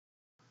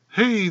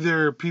Hey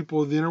there,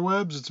 people of the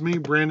interwebs. It's me,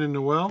 Brandon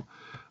Noel.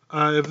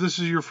 If this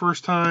is your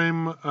first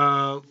time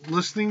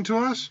listening to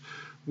us,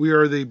 we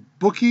are the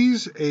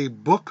Bookies, a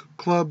book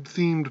club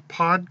themed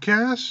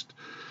podcast.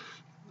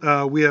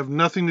 We have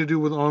nothing to do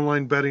with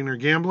online betting or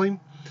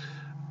gambling.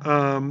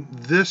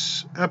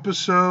 This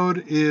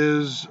episode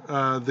is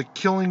The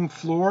Killing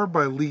Floor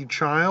by Lee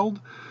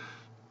Child.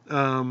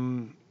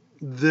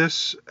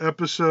 This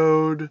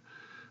episode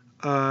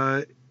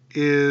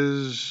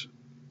is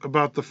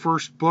about the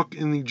first book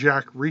in the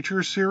Jack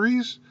Reacher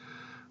series.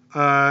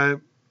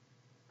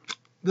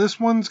 This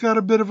one's got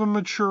a bit of a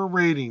mature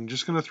rating.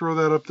 Just going to throw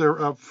that up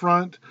there up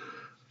front.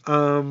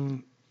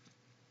 If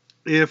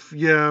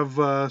you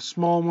have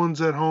small ones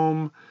at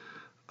home,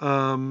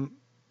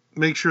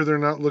 make sure they're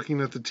not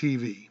looking at the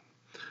TV.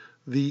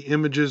 The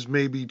images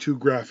may be too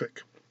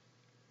graphic.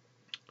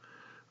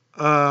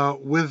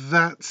 With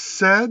that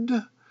said,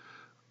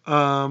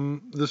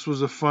 this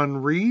was a fun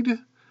read.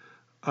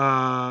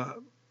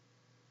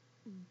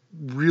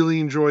 Really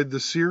enjoyed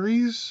the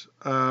series.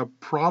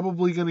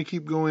 Probably going to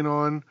keep going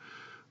on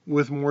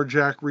with more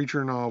Jack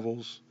Reacher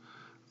novels.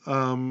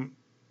 Has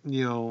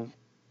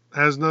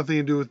nothing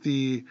to do with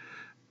the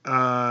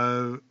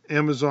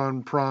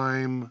Amazon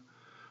Prime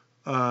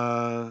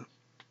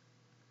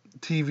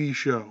TV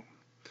show.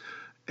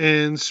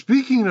 And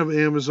speaking of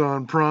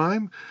Amazon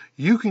Prime,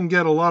 you can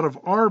get a lot of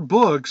our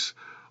books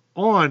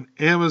on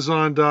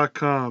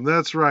Amazon.com.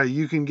 That's right.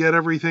 You can get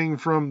everything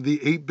from the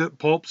 8-Bit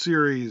Pulp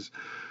series,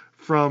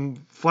 from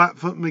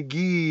Flatfoot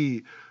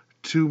McGee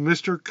to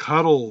Mr.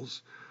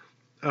 Cuddles,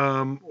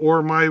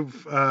 or my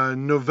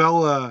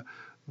novella,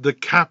 The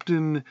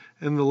Captain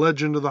and the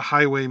Legend of the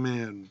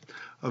Highwayman,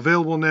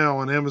 available now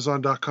on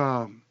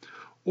Amazon.com.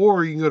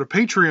 Or you can go to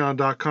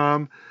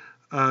Patreon.com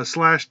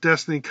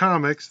 /Destiny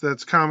Comics,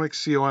 that's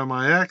comics,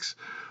 COMIX,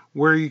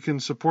 where you can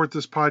support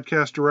this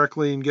podcast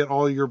directly and get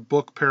all your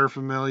book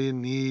paraphernalia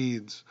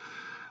needs.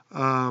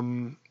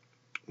 Want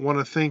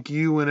to thank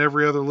you and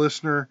every other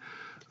listener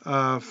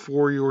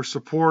for your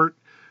support.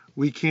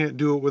 We can't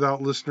do it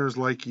without listeners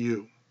like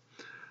you.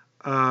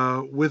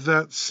 With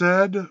that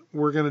said,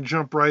 we're going to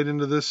jump right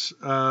into this,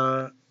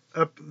 the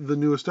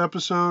newest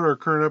episode, our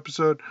current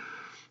episode.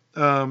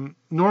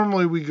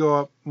 Normally we go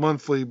up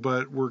monthly,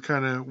 but we're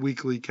kind of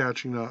weekly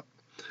catching up.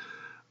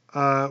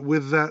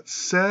 With that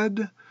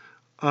said,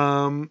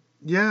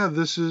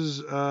 this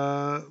is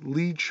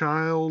Lee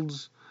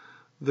Child's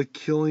The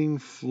Killing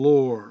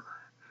Floor,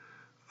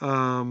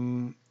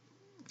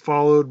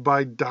 followed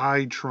by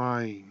Die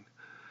Trying.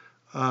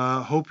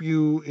 Hope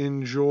you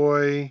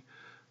enjoy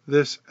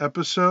this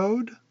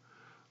episode.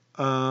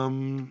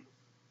 And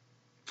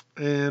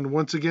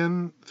once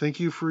again, thank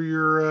you for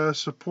your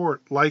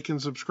support. Like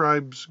and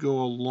subscribes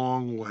go a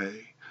long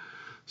way,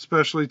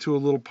 especially to a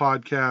little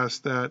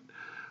podcast that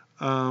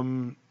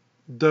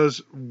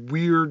does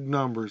weird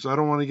numbers. I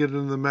don't want to get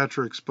into the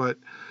metrics, but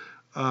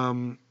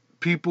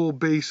people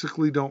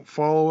basically don't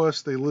follow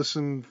us. They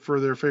listen for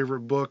their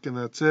favorite book, and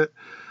that's it.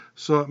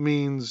 So it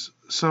means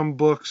some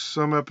books,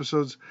 some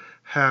episodes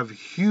have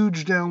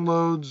huge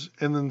downloads,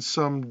 and then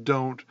some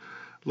don't,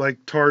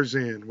 like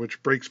Tarzan,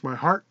 which breaks my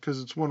heart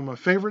because it's one of my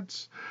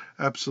favorites.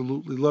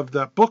 Absolutely loved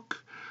that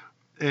book,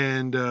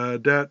 and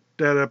that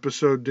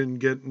episode didn't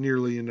get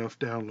nearly enough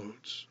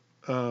downloads.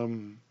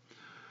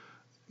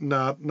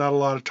 Not a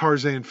lot of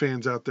Tarzan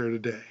fans out there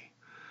today.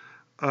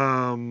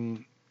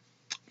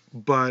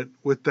 But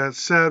with that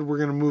said, we're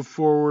going to move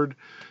forward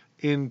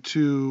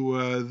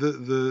into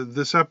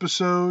this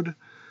episode,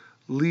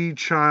 Lee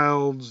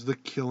Child's The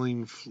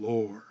Killing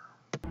Floor.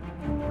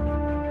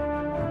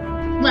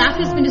 Laugh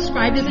has been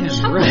described as a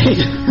chuckle. Right.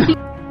 Been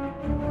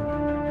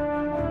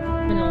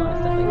a lot of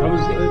stuff like that.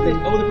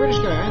 The British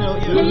guy, I know.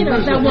 Yeah, you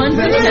know, that one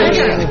British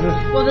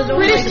guy. Well, there's a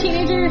British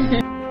teenager.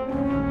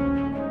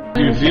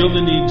 If you feel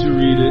the need to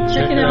read it,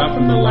 check it out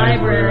from the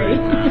library.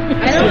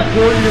 I don't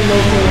support your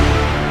local.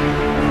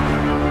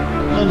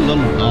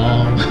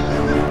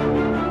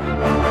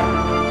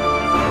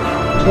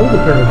 Told the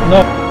parent.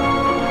 No.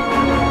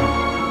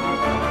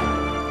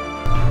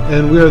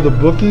 And we are the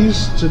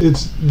Bookies.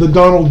 It's the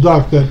Donald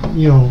Duck that,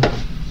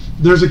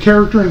 there's a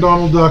character in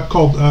Donald Duck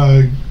called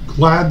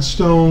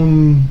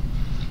Gladstone.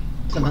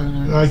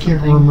 I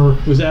can't remember.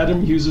 Was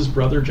Adam Hughes'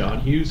 brother John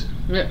Hughes?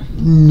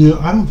 No,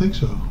 I don't think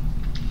so.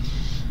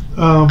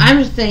 I'm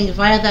just saying, if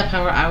I had that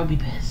power, I would be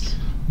pissed.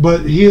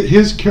 But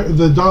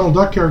the Donald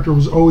Duck character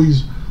was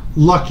always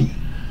lucky,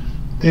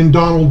 and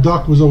Donald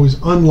Duck was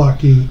always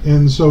unlucky,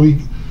 and so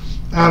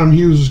Adam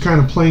Hughes was kind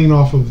of playing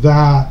off of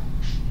that,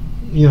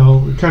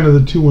 kind of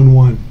the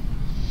 2-in-1.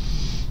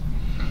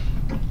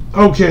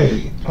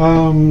 Okay,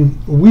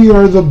 we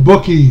are the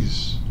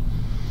Bookies.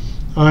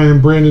 I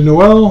am Brandon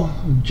Noel,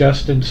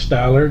 Justin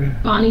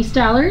Stallard, Bonnie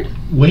Stallard,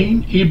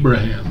 Wayne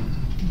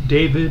Abraham,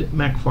 David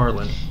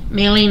McFarlane,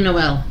 Maylene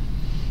Noel.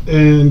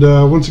 and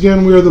once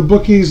again, we are the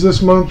Bookies.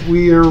 This month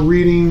we are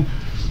reading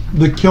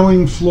The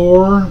Killing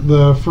Floor,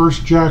 the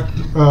first Jack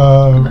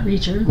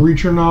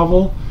Reacher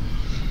novel.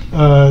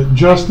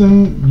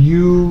 Justin,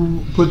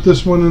 you put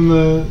this one in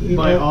the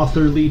By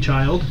author Lee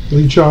Child.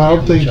 Lee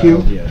Child. Thank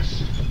you.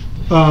 Yes.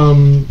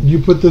 You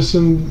put this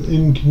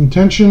in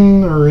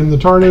contention or in the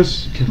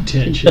TARDIS?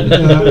 Contention. In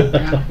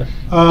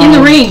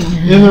the ring.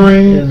 In the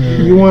ring.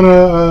 You want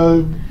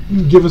to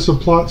give us a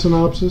plot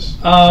synopsis?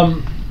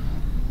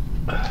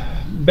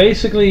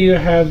 Basically, you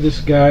have this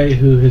guy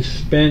who has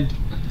spent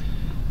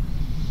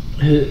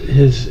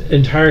his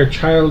entire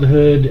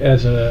childhood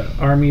as an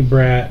army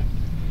brat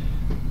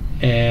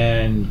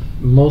and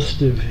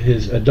most of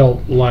his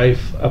adult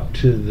life up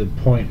to the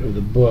point of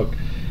the book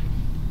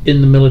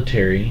in the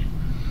military.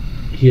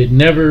 He had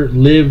never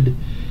lived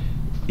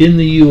in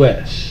the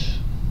U.S.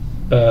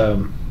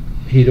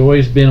 He'd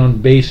always been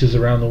on bases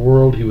around the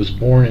world. He was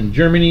born in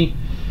Germany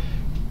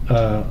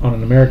on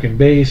an American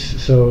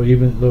base, so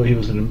even though he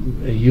was a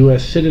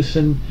U.S.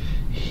 citizen,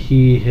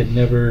 he had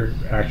never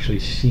actually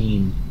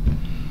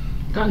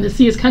Gotten to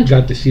see his country.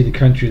 got to see the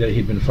country that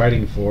he'd been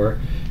fighting for.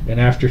 And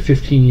after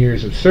 15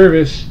 years of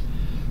service,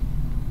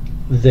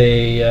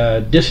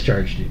 they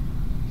discharged him.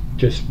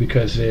 Just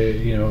because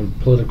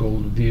political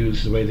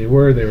views the way they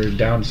were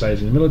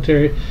downsizing the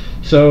military.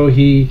 So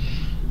he's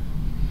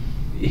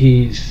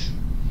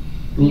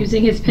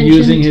using his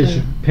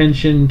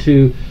pension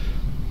to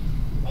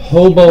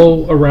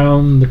hobo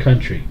around the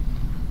country.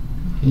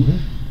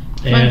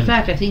 Fun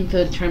fact, I think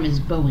the term is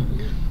bowing.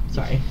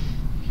 Sorry.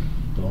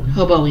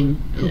 Hoboing.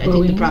 I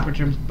think the proper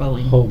term is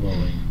bowing.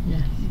 Hoboing.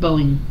 Yes.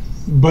 Bowing.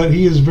 But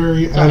he is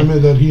very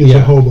adamant that he is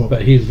a hobo.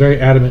 But he's very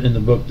adamant in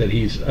the book that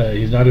he's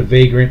not a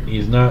vagrant.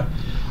 He's not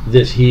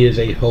this. He is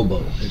a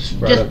hobo. It's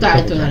brought Just up thought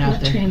I'd throw that out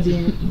there.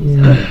 Transient.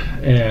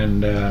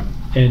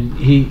 And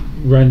he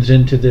runs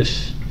into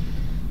this.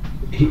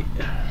 He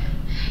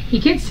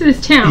gets to this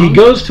town. He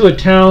goes to a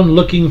town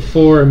looking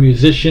for a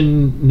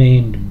musician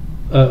named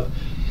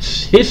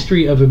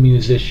history of a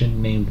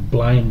musician named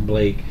Blind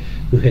Blake,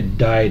 who had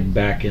died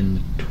back in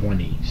the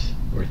 20s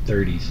or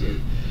 30s.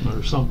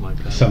 Or something like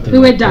that.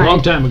 Who had died. A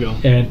long time ago.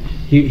 And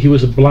he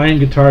was a blind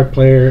guitar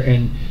player,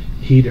 and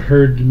he'd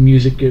heard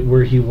music at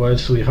where he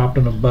was, so he hopped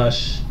on a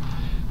bus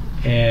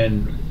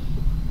and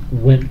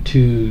went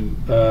to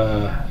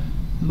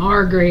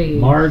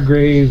Margrave,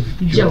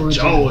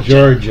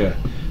 Georgia,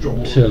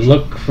 to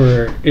look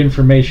for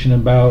information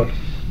about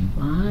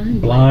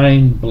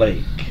Blind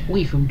Blake.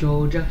 We from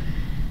Georgia.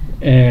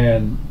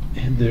 And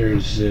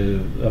there's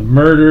a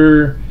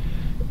murder.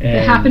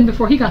 That happened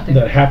before he got there.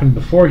 That happened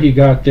before he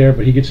got there,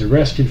 but he gets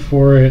arrested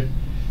for it.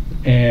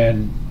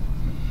 And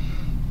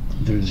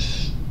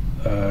there's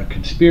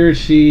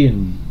conspiracy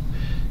and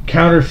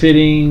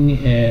counterfeiting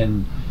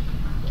and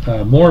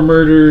more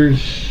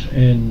murders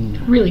and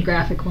really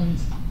graphic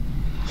ones.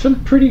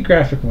 Some pretty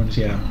graphic ones,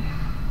 yeah.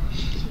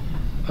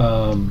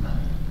 And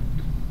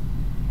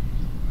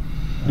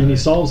he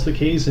solves the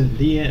case in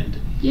the end.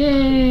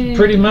 Yay!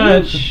 Pretty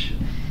much.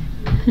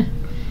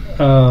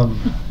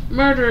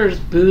 Murders,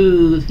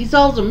 booze. He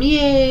solves them,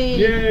 yay!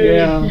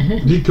 Yeah.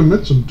 He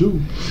commits them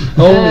too.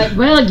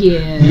 Well,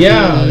 yeah.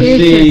 Yeah.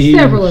 There's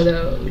several of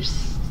those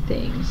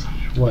things.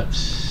 What,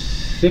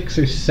 6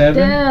 or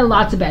 7?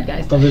 Lots of bad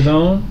guys. Of his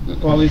own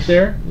while he's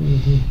there?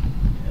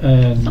 Mm-hmm.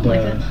 And something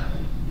like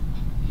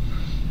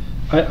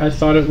that. I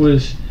thought it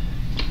was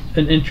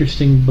an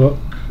interesting book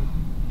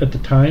at the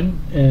time,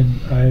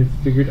 and I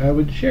figured I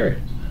would share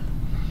it.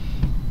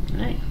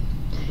 Right.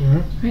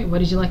 Right. What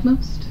did you like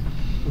most?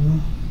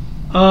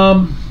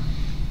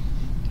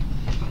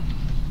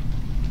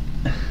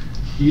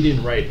 You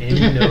didn't write any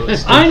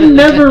notes. I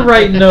never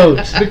write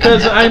notes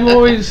because I'm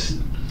always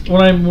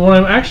when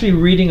I'm actually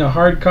reading a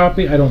hard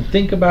copy, I don't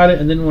think about it,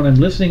 and then when I'm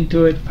listening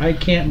to it, I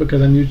can't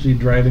because I'm usually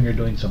driving or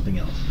doing something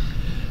else.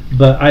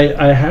 But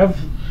I have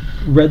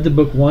read the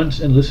book once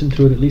and listened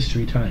to it at least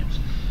 3 times.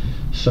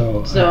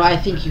 So I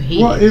think you hate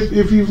it. Well,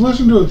 if you've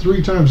listened to it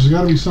 3 times, there's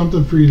got to be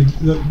something for you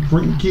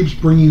that keeps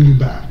bringing you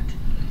back.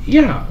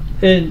 Yeah,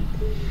 and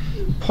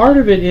part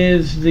of it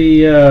is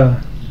the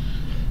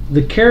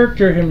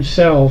character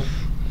himself.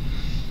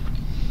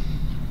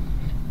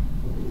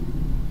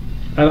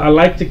 I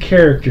like the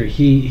character.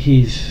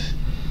 He's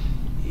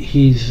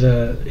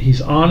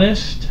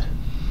honest.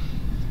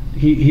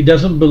 He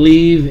doesn't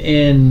believe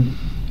in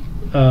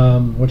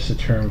what's the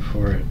term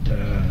for it?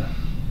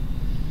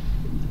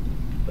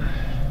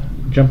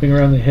 Jumping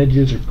around the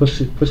hedges or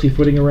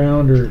pussyfooting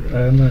around, or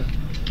I'm not.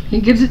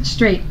 He gives it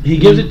straight. He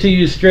gives it to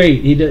you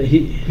straight.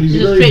 He's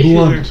very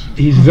blunt.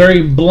 He's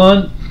very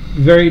blunt,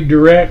 very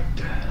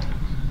direct.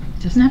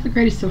 Doesn't have the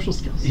greatest social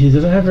skills. He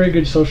doesn't have very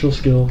good social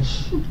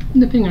skills.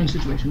 Depending on the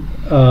situation.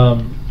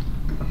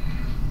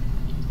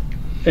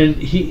 And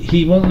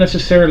he won't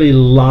necessarily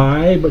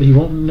lie, but he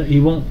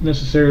won't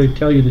necessarily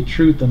tell you the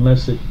truth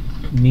unless it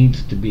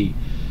needs to be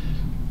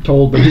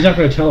told. But he's not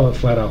going to tell a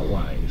flat out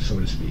lie, so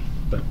to speak.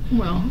 But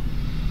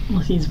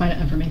unless he needs to find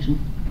out information.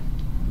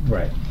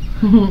 Right.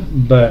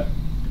 But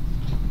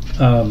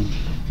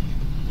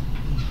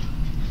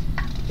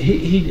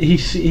he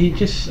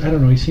just, I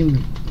don't know, he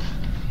seemed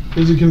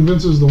is he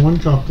convinces the one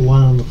cop to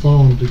lie on the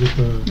phone to get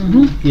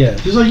the. Yeah.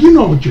 He's like, you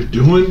know what you're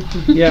doing.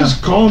 Yeah.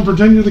 Just call and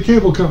pretend you're the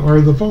cable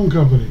or the phone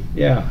company.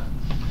 Yeah.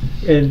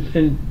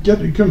 And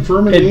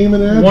Confirm a name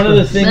and address. one of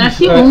the things. That's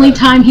the only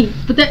time he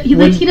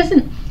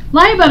doesn't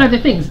lie about other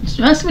things.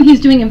 Just when he's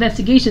doing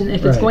investigation,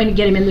 if it's Right. going to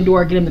get him in the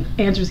door, get him the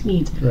answers he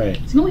needs. Right.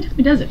 It's the only time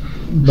he does it.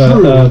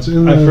 But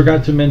True, I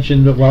forgot to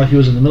mention that while he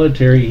was in the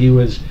military, he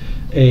was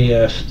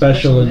a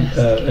special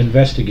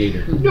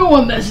investigator. No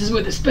one messes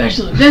with the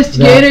special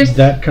investigators.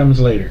 That comes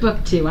later.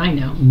 Book 2, I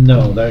know.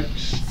 No, that's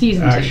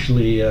Season 2.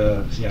 actually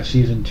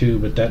season 2,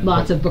 but that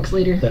Lots of books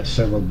later. that's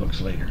several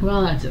books later.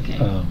 Well, that's okay.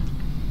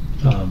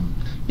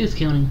 Who's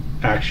counting?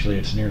 Actually,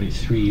 it's nearly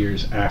 3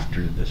 years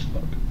after this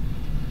book.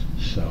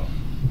 So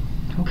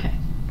Okay.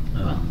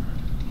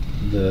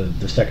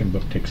 the second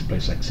book takes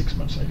place like 6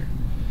 months later.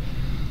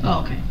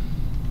 Oh, okay.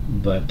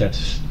 But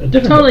that's a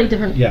different Totally book.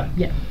 different. Yeah.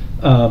 Yeah.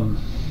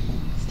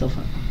 Still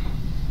fun.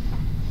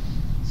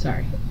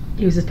 Sorry.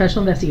 He was a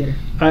special investigator.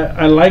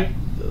 I like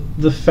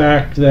the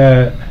fact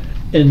that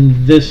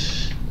in the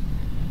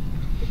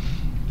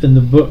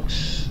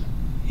books,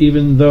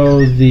 even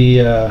though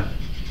the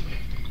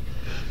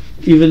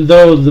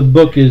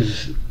book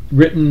is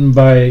written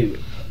by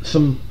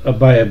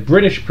a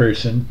British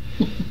person,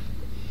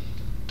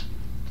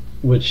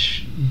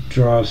 which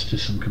draws to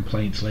some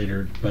complaints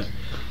later, but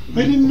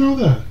I didn't know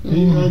that.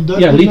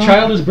 Lee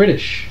Child is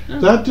British.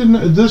 That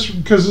didn't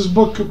because this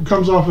book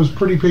comes off as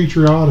pretty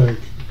patriotic.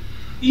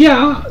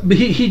 Yeah, but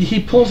he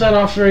pulls that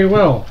off very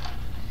well.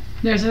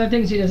 There's other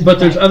things he doesn't. But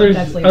there's other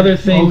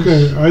things.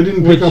 Okay, I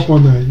didn't pick up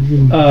on that.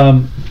 You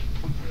can,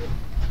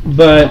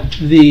 but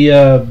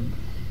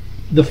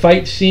the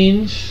fight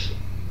scenes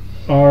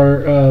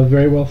are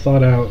very well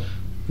thought out,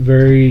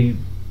 very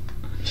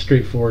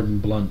straightforward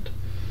and blunt,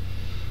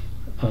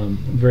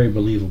 very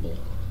believable.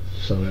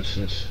 So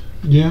that's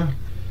yeah.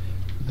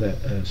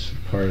 That's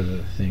part of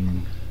the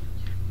thing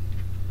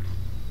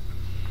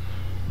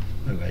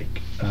I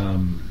like.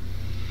 I'm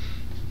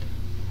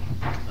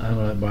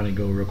gonna let Bonnie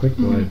go real quick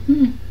while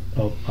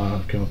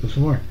I'll come up with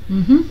some more.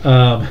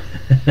 All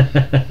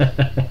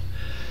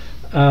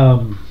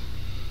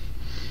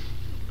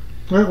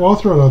right, well, I'll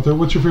throw it out there.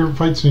 What's your favorite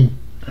fight scene?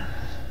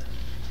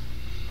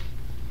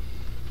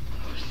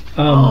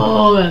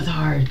 Oh, that's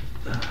hard.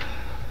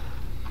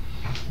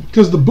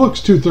 Because the book's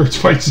 2/3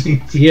 fight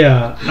scenes.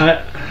 Yeah,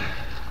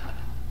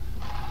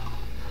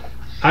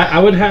 I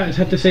would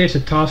have to say it's a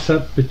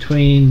toss-up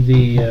between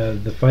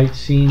the fight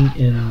scene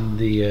in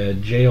the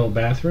jail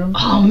bathroom.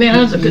 Oh man,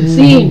 that was a good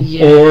scene.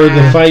 Yeah. Or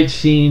the fight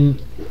scene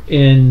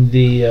in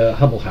the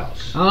Hubble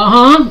House.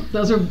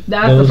 That's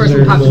the first one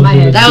that popped in my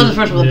head. That was the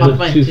first one that popped in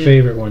my head, two too.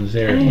 favorite ones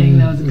there. Dang,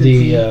 that was a good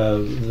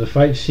scene. The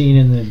fight scene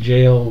in the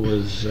jail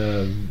was,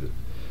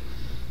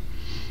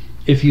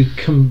 if you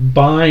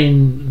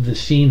combine the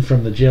scene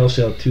from the jail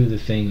cell to the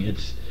thing,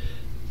 it's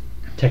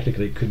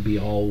technically it could be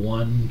all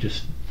one,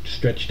 just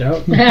stretched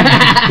out.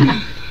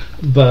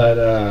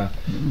 But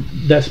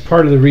that's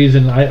part of the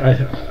reason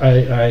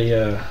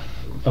I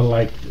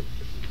liked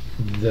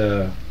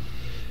the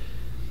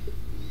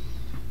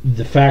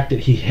fact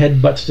that he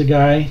headbutts the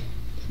guy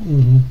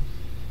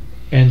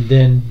and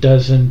then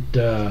doesn't.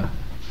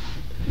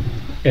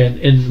 And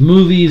in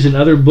movies and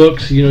other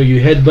books,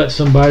 you headbutt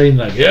somebody and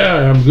like,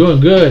 yeah, I'm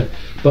doing good.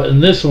 But in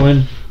this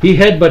one, he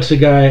headbutts the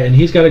guy and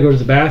he's got to go to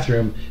the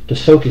bathroom to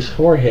soak his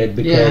forehead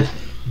because,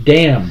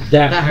 damn,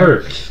 that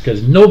hurts.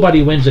 Because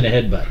nobody wins in a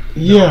headbutt.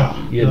 Yeah.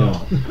 You know.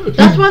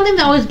 That's one thing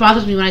that always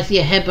bothers me when I see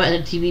a headbutt in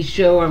a TV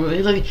show or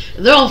movie. Like,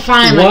 they're all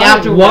fine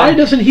afterwards. Why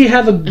doesn't he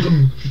have a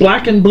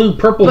black and blue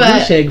purple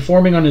goose egg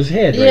forming on his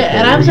head? Yeah,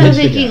 and I'm sort of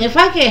thinking, if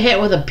I get hit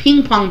with a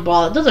ping pong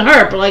ball, it doesn't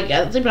hurt, but like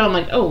at the same time, I'm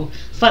like, oh,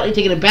 slightly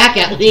taken aback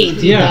at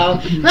least, you know?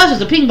 That's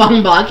just a ping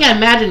pong ball. I can't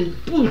imagine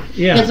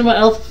hit someone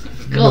else's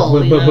skull.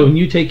 But when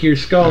you take your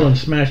skull and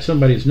smash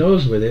somebody's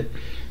nose with it,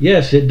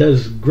 yes, it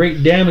does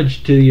great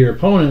damage to your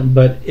opponent,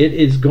 but it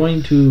is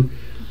going to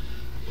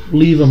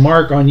leave a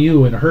mark on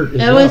you and hurt as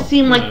well.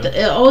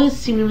 It always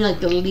seemed to me like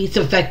the least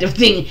effective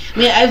thing. I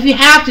mean, if you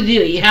have to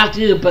do it, you have to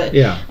do it, but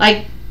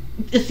like,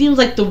 it seems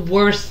like the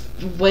worst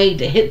way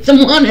to hit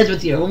someone is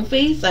with your own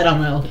face. I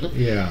don't know.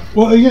 Yeah.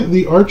 Well, again,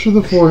 the arch of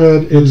the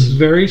forehead is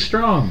very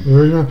strong.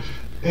 Very strong.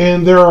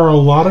 And there are a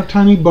lot of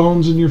tiny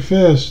bones in your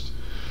fist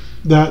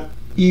that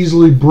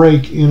easily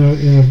break in a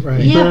yeah,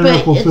 but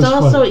it's fist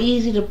also fight.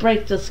 easy to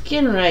break the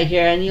skin right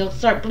here, and you'll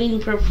start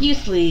bleeding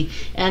profusely,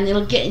 and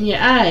it'll get in your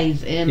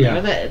eyes, and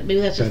maybe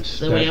that's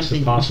just the way I'm thinking.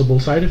 That's a possible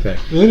side effect.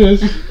 It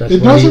is.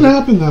 It doesn't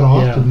happen that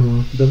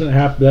often. It doesn't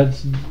happen.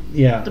 That's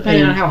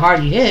depending on how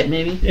hard you hit,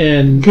 maybe.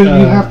 And because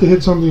you have to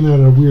hit something at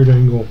a weird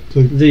angle.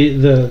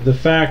 The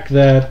fact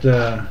that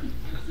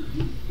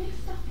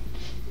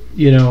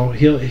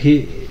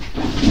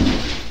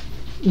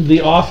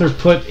the author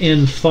put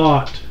in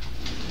thought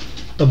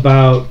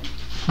about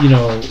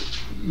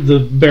the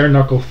bare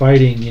knuckle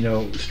fighting,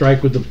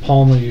 strike with the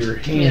palm of your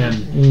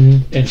hand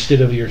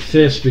instead of your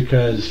fist,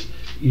 because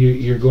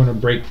you're going to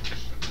break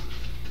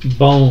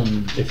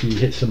bone if you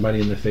hit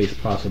somebody in the face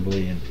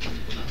possibly,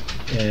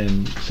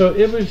 and so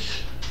it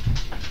was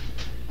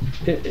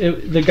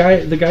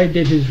the guy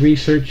did his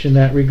research in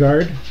that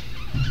regard,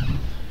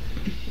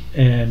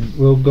 and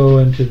we'll go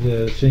into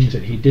the things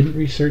that he didn't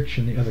research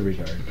in the other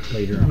regard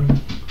later on.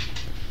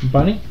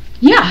 Bonnie?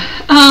 Yeah.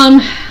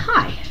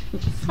 Hi.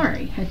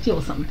 Sorry, I deal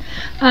with something.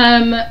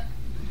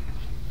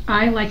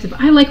 I like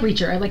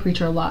Reacher. I like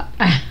Reacher a lot.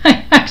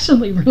 I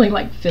actually really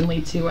like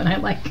Finley too, and I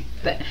like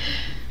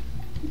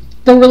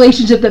the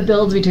relationship that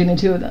builds between the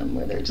two of them,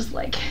 where they're just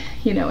like,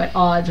 at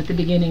odds at the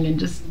beginning, and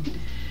just,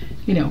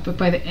 but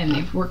by the end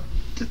they've worked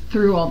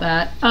through all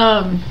that.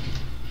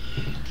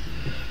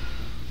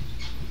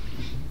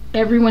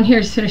 Everyone here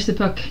has finished the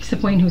book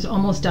except Wayne, who's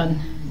almost done.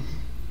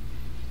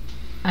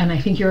 And I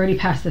think you're already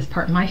past this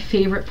part. My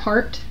favorite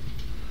part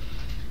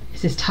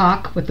is his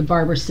talk with the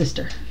barber's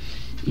sister.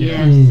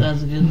 Yes,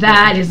 that's a good.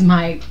 That is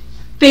my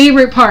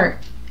favorite part.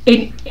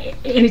 And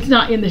it's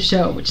not in the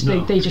show, which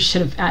they just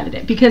should have added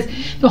it, because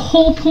the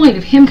whole point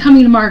of him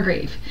coming to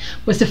Margrave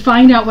was to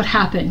find out what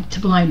happened to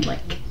Blind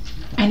Blake,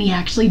 and he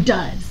actually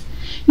does.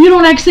 You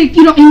don't expect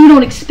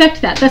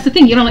that. That's the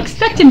thing. You don't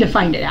expect him to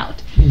find it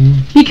out,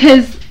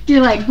 because you're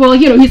like, well,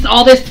 he's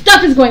all this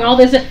stuff is going, all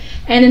this,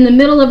 and in the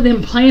middle of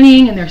them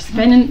planning, and they're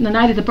spending the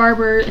night at the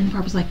barber, and the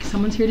barber's like,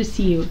 someone's here to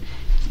see you.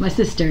 It's my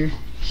sister.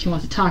 She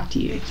wants to talk to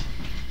you,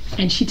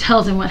 and she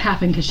tells him what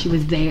happened because she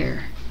was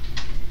there.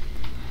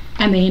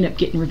 And they end up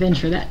getting revenge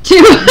for that too.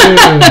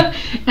 Yeah.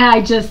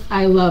 And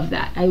I love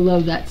that. I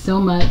love that so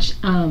much.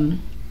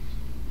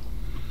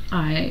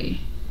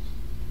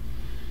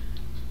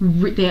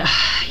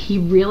 He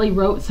really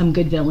wrote some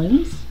good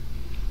villains.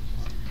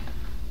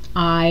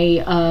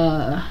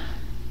 I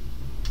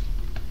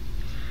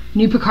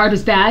knew Picard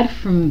was bad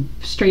from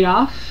straight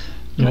off.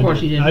 Of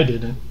course he did. I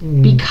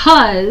didn't.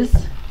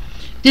 Because...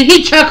 Did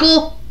he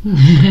chuckle?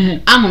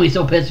 I'm gonna be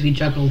so pissed if he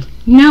chuckled.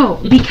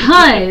 No,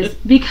 because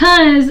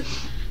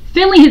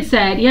Finley had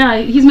said, yeah,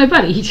 he's my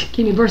buddy. He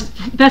gave me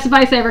best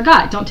advice I ever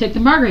got. Don't take the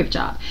Margrave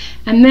job.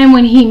 And then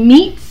when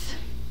Reacher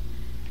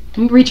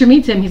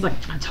meets him, he's like,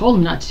 I told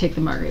him not to take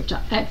the Margrave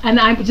job. And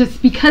I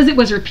just, because it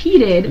was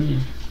repeated,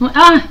 I'm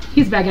like,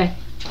 he's a bad guy.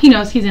 He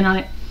knows, he's in on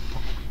it.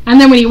 And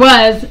then when he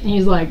was,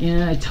 he's like,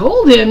 yeah, I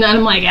told him. And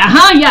I'm like, yeah,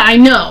 I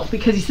know.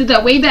 Because he said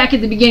that way back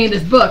at the beginning of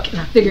this book, and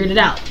I figured it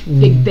out.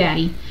 Big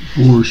baddie.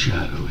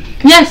 Foreshadowing.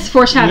 Yes,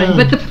 foreshadowing. Yeah.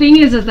 But the thing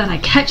is that I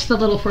catch the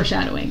little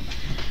foreshadowing.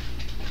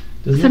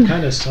 Doesn't it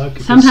kind of suck?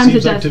 Sometimes it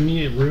seems it like does. To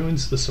me, it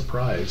ruins the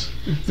surprise.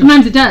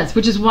 Sometimes it does,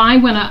 which is why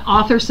when an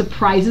author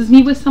surprises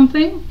me with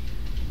something,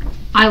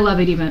 I love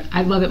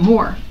it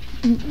more.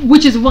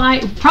 Which is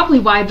probably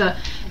why the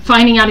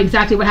finding out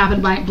exactly what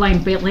happened by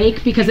Blind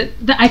Lake, because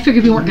I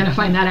figured we weren't going to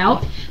find that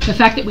out. The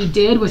fact that we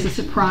did was a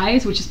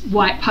surprise, which is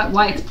why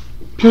it's.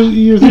 Because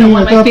you're thinking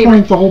at that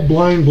point, the whole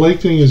Blind Blake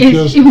thing is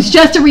just. It was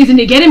just a reason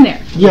to get him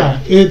there. Yeah,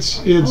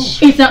 it's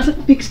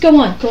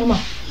not. Go on.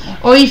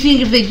 Or you think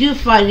if they do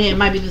find it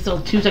might be this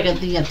little 2-second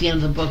thing at the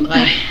end of the book.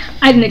 Like,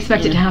 I didn't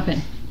expect it to happen.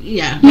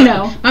 Yeah.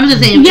 I'm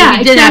just saying,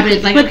 if it did happen,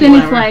 it's like, but then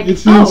it's like,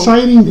 it's the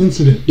inciting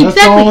incident. That's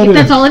exactly. all it is.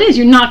 That's all it is.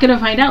 You're not going to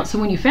find out. So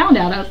when you found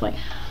out, I was like,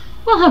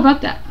 well, how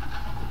about that?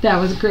 That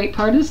was a great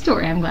part of the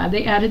story. I'm glad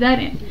they added that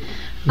in.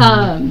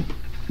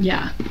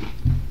 Yeah.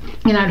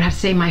 And I would have to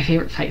say my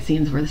favorite fight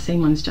scenes were the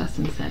same ones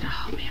Justin said.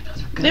 Oh, man,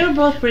 those were good. They were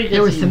both pretty good.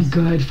 There were some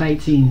good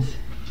fight scenes.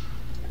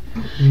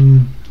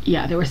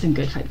 Yeah, there were some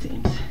good fight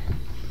scenes.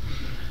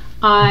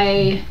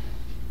 I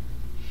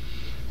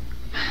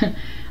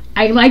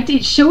liked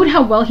it. Showed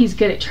how well he's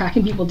good at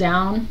tracking people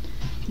down.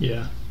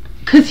 Yeah.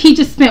 Because he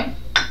just spent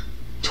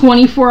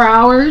 24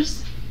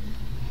 hours.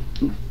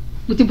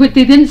 But they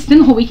didn't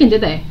spend the whole weekend,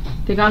 did they?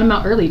 They got him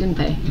out early, didn't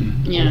they?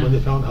 Yeah. When they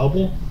found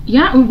Hubble?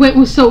 Yeah.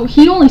 So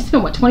he only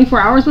spent, 24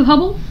 hours with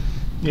Hubble?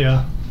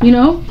 Yeah.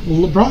 Well,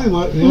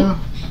 probably,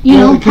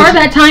 yeah. Part of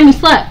that time he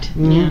slept.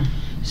 Mm-hmm. Yeah.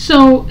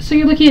 So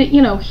you're looking at,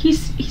 he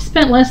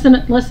spent less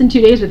than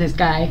 2 days with this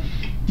guy.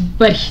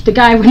 But the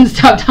guy wouldn't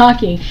stop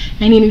talking,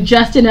 and he knew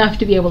just enough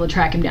to be able to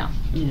track him down.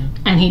 Yeah.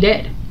 And he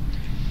did.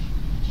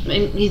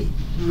 And he's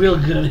real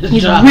good at his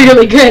He's job.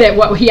 really good at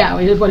what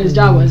his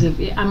job was.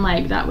 I'm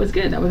like, that was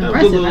good. That was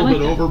impressive. I was a little bit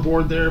that.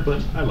 overboard there,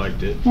 but I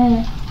liked it.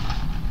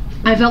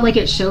 I felt like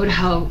it showed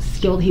how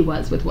skilled he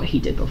was with what he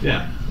did before.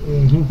 Yeah.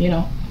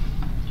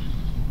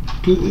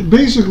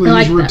 Basically,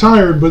 he's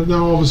retired, but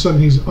now all of a sudden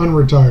he's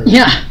unretired.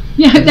 Yeah.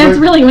 Yeah, that's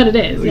really what it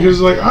is.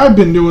 Because I've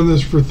been doing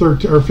this for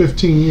 13 or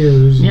 15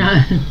 years.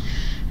 Yeah.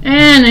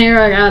 And here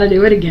I gotta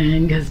do it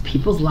again because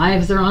people's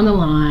lives are on the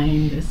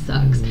line. This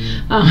sucks.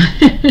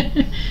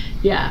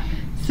 Yeah.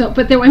 So,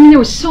 but there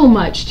was so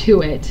much to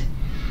it,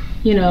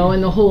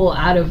 and the whole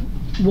out of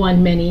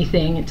one many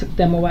thing. It took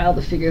them a while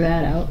to figure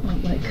that out.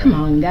 I'm like, come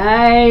on,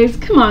 guys,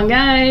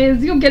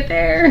 you'll get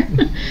there.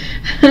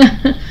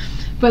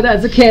 But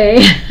that's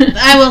okay.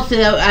 I will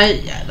say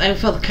I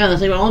felt kind of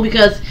the same, only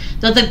because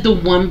that's like the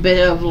one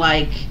bit of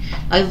one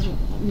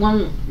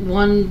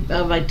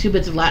of 2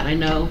 bits of Latin I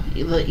know.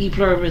 The e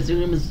pluribus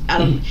unum is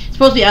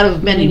supposed to be out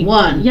of many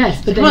one.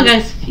 Yes, but come on,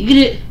 guys,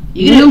 you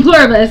Unum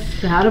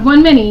pluribus, out of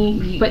one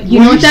many, but you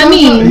know what that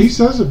means. He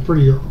says it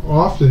pretty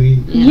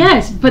often.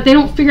 Yes, but they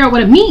don't figure out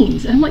what it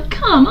means. And I'm like,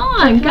 come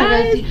on,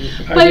 guys.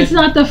 But it's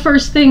not the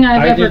first thing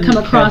I've ever come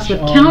across with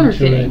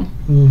counterfeiting.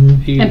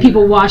 And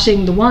people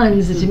washing the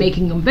ones into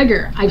making them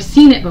bigger. I've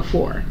seen it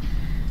before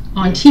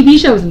on TV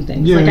shows and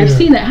things. I've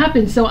seen that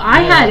happen. So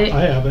I had it.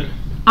 I haven't.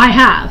 I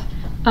have.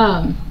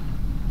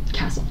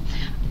 Castle.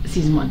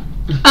 Season 1.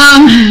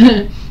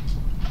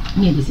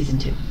 Maybe season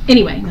 2.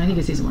 Anyway, I think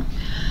it's season 1.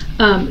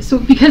 So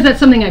because that's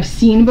something I've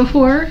seen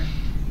before,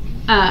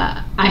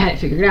 I had it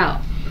figured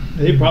out.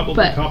 They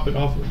probably copied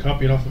off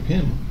of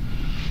him.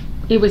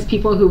 It was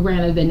people who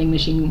ran a vending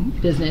machine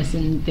business,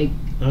 and they.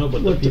 Oh,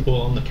 but the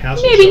people on the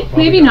castle.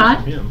 Maybe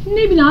not.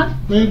 Maybe not.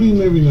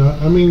 Maybe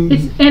not. I mean,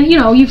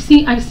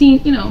 I've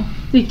seen.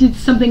 They did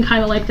something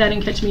kind of like that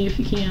in Catch Me If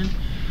You Can.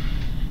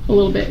 A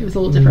little bit. It was a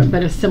little different,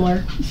 but it's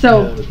similar.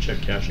 So. The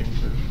check cashing.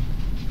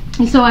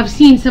 So I've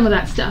seen some of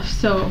that stuff.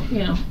 So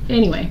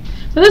anyway,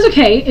 but that's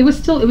okay. It was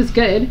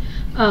good.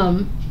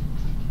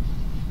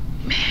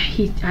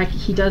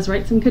 He does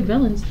write some good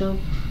villains though,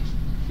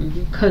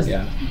 because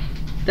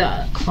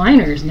the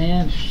Kleiners,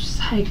 man,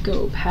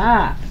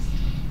 psychopaths.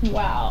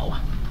 Wow.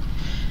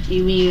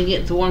 You mean you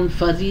get the warm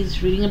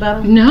fuzzies reading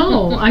about them?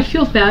 No, I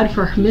feel bad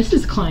for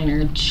Mrs.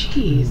 Kleiner.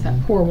 Jeez,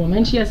 that poor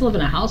woman. She has to live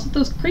in a house with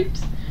those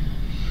creeps.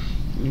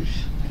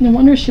 No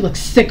wonder she looks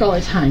sick all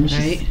the time.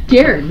 She's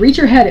scared.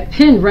 Reacher had it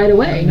pinned right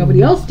away.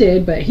 Nobody else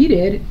did, but he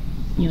did.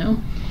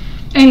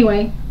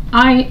 Anyway,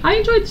 I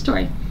enjoyed the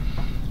story.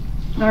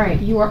 All right,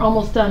 you are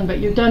almost done, but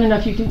you're done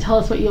enough. You can tell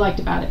us what you liked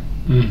about it.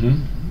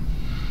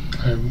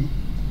 I'm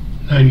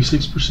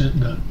 96%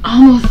 done.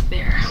 Almost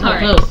there. All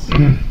right. Close.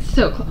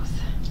 So close.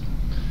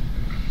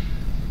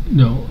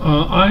 No,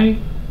 I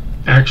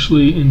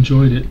actually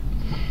enjoyed it.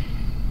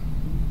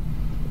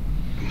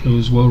 It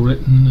was well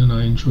written, and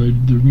I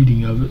enjoyed the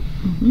reading of it.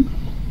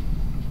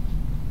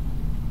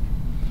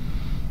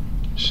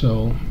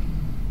 So,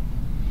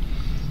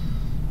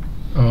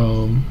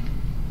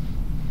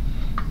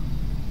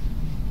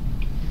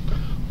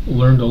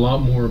 learned a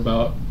lot more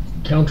about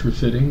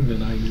counterfeiting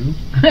than I knew.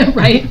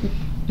 Right?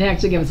 They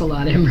actually give us a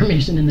lot of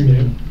information in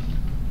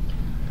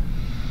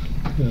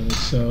there.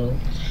 So.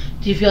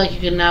 Do you feel like you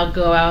can now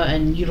go out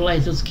and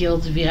utilize those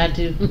skills if you had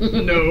to?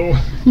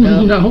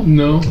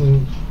 No.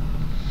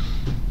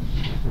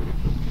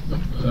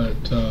 But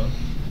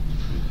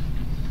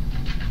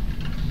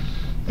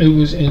it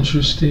was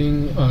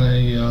interesting.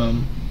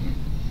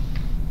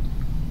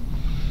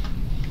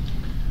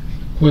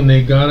 When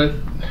they got it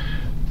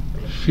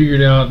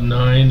figured out,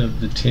 9 of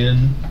the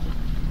 10,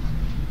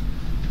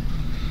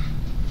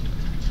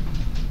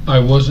 I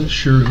wasn't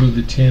sure who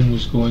the 10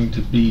 was going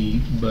to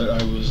be, but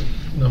I was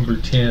number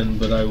 10,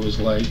 but I was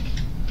like,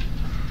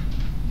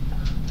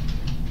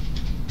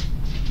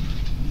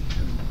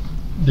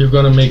 they're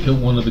going to make it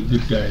one of the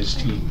good guys'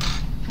 team.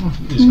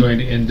 Is going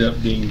to end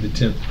up being the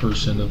 10th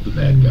person of the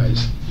bad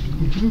guys.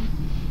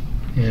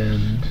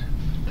 And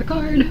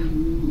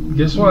Picard.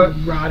 Guess what?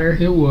 Rotter.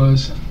 It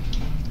was.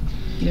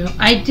 Yep.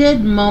 I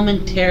did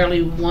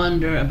momentarily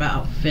wonder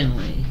about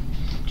Finley,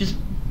 just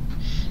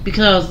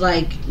because I was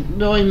like,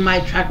 knowing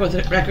my track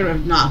record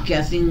of not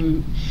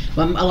guessing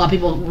what a lot of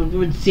people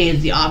would say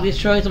is the obvious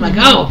choice. I'm like,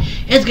 oh,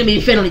 it's gonna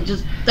be Finley.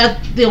 Just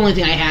that's the only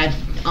thing I had,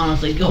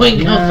 honestly,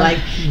 going. I was like,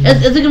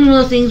 is it gonna be one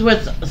of those things where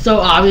it's so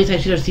obvious I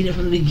should have seen it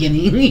from the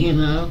beginning,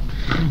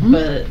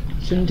 But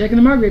shouldn't have taken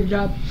the Margrave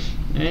job.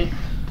 Right.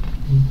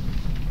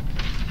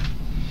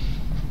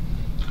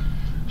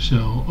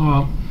 So,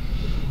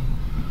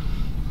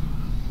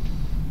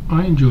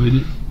 I enjoyed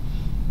it.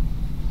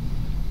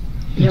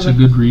 It's a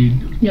good read.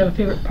 You have a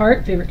favorite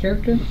part, favorite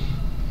character?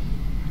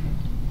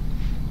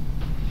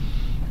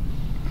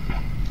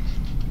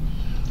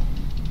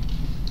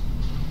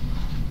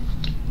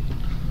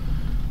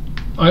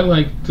 I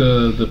liked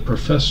the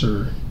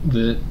professor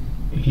that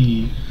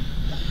he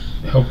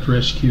helped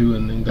rescue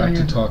and then got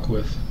to talk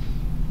with.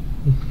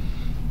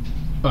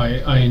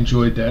 I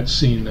enjoyed that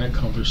scene, that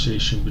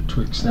conversation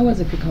betwixt them. That was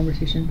a good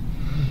conversation.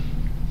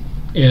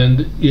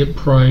 And it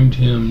primed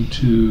him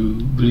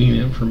to glean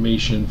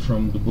information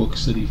from the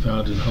books that he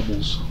found in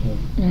Hubble's home.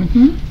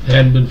 If it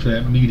hadn't been for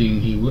that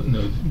meeting, he wouldn't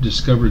have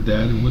discovered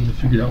that and wouldn't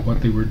have figured out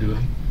what they were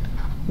doing.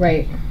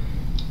 Right.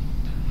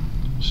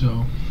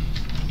 So,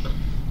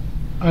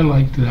 I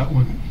liked that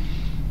one.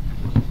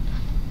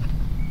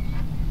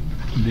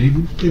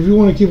 David? If you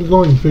want to keep it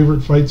going,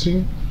 favorite fight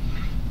scene?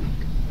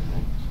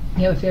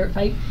 You have a favorite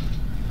fight?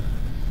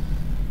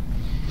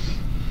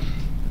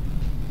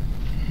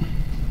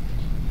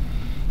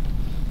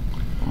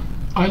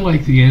 I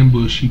like the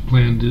ambush he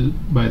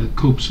planned by the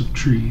copse of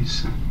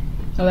trees.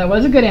 Oh, that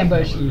was a good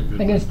ambush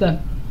against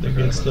the.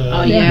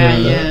 Oh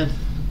yeah.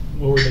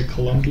 What were they,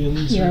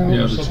 Colombians? Yeah,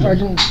 the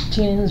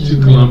Argentinians. two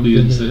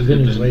Colombians that had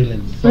been,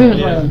 Venezuelans.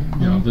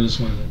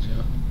 Venezuelans,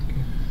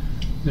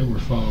 that were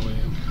following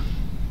him.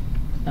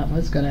 That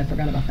was good. I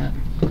forgot about that.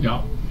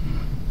 Yeah.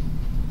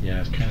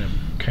 Yeah, it's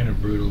kind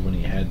of brutal when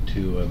he had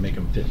to make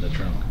him fit in the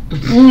trunk.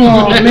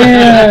 Oh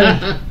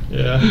man.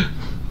 Yeah.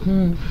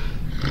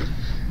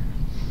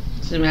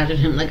 Just imagine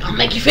him like, I'll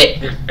make you fit.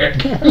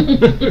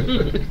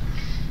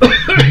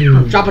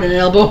 Dropping an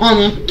elbow on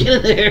him. Get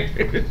in there.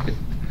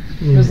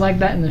 It was like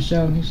that in the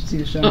show. You should see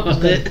the show. Oh,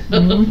 was it?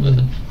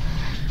 Mm-hmm.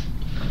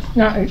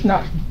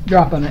 Not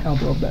dropping an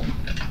elbow, but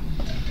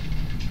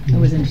it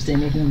was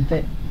interesting making him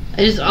fit.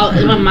 I just,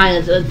 in my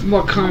mind, it's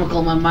more comical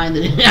in my mind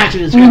than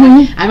actually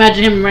describing. I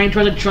imagine him running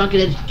toward the trunk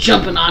and then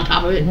jumping on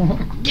top of it.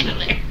 Get in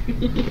there.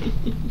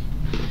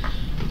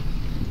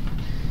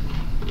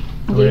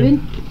 David?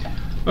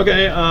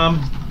 Okay,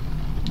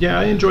 yeah,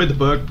 I enjoyed the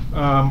book.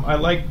 I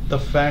like the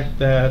fact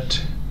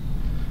that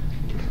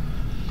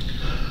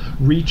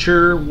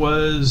Reacher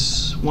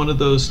was one of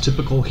those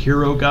typical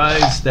hero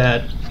guys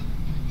that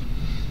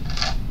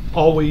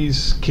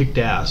always kicked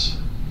ass.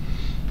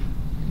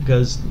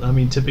 Because, I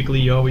mean, typically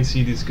you always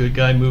see these good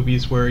guy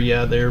movies where,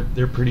 yeah,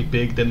 they're pretty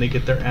big, then they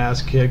get their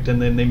ass kicked, and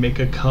then they make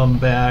a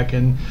comeback,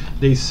 and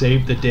they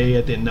save the day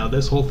at the end. Now,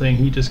 this whole thing,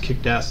 he just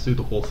kicked ass through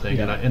the whole thing,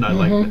 Yeah. and I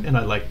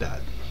like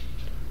that.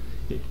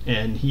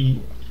 And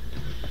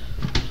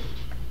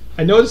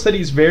I noticed that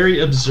he's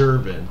very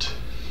observant.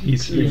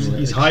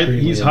 He's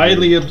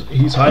highly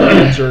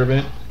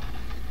observant.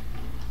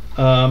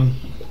 I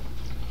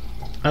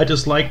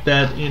just like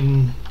that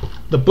in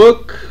the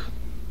book.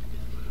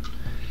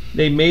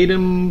 They made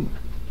him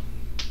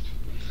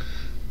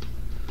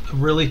a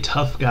really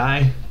tough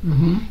guy,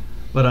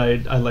 but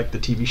I like the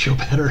TV show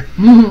better.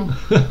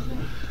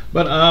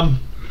 But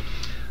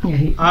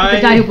Yeah,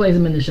 the guy who plays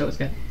him in the show is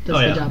good. Does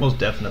the job. Most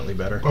definitely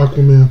better.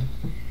 Aquaman.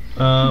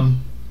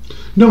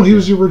 No, he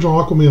was the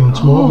original Aquaman on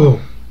Smallville.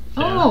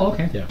 Oh,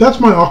 okay. Yeah. That's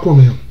my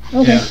Aquaman.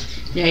 Okay.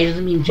 Yeah, he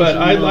doesn't mean. But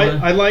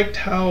I liked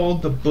how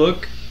the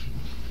book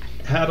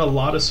had a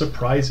lot of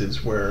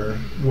surprises where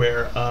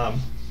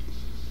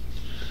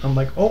I'm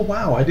like, oh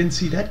wow, I didn't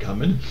see that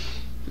coming.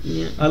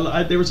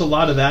 Yeah. There was a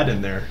lot of that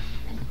in there.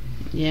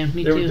 Yeah,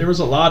 me too. There was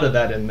a lot of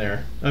that in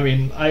there. I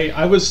mean,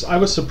 I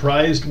was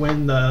surprised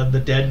when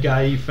the dead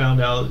guy, you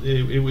found out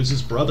it was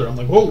his brother. I'm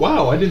like, oh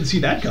wow, I didn't see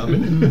that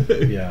coming.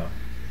 Yeah.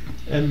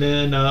 And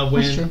then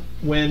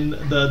when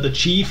the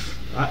chief,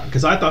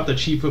 because I thought the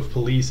chief of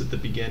police at the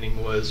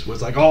beginning was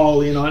like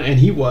all in on, and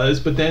he was,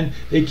 but then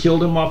they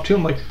killed him off too.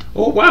 I'm like,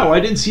 oh wow, I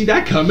didn't see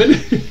that coming.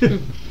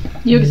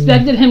 You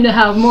expected him to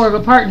have more of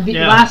a part and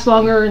last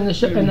longer in the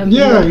show.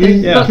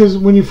 Because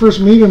when you first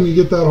meet him, you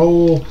get that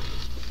whole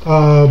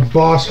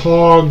boss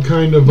hog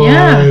kind of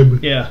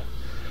vibe. Yeah.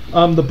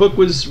 The book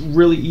was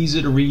really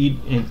easy to read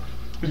and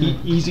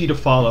easy to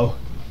follow.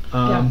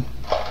 So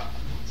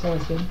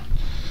it's good.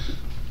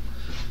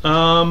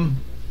 I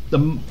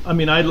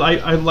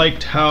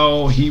liked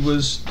how he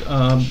was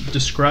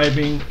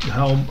describing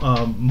how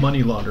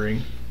money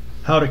laundering,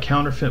 how to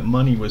counterfeit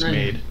money was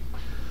made,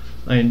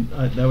 and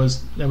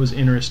that was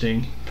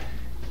interesting.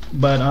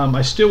 But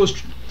I still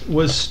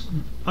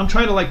I'm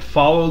trying to like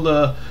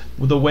follow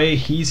the way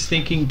he's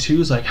thinking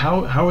too. Is like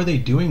how are they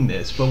doing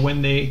this? But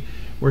when they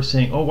were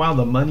saying, oh wow,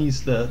 the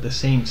money's the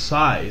same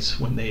size,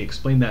 when they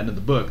explained that in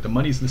the book, the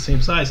money's the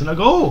same size, and I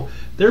go, oh,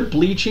 they're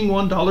bleaching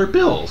 $1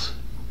 bills.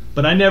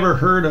 But I never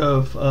heard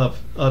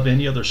of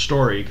any other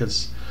story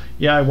because,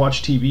 yeah, I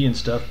watch TV and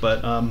stuff,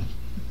 but I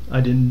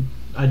didn't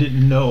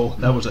know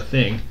that was a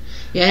thing.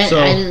 Yeah,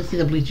 so, I didn't see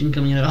the bleaching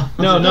coming at all.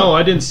 No,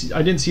 I didn't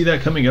see that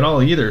coming at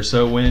all either.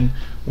 So when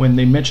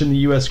they mentioned the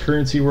U.S.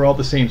 currency were all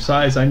the same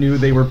size, I knew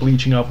they were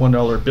bleaching off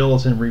 $1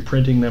 bills and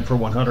reprinting them for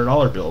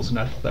 $100 bills, and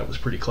I thought that was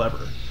pretty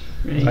clever.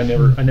 Right. I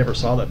never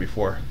saw that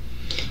before.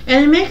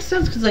 And it makes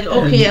sense because, like,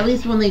 okay, at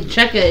least when they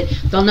check it,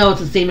 they'll know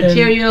it's the same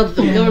material.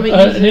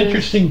 An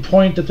interesting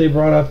point that they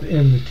brought up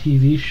in the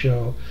TV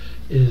show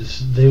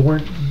is they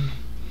weren't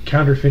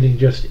counterfeiting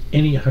just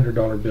any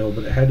 $100 bill,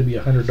 but it had to be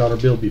a $100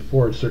 bill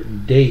before a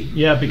certain date.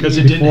 Yeah, because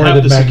it didn't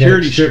have the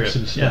security strips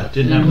strip. and stuff. Yeah, it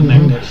didn't have the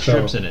magnetic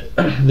strips in it.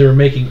 They were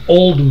making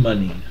old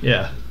money.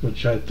 Yeah,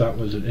 which I thought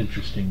was an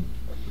interesting.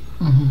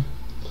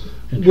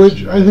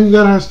 Which I think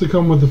that has to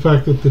come with the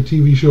fact that the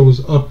TV show was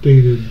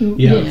updated.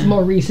 Yeah, it's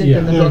more recent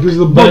than the book. Because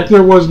the book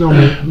there was no.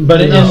 But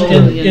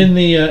in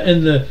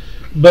the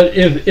but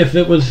if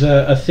it was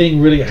a thing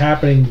really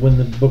happening when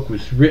the book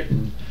was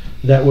written,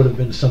 that would have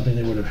been something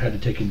they would have had to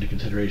take into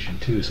consideration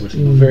too. So it's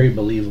very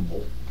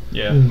believable.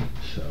 Yeah.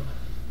 So,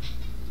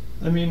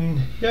 I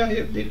mean, yeah,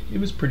 it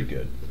was pretty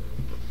good.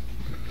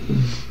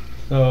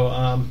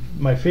 So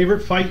my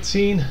favorite fight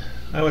scene,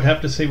 I would have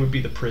to say, would be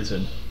the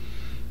prison.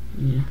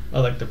 Yeah.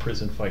 I like the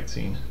prison fight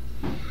scene.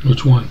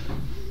 Which one?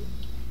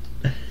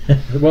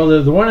 Well,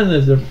 the one in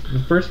the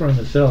first one in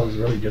the cell is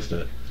really just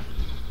a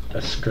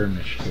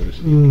skirmish, so to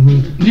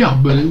speak. Yeah,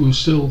 but it was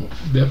still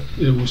a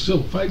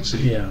fight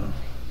scene. Yeah.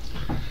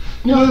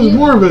 No, it was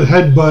more of a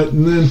headbutt,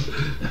 and then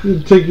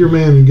you take your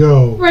man and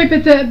go. Right,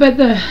 but the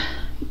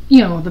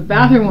the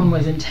bathroom one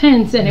was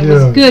intense, and it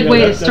was a good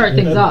way to start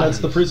things off. That's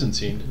the prison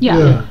scene.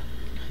 Yeah.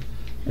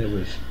 It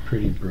was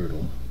pretty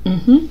brutal.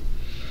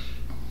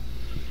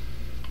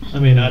 I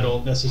mean, I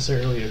don't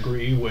necessarily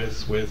agree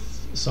with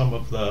some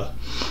of the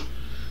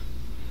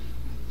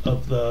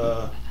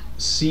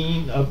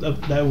scene of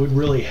that would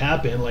really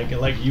happen, like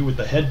you with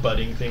the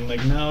headbutting thing.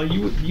 Like, no,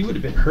 you would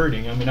have been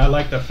hurting. I mean, I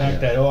like the fact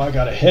that I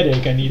got a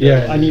headache. I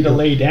need to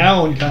lay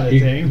down, kind of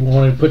thing. You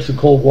want to put some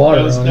cold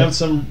water on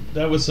it.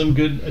 That was some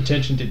good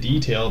attention to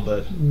detail,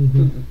 but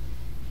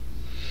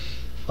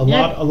a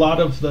lot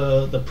of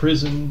the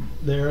prison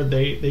there,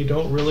 they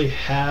don't really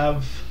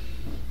have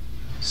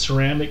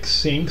ceramic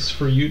sinks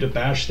for you to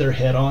bash their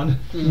head on.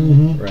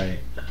 Right.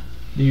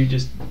 They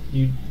just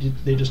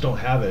don't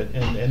have it,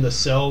 and the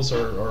cells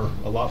are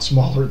a lot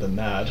smaller than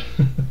that.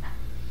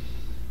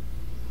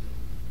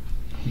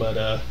 But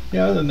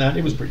other than that,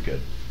 it was pretty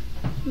good.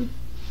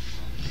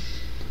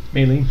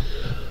 Maylene?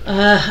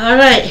 All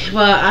right.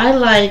 Well, I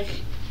like,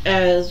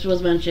 as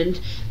was mentioned,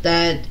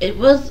 that it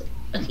was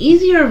an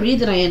easier read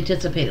than I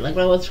anticipated.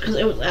 Because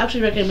it was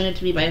actually recommended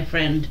to me by a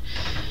friend.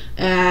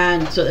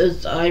 And so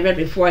I read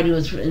it before I knew it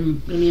was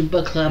going to be in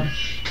book club.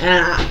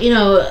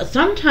 And,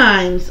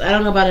 sometimes, I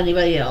don't know about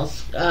anybody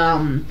else,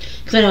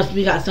 because I know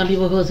we got some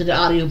people who listen to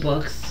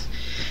audiobooks,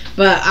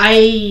 but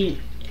I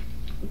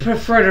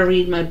prefer to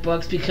read my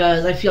books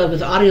because I feel like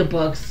with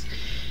audiobooks,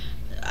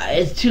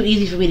 it's too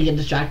easy for me to get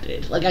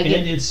distracted.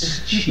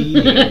 It's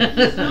cheating.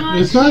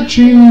 It's not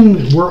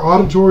cheating. We're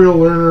auditorial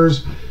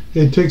learners.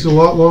 It takes a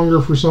lot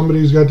longer for somebody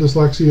who's got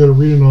dyslexia to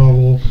read a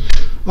novel.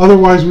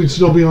 Otherwise, we'd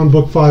still be on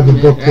book 5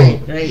 of book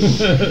club. Right.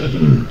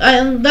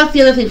 And that's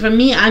the other thing. For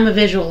me, I'm a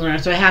visual learner,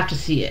 so I have to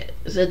see it.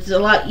 So it's a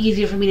lot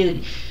easier for me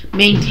to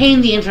maintain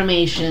the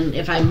information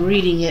if I'm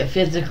reading it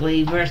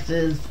physically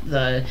versus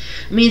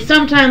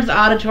sometimes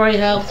auditory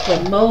helps,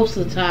 but most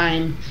of the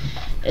time,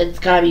 it's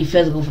got to be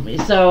physical for me.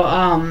 So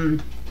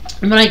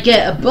when I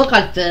get a book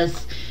like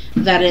this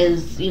that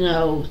is,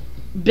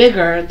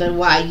 bigger than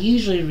what I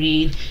usually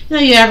read,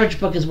 your average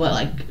book is what,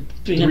 like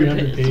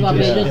 300 pages?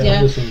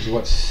 Yeah. This one's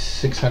what,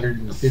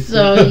 650?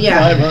 So,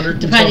 yeah. 500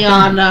 depending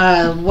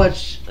on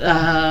which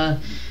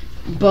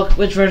book,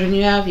 which version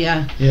you have,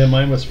 yeah. Yeah,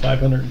 mine was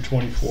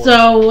 524.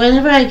 So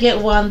whenever I get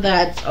one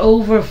that's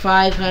over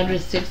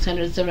 500,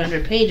 600,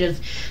 700 pages,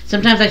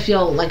 sometimes I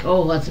feel like,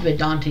 oh, that's a bit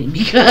daunting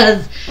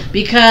because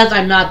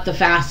I'm not the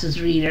fastest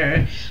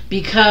reader,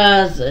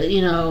 because,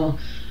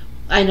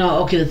 I know,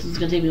 okay, this is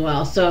going to take me a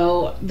while.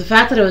 So the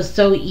fact that it was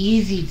so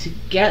easy to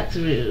get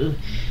through,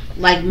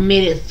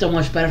 made it so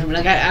much better for me.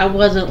 I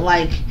wasn't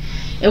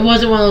it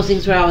wasn't one of those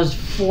things where I was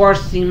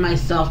forcing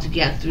myself to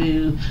get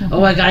through,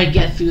 oh, I gotta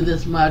get through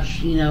this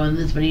much, in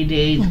this many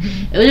days.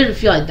 It didn't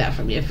feel like that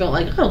for me. It felt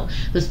like, oh,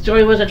 the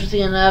story was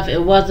interesting enough.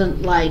 It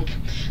wasn't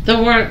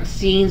there weren't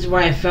scenes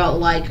where I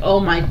felt like, oh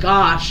my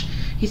gosh,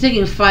 he's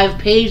taking 5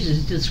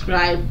 pages to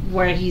describe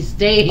where he's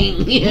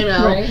staying,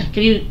 Right.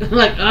 Can you,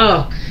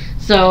 oh.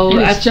 So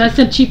it's just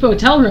a cheap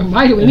hotel room.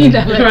 Why do we need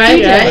that?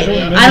 Right.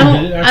 I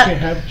don't. Did it actually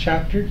have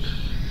chapters,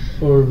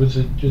 or was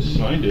it just?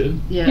 Mine did.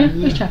 Yeah,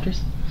 there's chapters.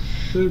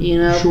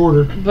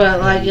 Shorter.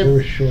 But they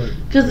were short.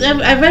 Because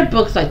I've read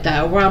books like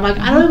that where I'm like,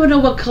 I don't even know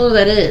what color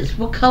that is.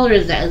 What color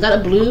is that? Is that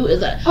a blue? Is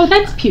that? Oh,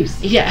 that's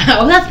puce. Yeah.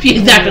 Oh, that's puce.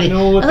 Exactly. I don't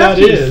know what that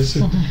is.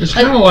 It's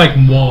kind of like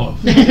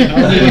mauve. I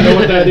don't even know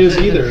what that is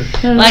either.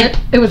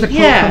 It was a quote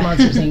from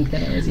Monsters Inc.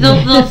 that it was.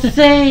 They'll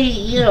say,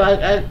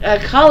 a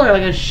color,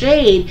 like a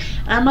shade.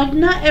 I'm like,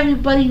 not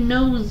everybody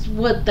knows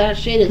what that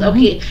shade is.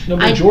 Okay. The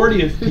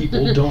majority of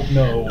people don't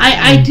know.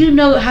 I do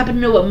happen to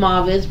know what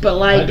mauve is, but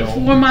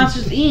for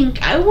Monsters Inc.,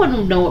 I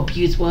wouldn't know what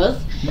puce was.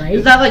 Right.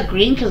 Is that like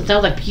green? Because it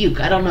sounds like puke.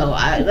 I don't know.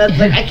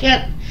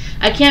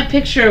 I can't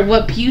picture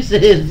what puce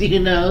is.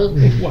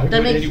 Why would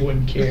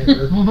anyone care?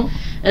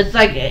 It's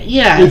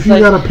If you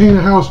gotta paint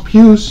a house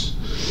puce.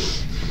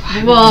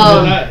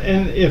 Well,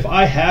 and if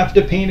I have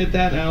to paint it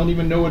that, I don't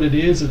even know what it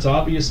is. It's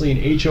obviously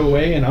an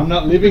HOA, and I'm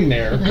not living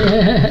there.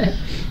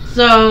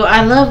 So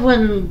I love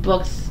when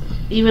books,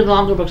 even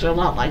longer books, are a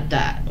lot like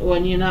that.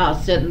 When you're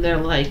not sitting there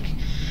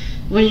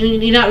when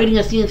you're not reading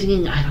a scene and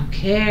thinking, I don't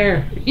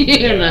care,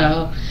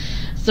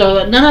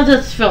 So none of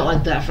this felt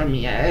like that for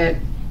me.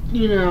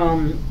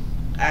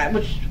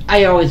 Which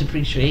I always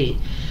appreciate.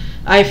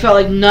 I felt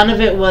like none of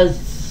it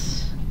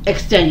was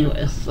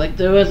extenuous.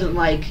 There wasn't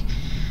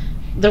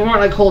there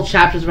weren't whole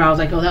chapters where I was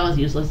like, oh, that was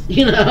useless,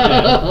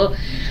 Yeah.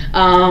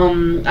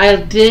 I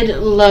did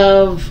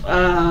love,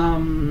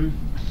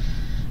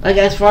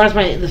 as far as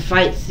the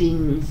fight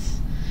scenes,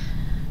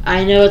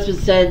 I know it's been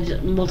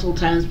said multiple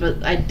times,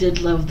 but I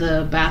did love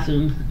the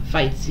bathroom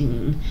fight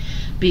scene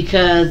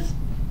because,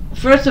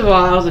 first of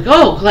all, I was like,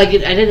 oh, I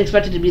didn't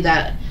expect it to be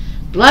that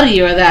bloody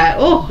or that,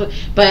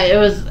 but it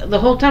was, the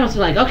whole time I was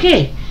like,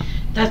 okay,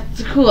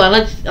 that's cool. I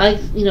like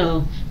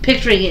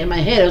picturing it in my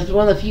head. It was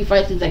one of the few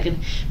fight scenes I could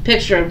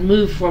picture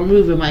move for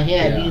move in my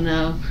head,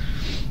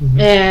 Mm-hmm.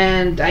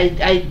 And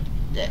I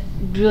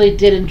really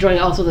did enjoy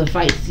also the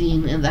fight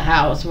scene in the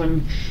house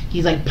when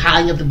he's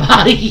piling up the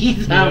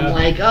bodies. Yeah. I'm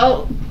like,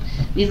 oh,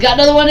 he's got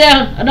another one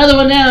down, another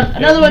one down,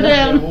 another one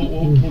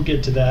down. We'll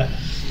get to that.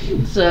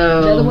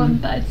 So the other one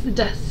bites the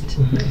dust.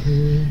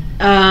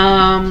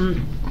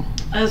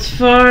 As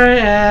far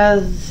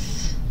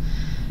as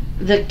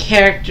the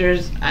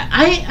characters,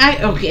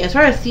 as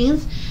far as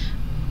scenes,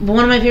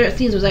 one of my favorite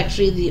scenes was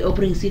actually the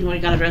opening scene where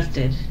he got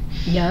arrested.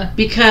 Yeah.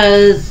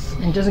 Because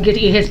and doesn't get to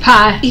eat his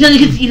pie. he doesn't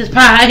get to eat his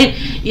pie.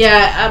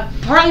 Yeah,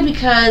 partly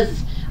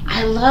because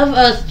I love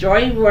a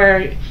story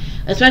where,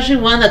 especially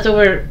one that's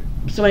over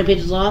so many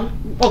pages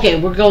long. Okay,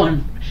 we're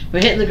going.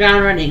 We're hitting the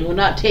ground running. We're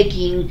not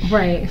taking,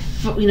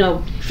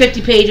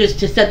 50 pages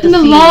to set the In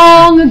the scene.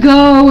 long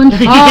ago and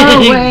far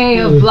away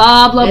of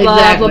blah, blah, blah,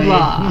 Exactly.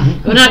 blah, blah.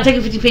 We're not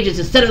taking 50 pages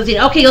to set the scene.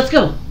 Okay, let's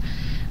go.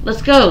 Let's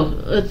hit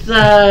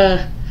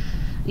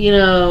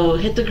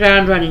the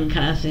ground running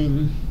kind of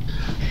thing.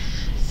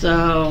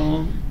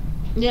 So,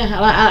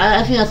 yeah,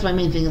 I think that's my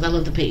main thing is I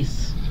love the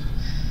pace.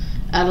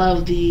 I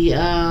love the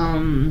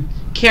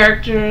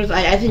characters.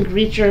 I think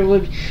Reacher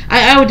would...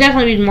 I would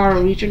definitely read more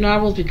Reacher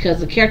novels because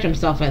the character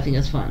himself I think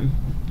is fun.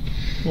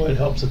 Well, it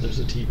helps that there's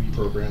a TV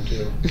program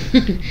too.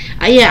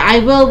 Yeah, I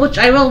will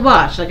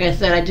watch. Like I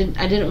said, I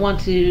didn't want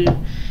to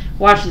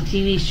watch the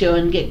TV show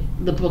and get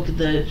the book of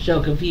the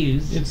show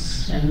confused.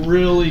 It's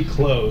really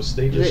close.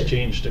 They just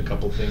changed a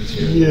couple things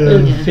here.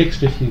 Yeah,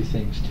 fixed a few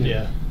things too.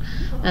 Yeah.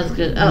 That's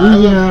good.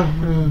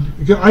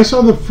 I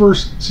saw the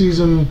first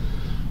season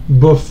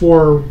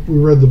before we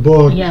read the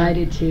book. Yeah, I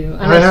did too.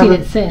 And I've seen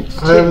it since.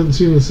 I haven't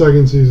seen the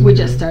second season. We yet.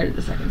 just started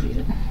the second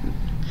season.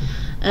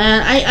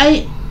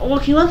 And one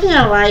thing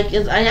I like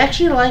is I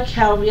actually like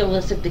how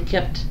realistic they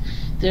kept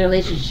the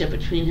relationship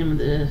between him and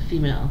the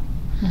female.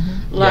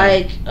 Mm-hmm.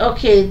 Like,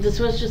 okay, this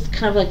was just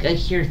kind of like a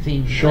here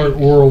thing. Short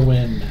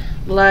whirlwind.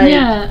 Like,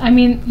 yeah, I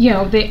mean,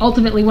 they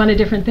ultimately wanted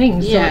different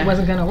things, so it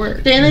wasn't going to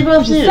work. They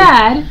both knew.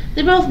 Sad.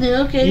 They both knew.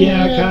 Okay.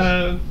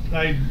 Yeah,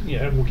 kind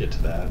of. We'll get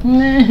to that.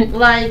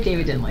 Like,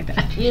 David didn't like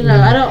that.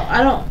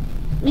 I don't.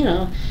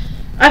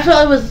 I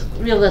felt it was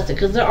realistic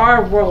because there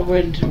are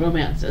whirlwind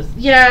romances.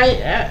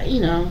 Yeah,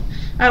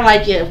 I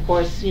like it, of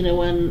course. When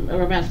a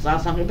romance is on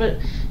something, but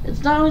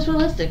it's not always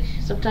realistic.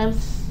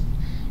 Sometimes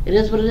it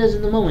is what it is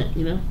in the moment.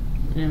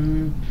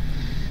 And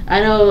I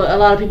know a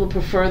lot of people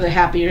prefer the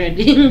happier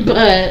ending,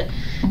 but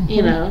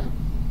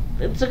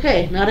it's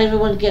okay. Not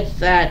everyone gets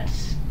that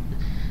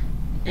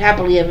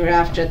happily ever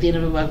after at the end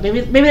of a book.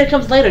 Maybe it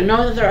comes later.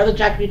 Knowing that there are other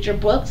Jack Reacher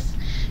books,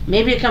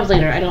 maybe it comes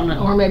later. I don't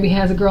know. Or maybe he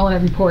has a girl in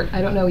every port.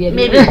 I don't know yet.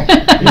 Maybe.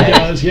 He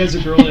does. He has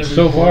a girl in every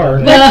so far.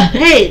 But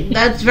hey,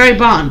 that's very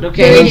Bond.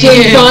 Okay, Very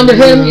James Bond to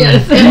him.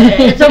 Yes.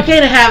 It's okay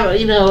to have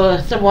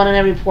someone in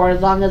every port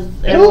as long as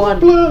everyone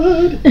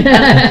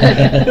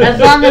as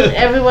long as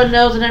everyone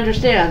knows and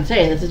understands.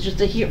 Hey, this is just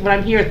what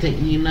I'm here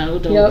thing.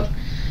 Don't, as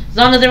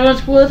long as everyone's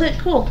cool with it,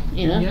 cool.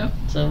 Yep.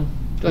 So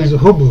He's a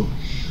hobo.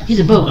 He's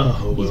a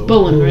bow. He's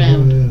bowing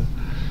around. Yeah.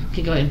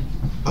 Okay, go ahead.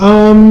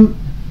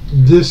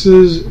 This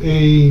is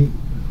a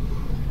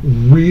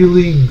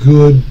really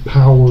good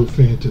power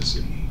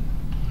fantasy.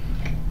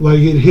 Like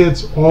it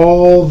hits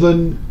all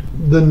the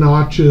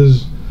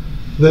notches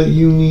that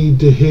you need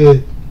to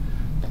hit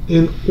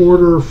in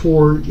order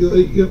for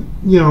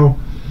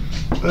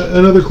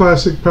another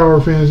classic power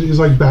fantasy is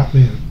like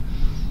Batman.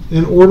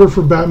 In order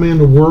for Batman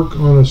to work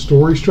on a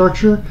story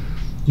structure,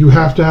 you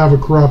have to have a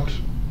corrupt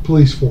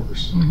police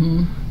force.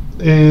 Mm-hmm.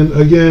 And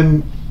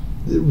again,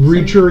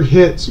 Reacher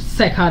hits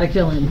psychotic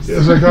villains.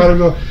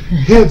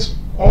 Hits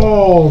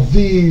all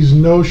these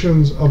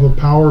notions of a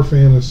power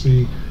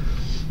fantasy,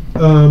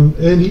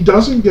 and he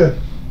doesn't get.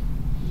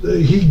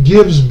 He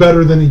gives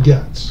better than he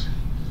gets.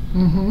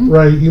 Mm-hmm.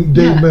 Right?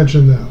 Dave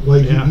mentioned that.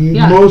 Like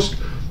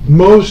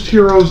most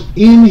heroes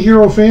in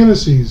hero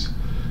fantasies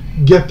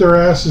get their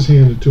asses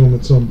handed to them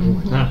at some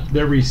point. Mm-hmm.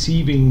 They're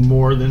receiving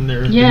more than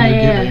they're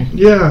giving.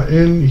 Yeah,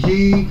 and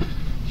he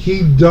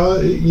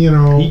does,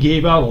 He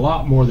gave out a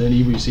lot more than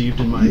he received,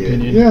 in my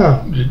opinion.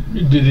 Yeah.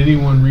 Did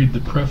anyone read the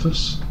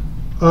preface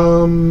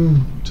to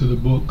the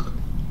book?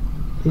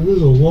 It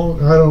was a long.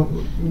 I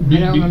don't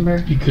remember.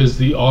 Because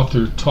the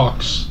author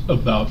talks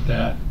about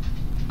that.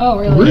 Oh,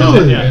 really?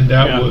 Really? And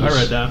that was I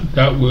read that.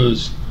 That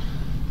was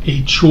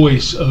a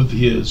choice of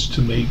his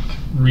to make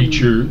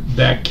Reacher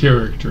that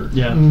character.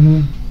 Yeah.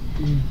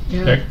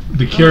 Mm-hmm.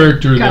 The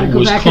character that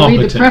was back competent.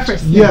 And read the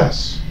preface.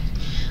 Yes.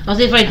 I'll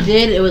see if I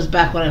did. It was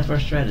back when I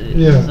first read it.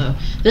 Yeah. So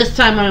this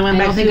time when I went I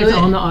back don't think to it's it,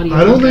 on the audio.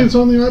 I don't think it's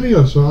on the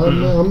audio, so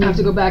I'm I have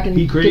to go back and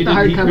He get created the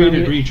hardcover.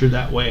 Reacher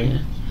that way. Yeah.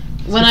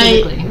 When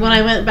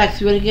I went back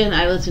through it again,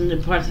 I listened to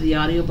parts of the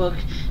audiobook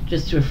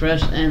just to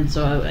refresh, and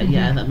so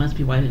that must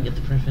be why I didn't get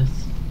the preface.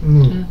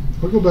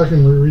 I'll go back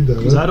and reread that.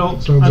 Because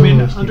Sounds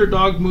interesting.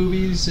 underdog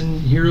movies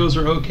and heroes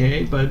are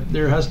okay, but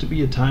there has to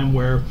be a time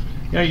where,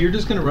 you're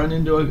just going to run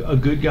into a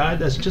good guy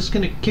that's just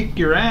going to kick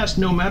your ass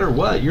no matter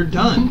what. You're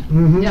done.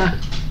 Mm-hmm. Yeah.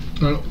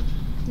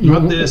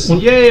 Not this,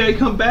 yay, I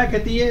come back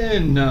at the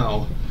end.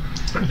 No.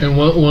 And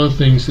one of the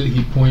things that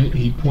he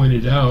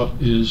pointed out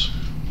is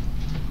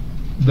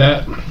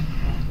that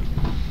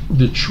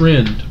the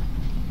trend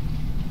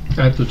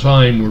at the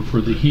time were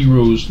for the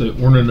heroes that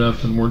weren't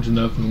enough and weren't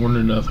enough and weren't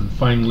enough and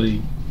finally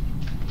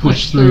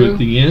pushed through at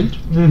the end.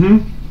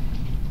 Mm-hmm.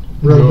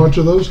 Read a bunch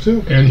of those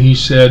too. And he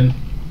said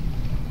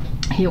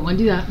He didn't want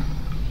to do that.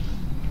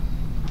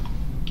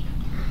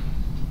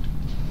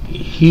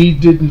 he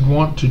didn't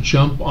want to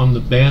jump on the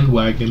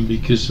bandwagon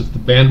because if the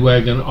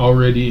bandwagon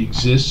already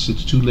exists,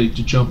 it's too late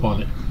to jump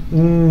on it.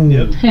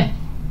 Mm. Yep.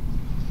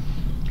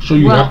 So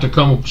you Well- have to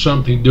come up with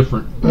something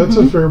different. That's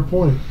a fair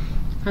point.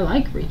 I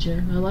like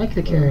Reacher. I like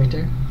the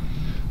character.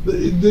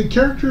 The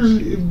character's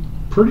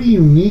pretty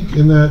unique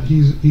in that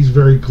he's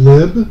very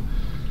glib.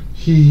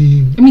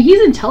 He I mean,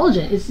 he's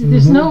intelligent.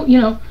 There's no,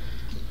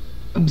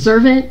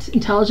 observant,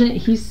 intelligent.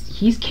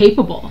 He's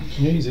capable.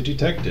 Yeah, he's a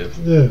detective.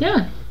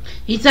 Yeah.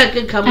 He's got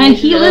good combination. And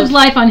he lives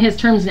life on his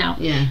terms now.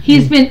 Yeah.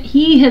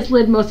 He has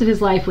lived most of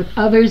his life with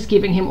others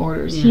giving him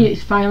orders. Yeah. He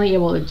is finally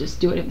able to just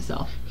do it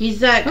himself. He's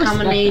that I respect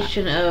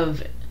combination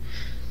of,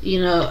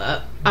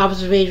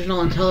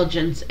 observational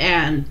intelligence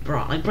and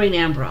brawn, like brain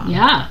and brawn.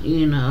 Yeah.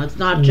 It's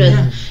not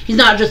just he's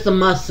not just the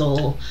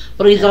muscle,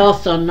 but he's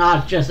also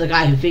not just a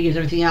guy who figures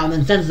everything out and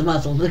then sends the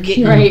muscle to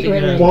get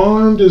Right.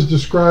 Bond is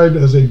described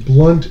as a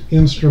blunt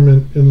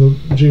instrument in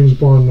the James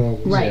Bond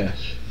novels. Right.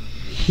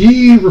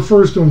 He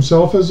refers to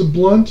himself as a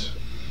blunt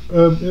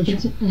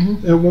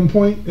instrument at one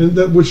point, and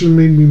that which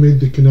made me made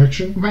the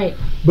connection. Right.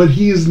 But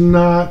he is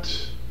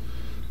not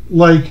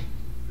like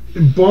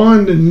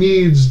Bond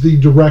needs the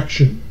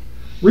direction.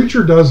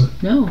 Reacher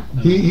doesn't. No.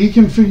 He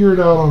can figure it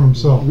out on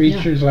himself.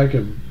 Reacher's like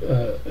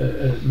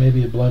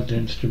maybe a blunt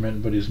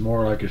instrument, but he's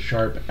more like a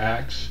sharp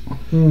axe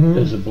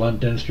as a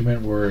blunt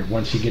instrument, where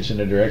once he gets in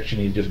a direction,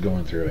 he's just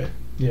going through it.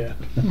 Yeah.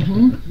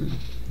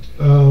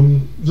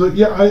 So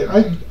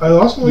yeah, I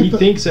also like He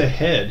thinks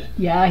ahead.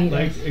 Yeah, he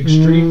Like does.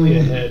 extremely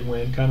ahead,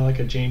 when kind of like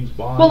a James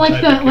Bond. Well, like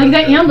type that of like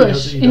that character. He ambush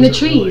doesn't- in the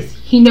doesn't trees. really-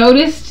 He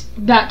noticed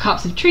that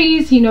copse of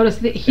trees. He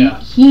noticed that Yeah.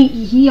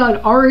 he had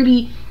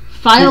already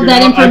filed Figured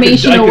that out,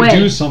 information I could away.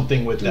 do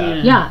something with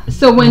that. Yeah.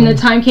 So when the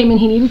time came and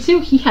he needed to,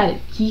 he had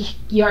it.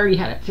 He already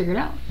had it figured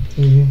out.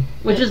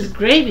 Which is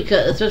great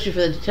because, especially for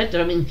the detective,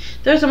 I mean,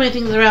 there's so many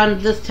things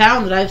around this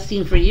town that I've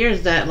seen for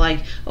years that, like,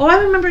 I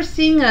remember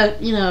seeing a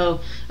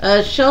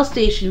Shell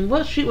station.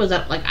 What street was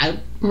that? Like, I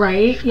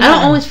Right. don't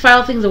always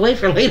file things away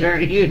for later,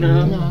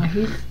 No,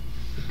 he's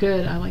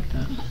good. I like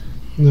that.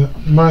 Yeah,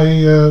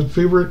 my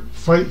favorite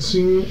fight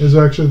scene is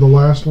actually the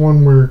last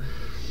one where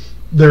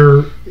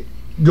they're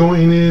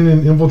going in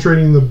and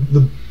infiltrating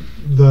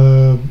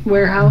the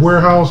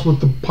Warehouse. with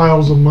the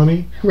piles of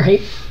money.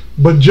 Right.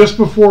 But just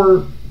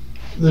before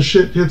the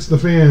shit hits the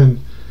fan,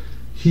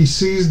 he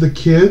sees the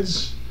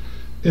kids,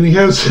 and he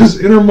has his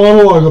inner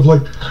monologue of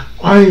like,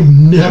 "I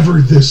am never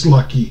this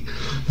lucky.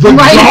 The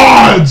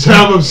gods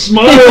have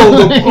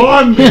smiled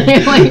upon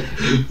me.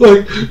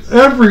 like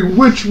every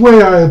which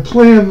way I have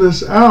planned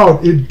this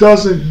out, it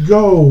doesn't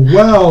go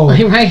well."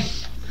 Right.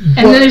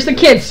 And then there's the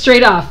kids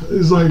straight off.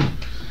 It's like,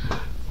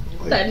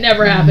 That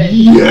never happened.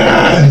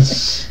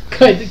 yes.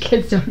 Good. The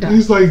kids don't die.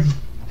 He's like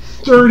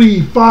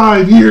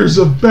 35 years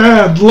of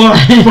bad luck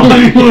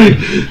finally.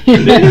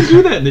 They didn't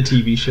do that in the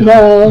TV show.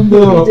 No,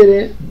 he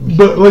didn't.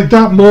 But like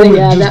that moment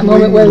Yeah, just that made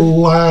moment me was-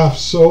 laugh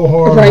so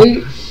hard.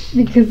 Right?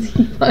 Because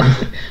he thought,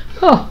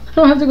 I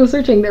don't have to go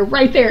searching. They're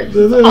right there. This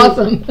is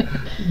awesome.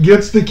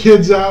 Gets the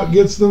kids out,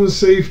 gets them to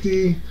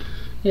safety.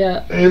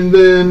 Yeah. And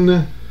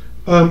then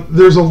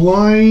there's a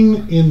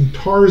line in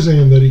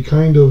Tarzan that he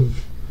kind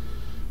of,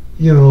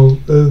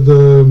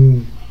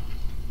 the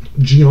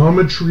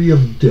geometry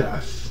of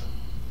death.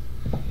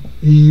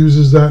 He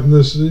uses that in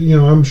this,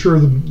 I'm sure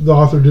the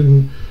author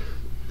didn't.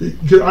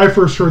 I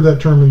first heard that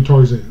term in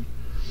Tarzan.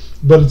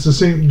 But it's the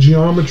same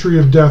geometry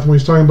of death when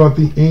he's talking about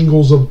the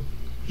angles of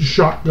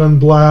shotgun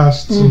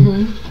blasts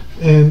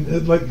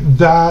and like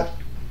that.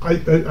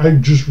 I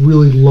just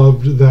really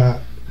loved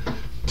that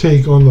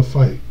take on the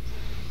fight.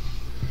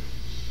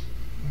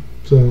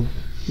 So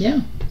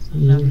Yeah.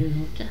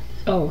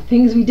 Oh,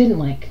 things we didn't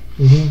like.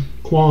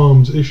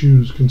 Qualms,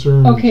 issues,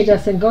 concerns. Okay,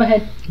 Justin, go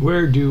ahead.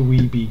 Where do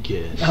we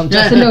begin? Oh,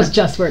 Justin knows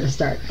just where to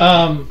start.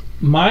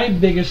 My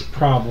biggest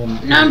problem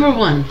Number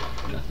one.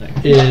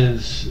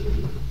 is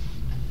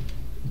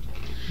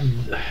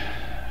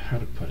how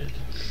to put it.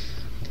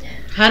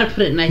 How to put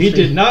it nicely. He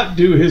did not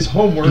do his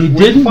homework He with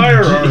didn't.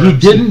 firearms. He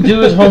didn't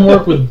do his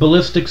homework with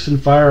ballistics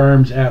and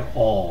firearms at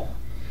all.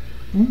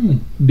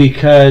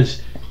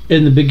 Because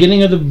in the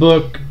beginning of the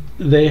book,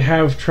 they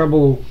have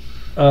trouble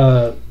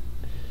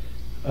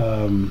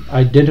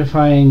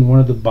identifying one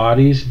of the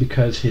bodies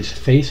because his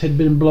face had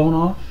been blown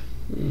off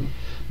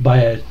by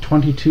a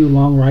 .22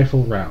 long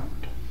rifle round.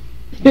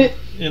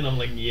 And I'm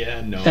like,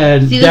 yeah, no.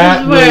 And See, that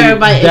this is where will,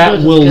 my that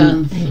issue will with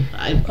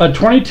guns. a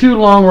 .22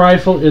 long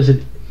rifle is a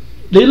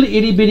little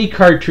itty bitty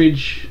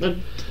cartridge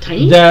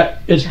Tiny?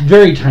 that is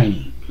very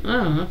tiny.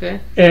 Oh,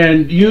 okay.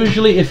 And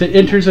usually, if it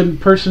enters a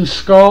person's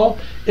skull,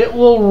 it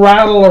will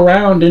rattle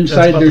around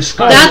inside their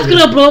skull. That's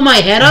gonna blow my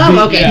head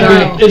off? Okay.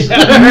 Yeah. No. It's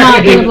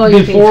Not gonna blow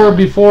your face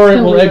before it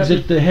Don't will worry about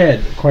exit the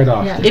head quite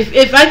often. Yeah.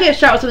 If I get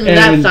shot with something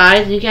that And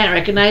size and you can't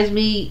recognize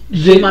me,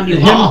 shame on you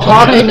Him all.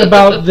 talking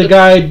about the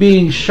guy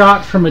being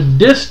shot from a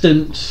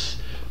distance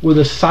with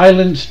a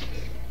silenced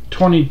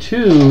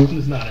 .22,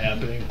 It's not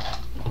happening.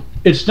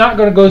 it's not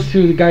going to go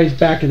through the guy's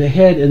back of the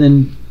head and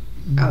then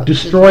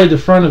destroy the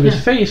front of his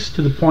face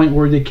to the point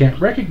where they can't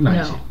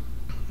recognize No.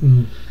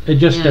 him. It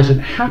just Yeah. doesn't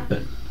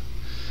happen.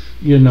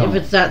 You know. If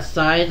it's that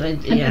size,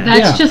 yeah.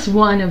 That's just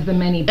one of the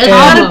many It's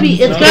problems. gotta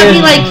be. It's gotta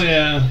be like.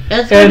 yeah.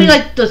 It's gotta be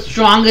like the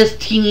strongest,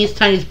 teeniest,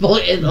 tiniest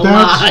bullet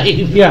alive.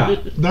 Yeah.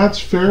 That's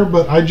fair,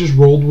 but I just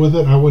rolled with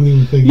it. I wouldn't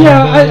even think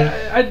Yeah, about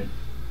it. I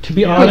to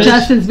be What honest,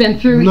 Justin's been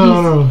through,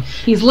 No.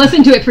 he's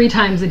listened to it 3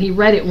 times and he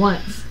read it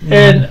once.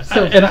 and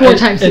So and 4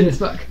 times through this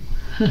book.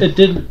 It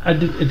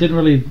didn't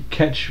really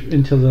catch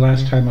until the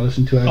last time I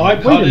listened to it. Oh, I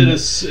caught it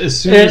as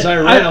soon as I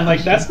read. I'm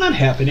like, that's not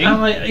happening. I'm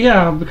like,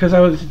 yeah, because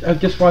I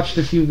just watched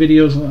a few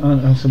videos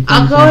on some things.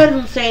 I'll go ahead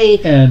and say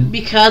And-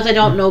 because I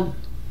don't know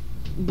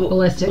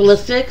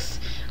ballistics,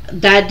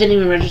 that didn't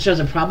even register as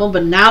a problem.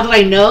 But now that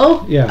I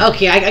know, Yeah.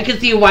 okay, I can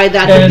see why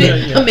that's And-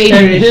 a major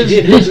and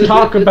issue. his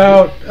talk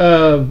about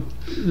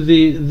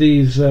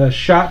these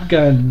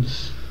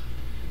shotguns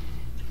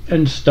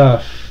and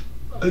stuff.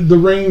 The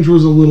range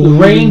was a little. The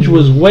range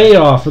was way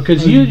off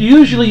because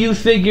usually you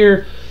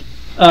figure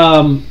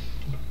for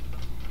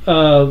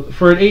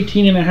an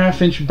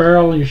 18.5-inch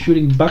barrel and you're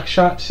shooting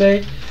buckshot,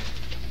 say,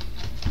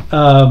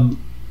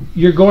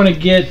 you're going to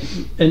get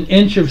an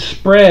inch of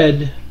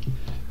spread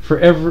for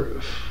every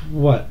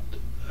what?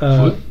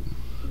 Foot?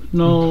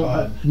 No,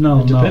 God.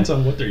 no, It depends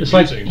on what they're it's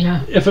using. like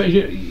Yeah. if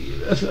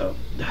A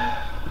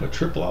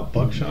triple-out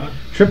buckshot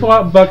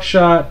triple-out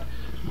buckshot.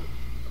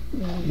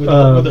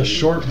 with a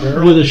short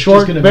barrel. With a it's short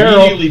just gonna barrel.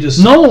 immediately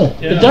just, No,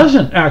 yeah. it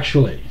doesn't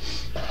actually.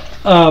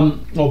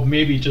 Well,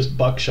 maybe just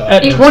buckshot.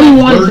 At It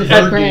 21 bird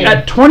at, game.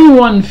 at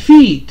 21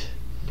 feet,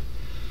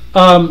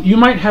 you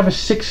might have a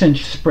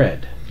 6-inch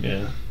spread.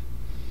 Yeah.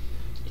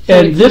 So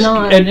And it's this,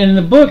 not- and in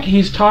the book,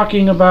 he's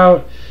talking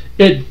about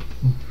it.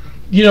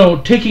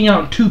 Taking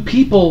out 2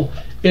 people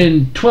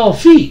in 12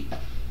 feet.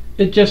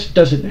 It just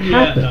doesn't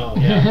happen. No,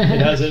 yeah.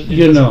 It hasn't.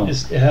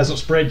 It hasn't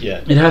spread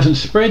yet. It hasn't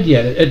spread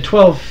yet. At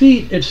 12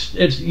 feet, it's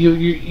it's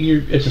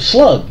a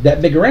slug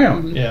that big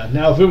around. Yeah.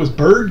 Now, if it was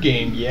bird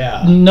game,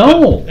 yeah.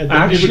 No, But it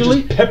actually,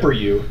 would just pepper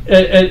you.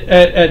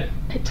 at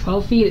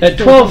 12 feet. It's at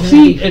still 12 gonna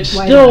feet, be it's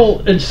wide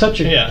still in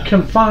such a Yeah.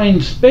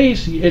 confined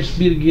space. It's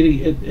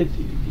getting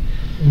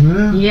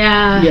enough.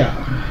 Yeah.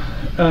 yeah.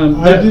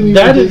 I didn't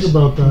even think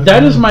about that.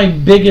 That is my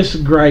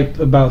biggest gripe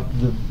about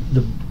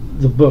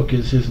the book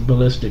is his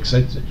ballistics.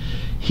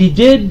 He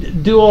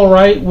did do all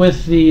right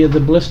with the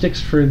ballistics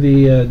for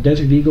the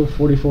Desert Eagle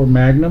 44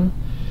 Magnum.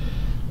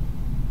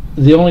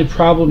 The only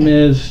problem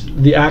is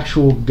the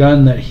actual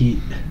gun that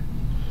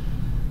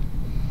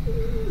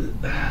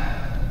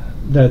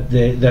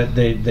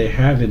they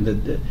have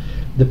in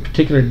the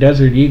particular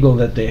Desert Eagle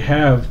that they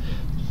have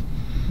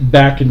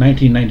back in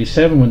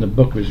 1997 when the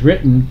book was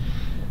written.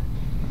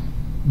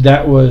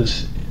 That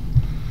was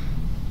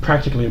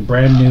practically a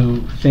brand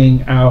new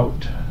thing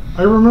out.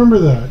 I remember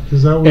that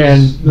because that was.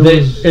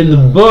 And in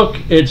the book,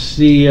 it's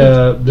the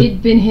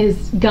It'd been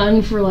his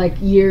gun for like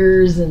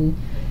years, and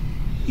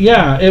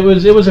yeah, it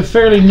was a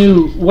fairly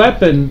new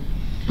weapon.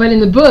 but in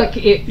the book,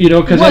 it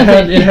Because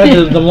wasn't. it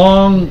had the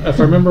long. If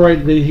I remember right,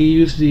 he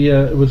used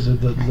it was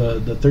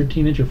the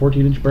 13-inch or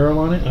 14-inch barrel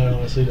on it. I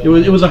honestly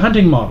don't. It was a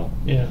hunting model,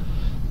 Yeah.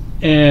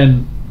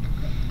 and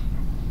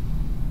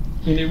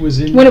And it was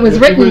in, when it was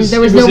written,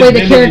 there was no way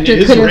the invented in character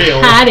could have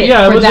Israel. had it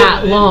Yeah, it for was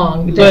that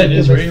long. but that An it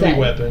was Israeli said.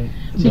 weapon.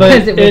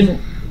 Because it and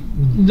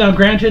wasn't. now,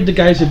 granted, the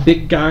guy's a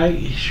big guy.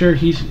 Sure,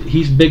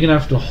 he's big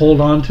enough to hold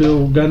on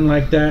to a gun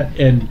like that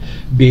and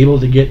be able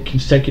to get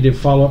consecutive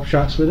follow-up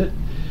shots with it.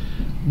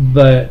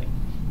 But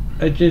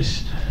I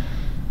just,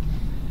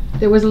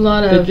 There was a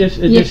lot of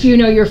if you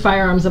know your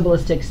firearms and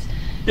ballistics.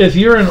 if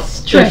you're an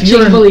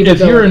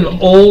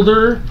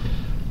older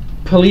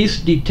police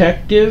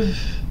detective,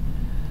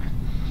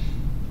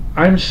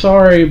 I'm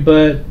sorry,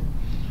 but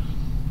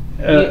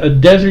a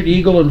Desert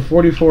Eagle and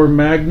 44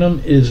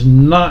 Magnum is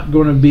not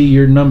going to be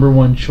your number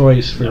one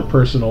choice for a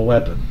personal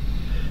weapon,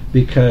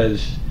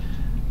 because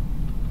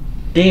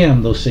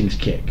damn, those things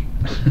kick.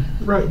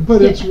 Right,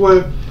 but it's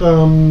what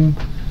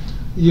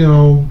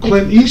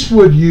Clint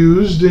Eastwood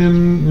used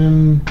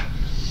in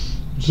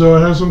so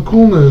it has some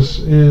coolness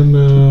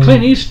in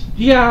Clint East,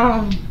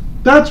 yeah,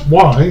 that's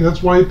why he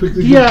picked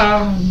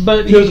the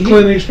but because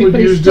Clint Eastwood but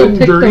he used still it in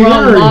picked the Dirty wrong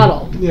Harry.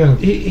 model. Yeah,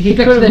 he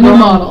Picked could the have new gone-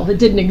 model that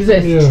didn't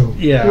exist.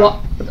 yeah.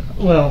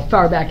 Well,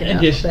 Far back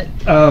enough, just, but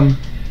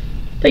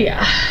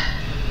yeah.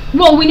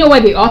 Well, we know why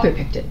the author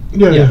picked it,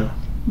 Yeah.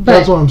 but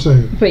That's what I'm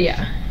saying. but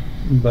yeah.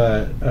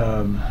 but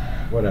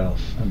what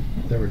else?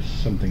 There was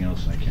something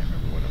else, and I can't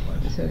remember what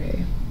it was. It's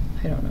okay.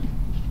 I don't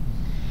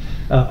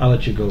know. I'll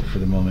let you go for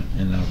the moment,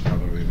 and I'll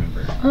probably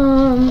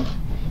remember.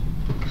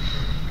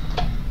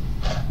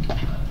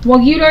 Well,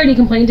 you'd already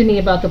complained to me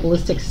about the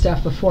ballistic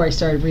stuff before I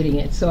started reading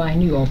it, so I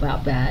knew all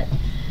about that.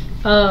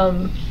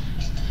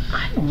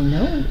 I don't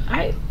know.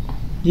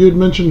 You had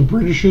mentioned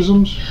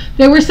Britishisms.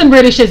 There were some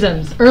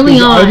Britishisms early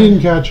on. I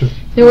didn't catch it.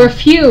 There were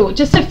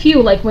just a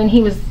few, like when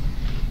he was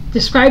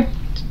described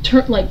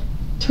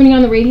turning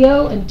on the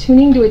radio and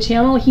tuning to a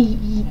channel.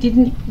 He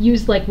didn't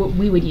use like what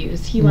we would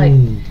use. He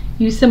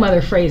used some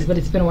other phrase, but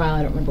it's been a while.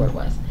 I don't remember what it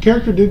was.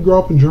 Character did grow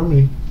up in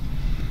Germany.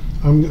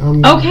 I'm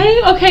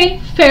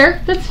Okay,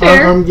 fair. That's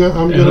fair. I'm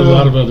And a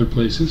lot of other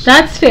places.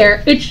 That's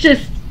fair. It's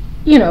just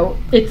you know,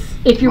 it's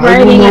if you're I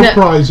will writing not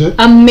prize it.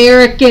 an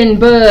American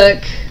book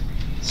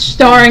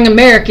starring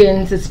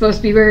Americans, it's supposed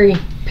to be very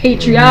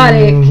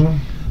patriotic. Mhm.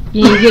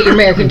 You need to get your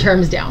American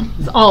terms down.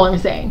 That's all I'm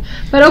saying.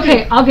 But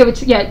okay, I'll give it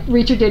to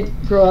Reacher did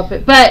grow up,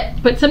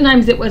 but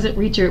sometimes it wasn't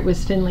Reacher, it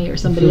was Finley or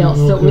somebody else.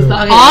 So it was the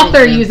Okay, author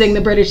makes sense. using the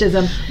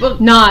Britishism, Well-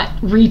 not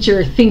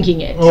Reacher thinking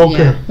it.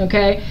 Okay. Yeah.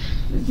 Okay,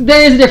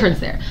 there is a difference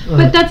there, but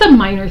Right. that's a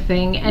minor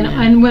thing,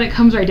 and when it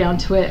comes right down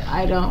to it,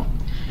 I don't.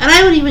 And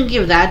I would even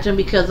give that to him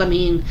because, I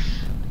mean,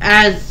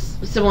 as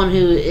someone who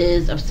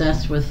is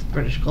obsessed with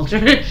British culture,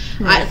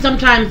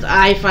 sometimes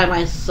I find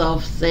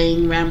myself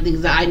saying random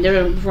things that I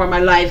never before in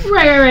my life.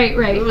 Right.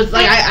 It was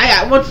like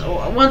I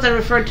once I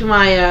referred to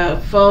my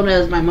phone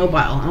as my mobile.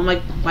 I'm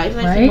like, why did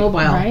I say mobile?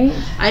 Right.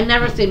 I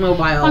never say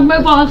mobile. A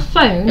mobile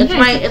phone. It's yes,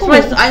 my of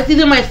course. it's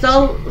either my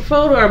cell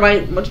phone or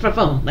just my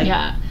phone. Like,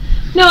 Yeah.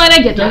 No, and I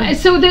get that.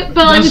 So, but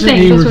I'm just Doesn't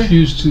saying. he Those were,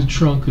 refuse to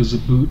trunk as a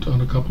boot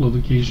on a couple of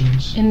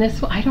occasions? in this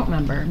one, I don't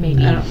remember.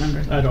 Maybe. I don't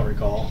remember. I don't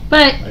recall.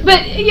 But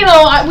you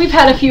know, we've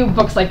had a few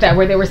books like that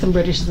where there were some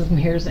Britishism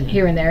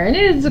here and there, and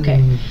it is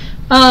okay.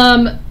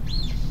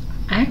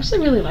 I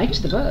actually really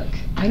liked the book.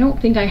 I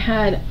don't think I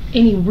had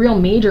any real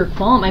major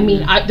qualm. I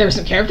mean, there were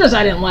some characters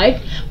I didn't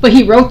like, but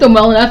he wrote them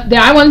well enough that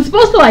I wasn't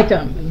supposed to like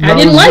them. I That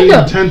didn't was like the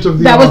them. intent of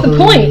the That was the author,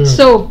 point. yeah.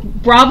 So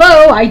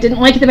bravo, I didn't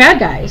like the bad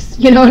guys.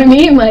 You know what I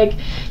mean? Like.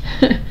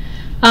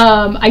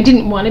 I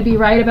didn't want to be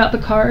right about the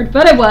card,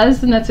 but I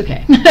was, and that's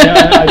okay.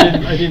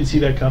 Yeah, I didn't see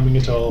that coming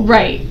until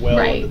Right.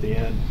 into the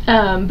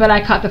end. But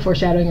I caught the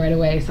foreshadowing right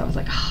away, so I was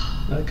like, oh.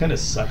 That kind of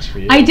sucks for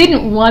you. I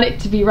didn't want it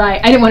to be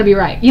right. I didn't want to be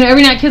right. You know,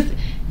 every night, because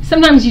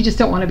sometimes you just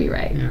don't want to be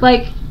right. Yeah.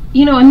 Like,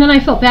 you know, and then I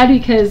felt bad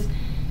because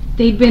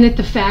they'd been at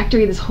the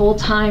factory this whole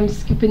time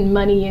scooping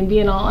money and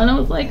being all, and I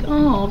was like,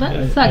 oh, that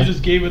I sucks.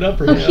 just gave it up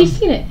for Oh, him. he's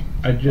seen it.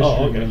 I just Oh,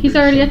 okay. remembered He's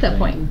already at that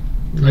something.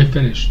 point. I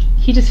finished.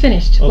 He just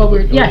finished. Oh, Well,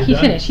 you're he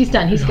done? finished. He's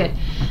done. He's good.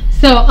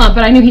 So, but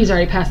I knew he's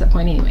already past that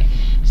point anyway.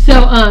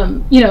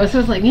 So, you know, so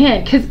I was like,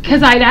 man,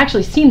 because I'd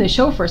actually seen the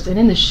show first, and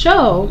in the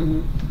show,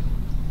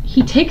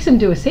 he takes him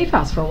to a safe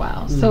house for a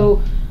while.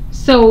 So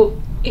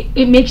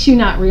it makes you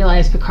not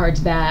realize Picard's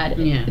bad.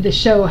 Yeah. The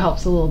show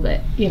helps a little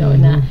bit, you know,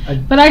 in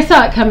that. But I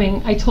saw it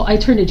coming. I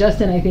turned to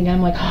Justin. I think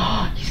I'm like,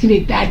 oh, he's gonna be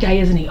a bad guy,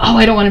 isn't he? Oh,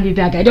 I don't want to be a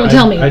bad guy. Don't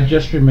tell me. I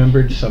just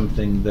remembered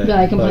something that That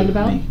I complained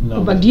bugged about? me. No,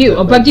 Oh, bugged that- you. that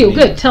Oh, bugged you. me.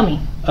 Good. Tell me.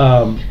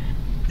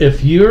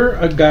 If you're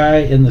a guy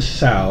in the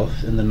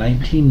South in the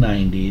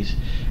 1990s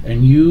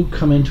and you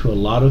come into a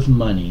lot of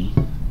money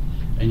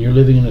and you're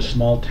living in a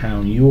small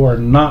town, you are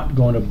not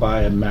going to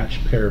buy a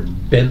matched pair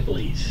of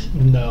Bentleys,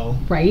 No.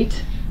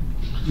 Right?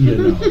 you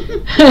know.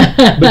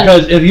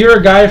 Because if you're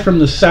a guy from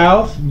the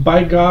South,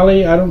 by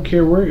golly, I don't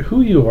care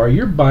who you are,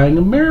 you're buying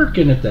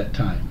American at that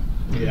time.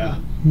 Yeah.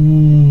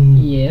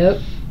 Yep.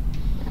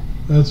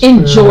 That's In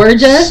fair.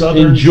 Georgia.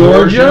 Southern In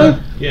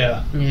Georgia?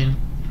 Yeah. Yeah.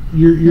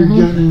 You're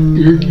getting.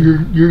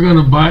 You're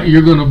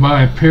gonna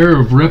buy a pair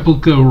of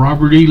replica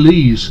Robert E.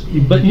 Lees.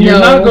 But you're No.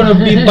 not going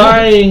to be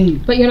buying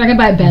But you're not gonna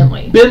buy a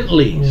Bentley.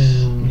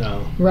 Bentleys,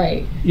 No.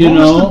 Right. you What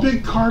know. was the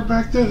big car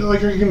back then?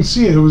 Like you can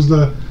see it. It was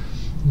the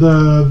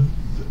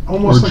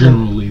almost Or like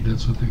General Lee,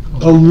 that's what they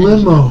call a it.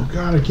 limo.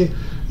 God, I can't.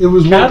 It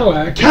was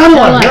Cadillac.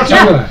 Cadillac. That's what.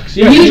 Cadillacs,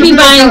 yeah. You'd be You'd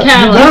buying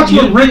Cadillac. That's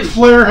what You'd Ric be-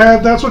 Flair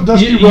had. That's what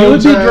Dusty You would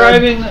Rhodes be had.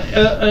 driving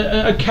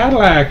a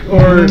Cadillac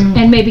or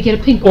And maybe get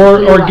a pink or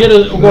one. or for get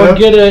your a wife. or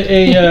get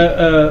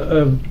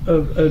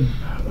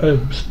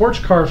a sports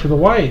car for the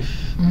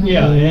wife,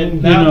 Yeah, and You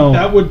that, know.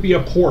 that would be a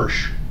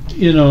Porsche.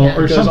 you know, Yeah.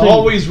 or Because something.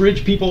 always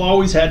rich people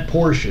always had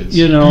Porsches.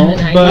 You know,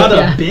 Nice, but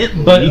yeah.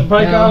 Bentley. but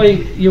by No.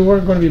 golly, you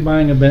weren't going to be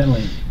buying a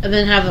Bentley. And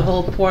then have the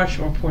whole Porsche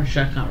or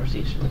Porsche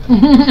conversation.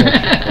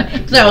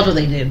 So that was what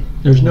they did.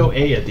 There's no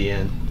A at the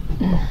end.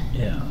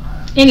 Yeah.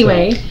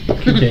 Anyway,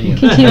 Continue.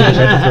 Continue. I just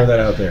had to throw that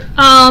out there.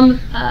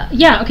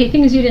 yeah, okay,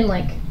 things you didn't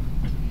like.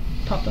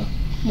 Papa,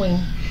 Wayne.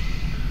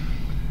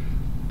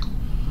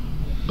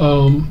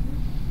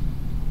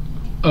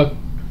 A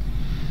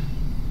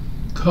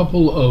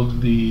couple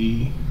of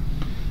the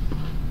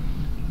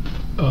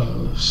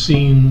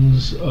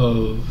scenes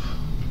of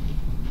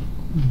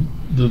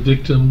the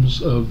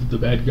victims of the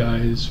bad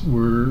guys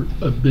were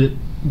a bit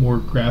more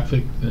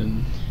graphic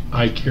than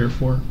I care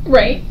for.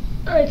 Right.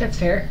 All right, that's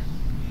fair.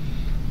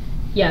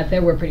 Yeah, they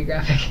were pretty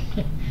graphic.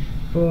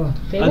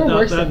 They I were thought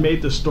worse. that Than,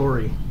 made the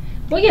story.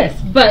 well, yes,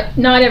 but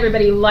not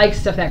everybody likes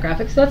stuff that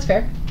graphic, so that's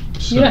fair.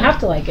 So, You don't have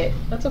to like it.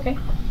 That's okay.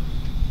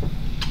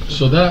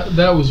 so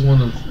that was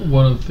one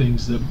of the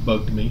things that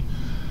bugged me.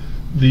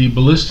 The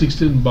ballistics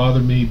didn't bother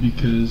me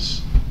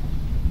because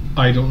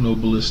I don't know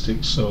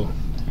ballistics, so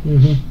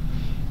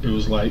it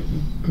was like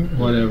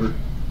whatever.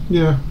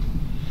 Yeah.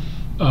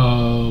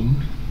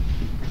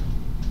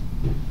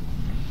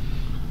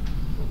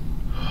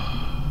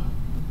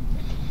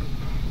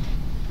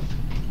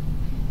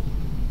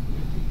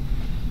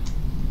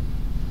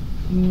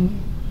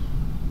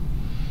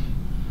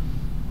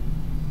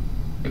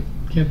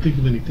 Can't think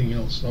of anything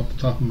else off the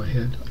top of my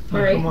head. All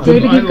right, come on.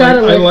 David, you've got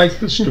a I list. like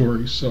the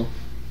story, so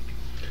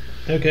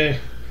Okay.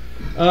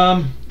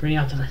 Bring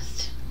out the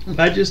list.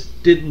 I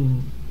just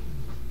didn't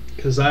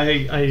because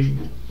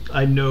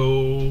I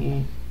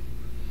know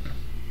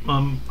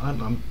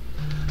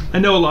I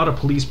know a lot of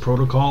police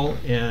protocol,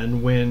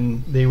 and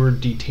when they were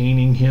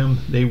detaining him,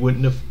 they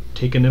wouldn't have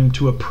taken him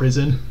to a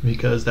prison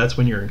because that's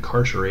when you're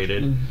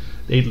incarcerated.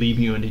 They'd leave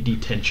you in a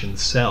detention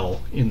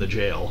cell in the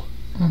jail.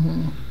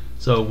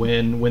 So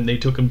when they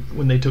took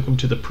him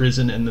to the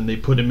prison, and then they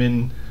put him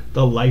in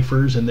the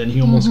lifers, and then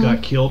he almost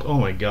got killed. Oh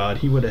my God,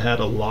 he would have had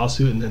a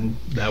lawsuit, and then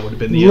that would have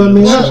been the end of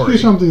the story. Let me ask you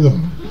something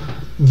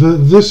though.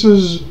 This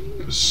is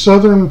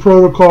Southern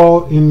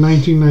Protocol in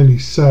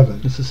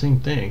 1997. It's the same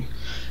thing.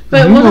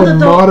 But You wasn't know that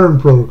the modern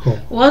protocol.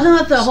 wasn't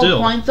that the Still.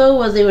 whole point though?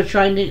 Was they were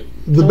trying to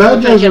The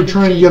bad guys are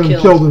trying to get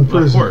him killed in Of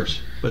prison. course,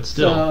 but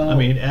still, So- I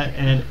mean,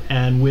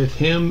 and with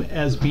him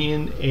as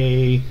being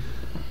a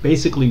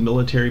basically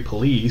military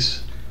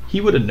police, he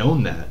would have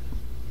known that.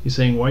 He's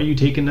saying, "Why are you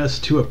taking us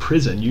to a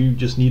prison? You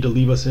just need to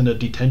leave us in a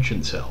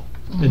detention cell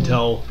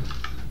until."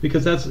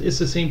 Because it's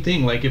the same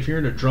thing. Like if you're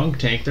in a drunk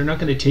tank, they're not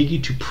going to take you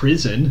to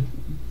prison.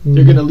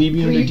 They're going to leave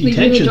you in a Leave you in the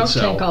detention drunk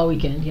cell. tank all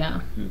weekend. Yeah.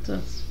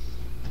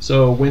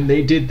 So when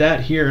they did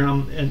that here,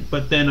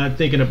 but then I'm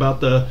thinking about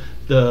the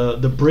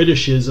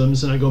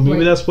Britishisms, and I go, maybe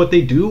Right. that's what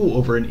they do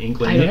over in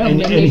England, I don't know, and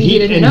maybe he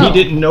didn't know. he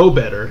didn't know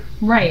better.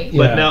 Right.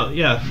 But Yeah.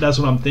 now, that's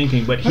what I'm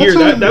thinking. But here,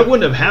 That's that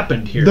wouldn't have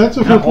happened here. That's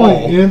a fair at point.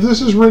 all. And if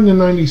this is written in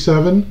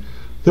 97,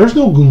 there's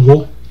no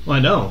Google. Well, I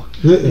know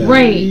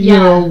Right, You yeah.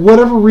 know,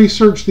 whatever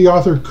research the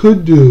author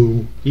could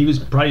do he was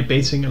probably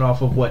basing it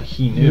off of what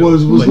he knew.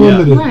 was But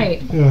limited.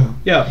 Right. Yeah.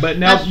 Yeah, but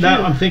now That's that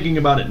true. I'm thinking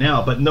about it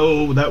now, but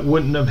no, that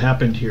wouldn't have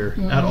happened here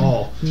at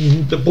all.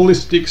 The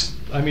ballistics.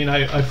 I mean,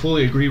 I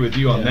fully agree with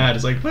you on that.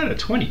 It's like, what, a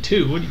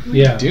 22? What are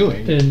you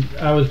doing? And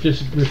I was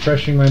just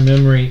refreshing my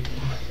memory.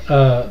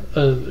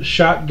 A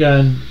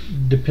shotgun,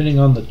 depending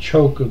on the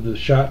choke of the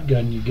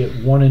shotgun, you get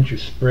 1 inch of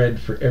spread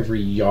for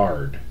every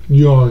yard.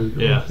 Yard.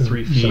 Yeah, Okay.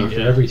 3 So feet. for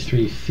Yeah. every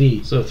 3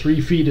 feet. So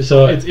 3 feet is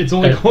So it's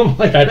only at- going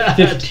like At that.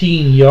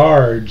 15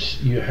 yards,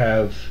 you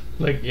have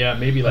Like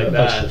maybe like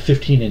about a that.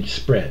 15-inch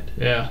spread.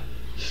 Yeah.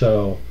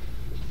 So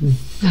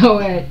So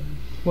at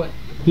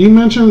You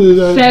mentioned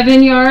that.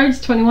 7 yards,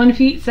 21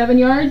 feet, 7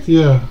 yards,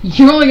 Yeah.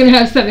 you're only going to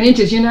have 7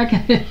 inches. You're not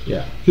going to.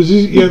 yeah, Because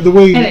the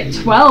way. And at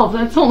 12,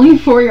 that's only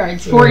 4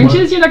 yards. 4 Yeah.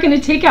 inches, you're not going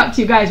to take out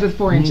 2 guys with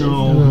 4 inches.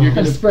 No, you're Of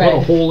gonna spread. put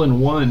a hole in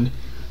one.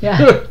 Yeah.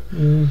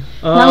 Mm.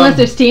 Not unless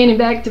they're standing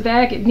back to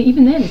back. And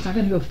even then, it's not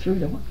going to go through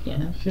the one. Yeah.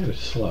 if you had a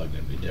slug,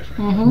 that'd be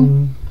different.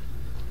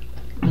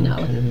 Mm-hmm. No.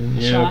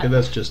 Yeah, Shot. okay,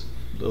 that's just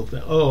a little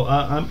thing. Oh,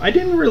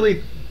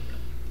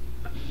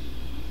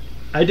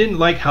 I didn't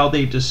like how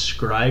they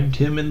described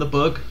him in the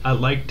book. I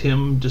liked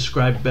him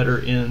described better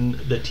in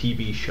the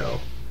TV show.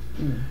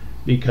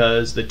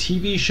 Because the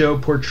TV show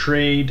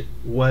portrayed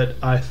what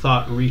I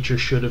thought Reacher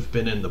should have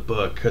been in the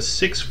book. Because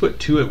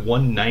 6'2" at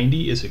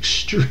 190 is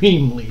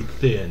extremely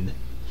thin.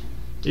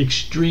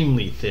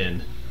 Extremely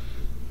thin.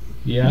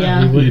 Yeah,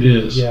 Yeah. he would- It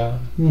is. Yeah,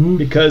 Mhm.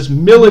 Because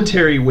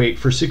military weight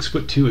for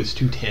 6'2" is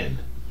 210.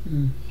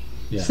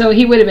 yeah. So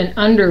he would have been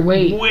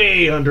underweight.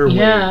 Way underweight.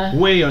 Yeah.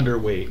 Way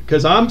underweight.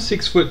 Because I'm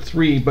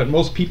 6'3", but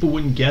most people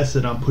wouldn't guess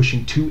that I'm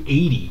pushing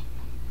 280.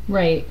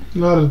 Right.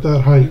 Not at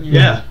that height.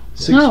 Yeah,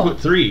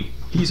 6'3". No.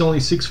 He's only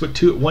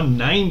 6'2" at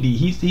 190.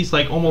 He's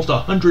like almost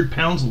 100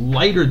 pounds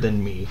lighter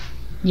than me.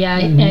 Yeah,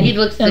 and He'd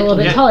look and a little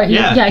bit sick. taller.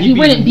 He'd He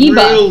wouldn't be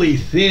buff. really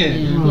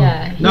thin.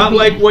 Yeah. he'd Not be-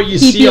 like what you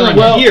he'd see be on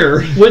like-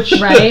 here. Which,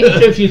 Right.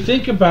 if you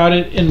think about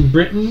it, in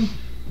Britain,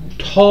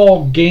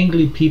 tall,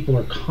 gangly people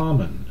are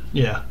common.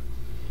 Yeah.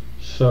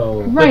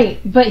 So Right,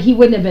 but he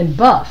wouldn't have been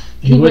buff.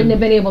 He wouldn't wouldn't- have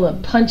been able to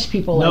punch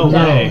people No like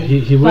that. way. he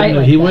Fight wouldn't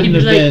like he that. wouldn't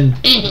He'd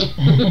have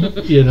be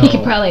been you know He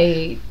could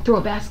probably throw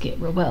a basket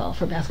real well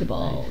for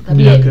basketball. That'd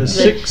be Yeah, it. because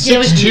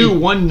Yeah, 6'2",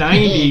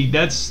 190.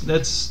 That's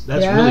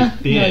Yeah? really No,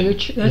 thin. you're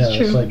that's yeah,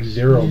 true. it's like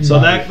zero. So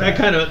body that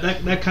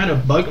kind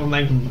of bug. I'm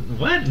like,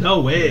 what?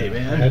 No way, I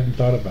man. hadn't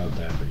thought about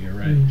that, but you're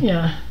right.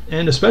 Yeah,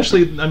 And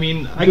especially, I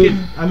mean, because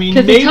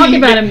maybe they talk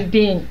about him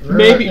being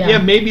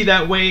maybe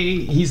that way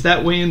he's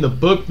that way in the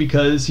book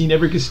because he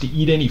never gets to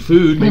eat any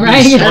food. Maybe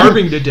Right. he's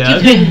starving to death.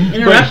 But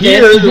Interrupt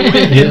here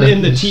it.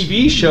 in the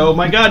TV show,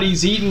 my God,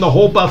 he's eating the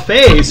whole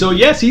buffet. So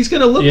yes, he's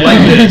gonna look Yeah. like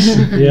this.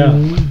 Yeah.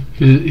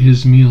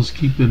 His meals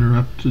keep getting Yeah.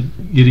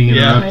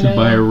 interrupted I know.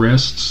 by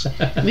arrests.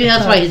 Maybe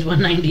that's why he's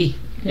 190.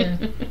 Yeah.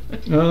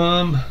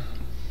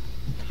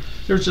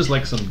 There's just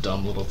like some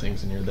dumb little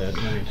things in here that.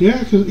 I mean, Yeah,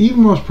 because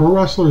even most pro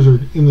wrestlers are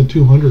in the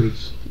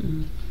 200s.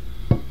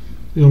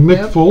 You know, Mick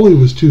Yep. Foley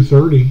was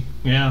 230.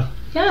 yeah.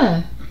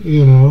 Yeah.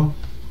 You know.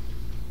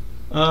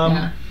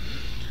 Yeah.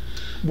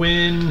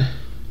 When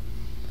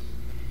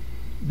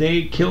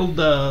they killed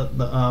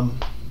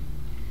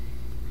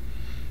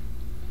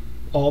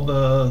all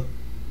the,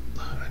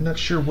 I'm not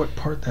sure what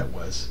part that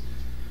was.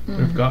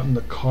 They've gotten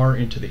the car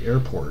into the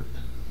airport.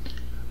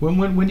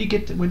 When do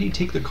you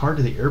take the car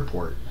to the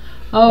airport?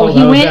 Oh, Oh, he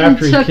that was went and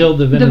after he took killed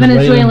the the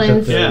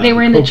Venezuelans Venezuelans. at the They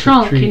were in the coconut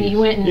trunk, trees. and he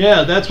went and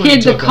Yeah, that's when hid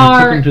he the took 'em.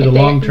 car Took him to the at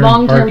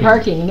long-term parking.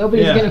 parking.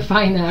 Nobody's Yeah. going to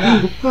find that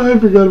out. I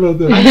forgot about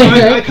that.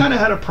 I kind of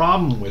had a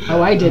problem with that.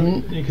 Oh, I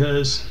didn't.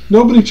 Because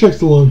Nobody checks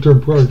the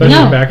long-term part. Especially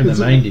No. back in the It's-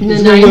 90s. In the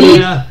It's nobody- 90s?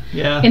 yeah,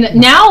 Yeah. And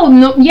now,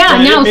 no, yeah,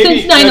 Right, now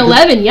maybe- since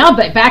 9/11, yeah,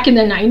 but back in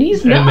the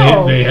 90s, no.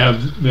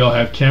 And they'll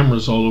have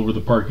cameras all over the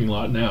parking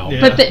lot now.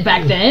 Yeah. But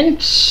back then,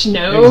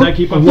 no. Because I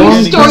keep on You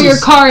forgetting store your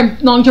it's- car in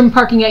long-term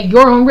parking at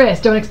your own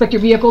risk. Don't expect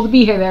your vehicle to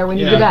be here there when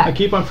you Yeah, get back. I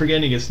keep on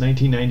forgetting it's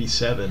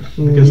 1997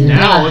 because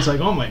now it's like,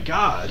 oh my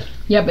god.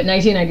 Yeah, but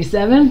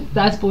 1997,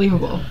 that's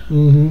believable.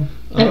 Mm-hmm.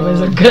 And it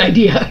was a good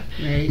idea.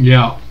 Right.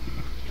 Yeah.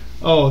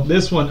 Oh,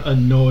 this one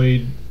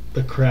annoyed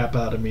the crap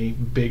out of me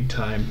big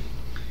time.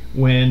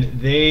 When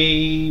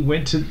they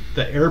went to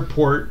the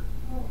airport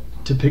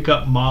to pick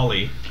up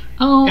Molly,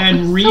 Oh, and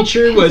I'm so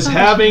Reacher was pissed off.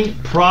 having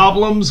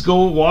problems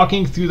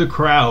walking through the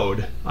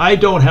crowd. I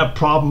don't have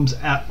problems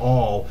at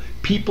all.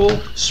 People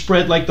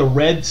spread like the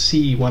Red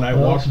Sea when I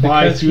walked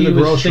by through the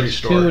grocery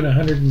store. And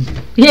 100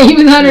 Yeah, he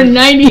was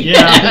 190.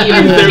 Yeah, He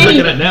was they're skinny. looking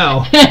at it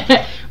now.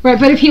 Right,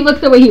 but if he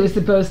looked the way he was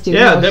supposed to,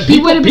 Yeah, no, that he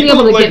people, wouldn't been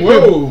people able to like, get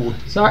through. whoa.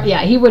 Sorry,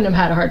 yeah, he wouldn't have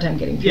had a hard time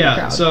getting through the Yeah,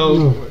 crowd.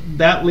 so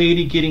that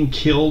lady getting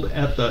killed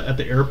at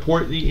the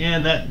airport, yeah,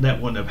 that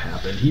wouldn't have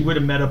happened. He would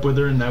have met up with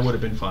her, and that would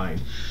have been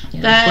fine.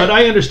 That But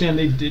I understand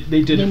they did They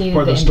it needed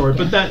for the the story,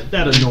 end, but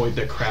that annoyed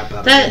the crap out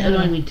of that me.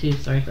 annoyed me too.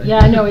 Sorry.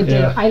 Yeah, no, it did.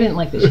 Yeah. I didn't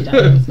like that she died.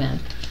 I was mad.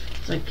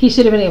 It's like, He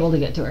should have been able to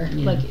get to her.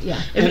 Yeah. Like,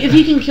 yeah. if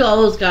you can kill all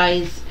those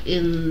guys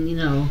in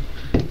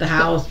the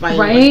house by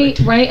Right,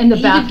 and the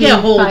He could bathroom get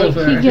a hold fight, of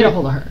her. He'd get a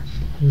hold of her.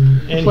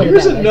 And Put it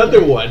here's that way.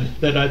 another one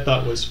that I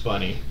thought was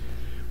funny.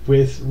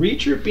 With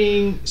Reacher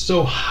being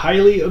so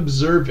highly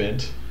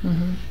observant,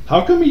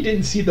 how come he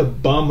didn't see the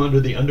bum under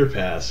the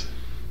underpass?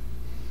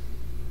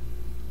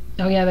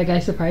 Oh yeah, that guy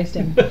surprised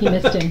him. He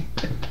missed him.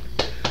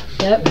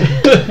 Yep.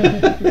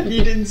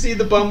 He didn't see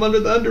the bum under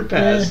the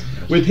underpass.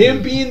 With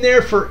him being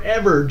there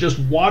forever, just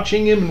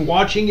watching him,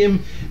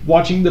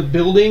 watching the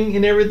building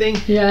and everything,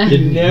 Yeah. you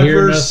Hear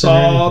never nothing or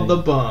saw anything. the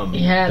bum.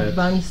 Yeah, the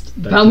That's-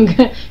 bum.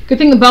 Good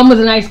thing the bum was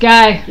a nice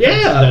guy.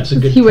 Yeah, That's a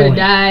good He would have point.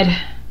 died.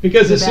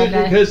 because He's as a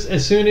bad soon, guy.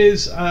 as soon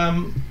as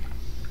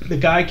the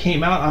guy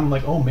came out, I'm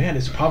like, oh man,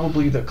 it's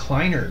probably the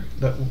Kleiner,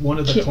 one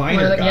of the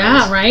Kleiner guys.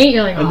 Yeah, right.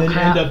 You're like, And oh then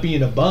crap. end up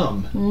being a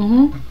bum.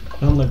 Mm-hmm.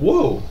 And I'm like,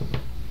 whoa.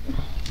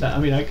 I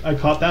mean, I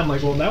caught that. I'm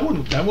like, well, that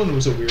one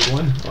was a weird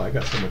one. Oh, I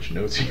got so much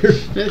notes here.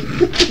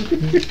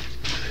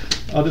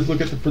 I'll just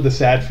look for the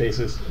sad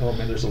faces. Oh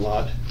man, there's a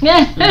lot.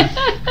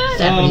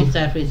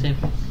 Sad face.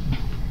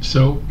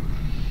 So,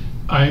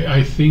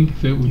 I think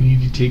that we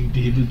need to take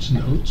David's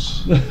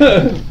notes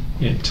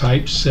and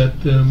typeset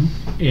them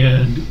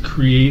and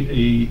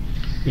create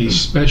a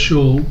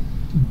special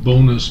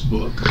bonus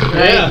book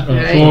Yeah.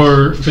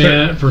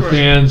 for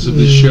fans of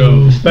the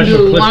show. Special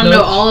You clip want to know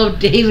notes. all of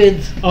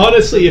David's?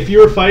 Honestly, if you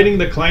were fighting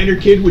the Kleiner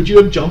kid, would you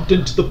have jumped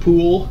into the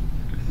pool?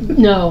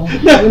 No,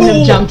 I wouldn't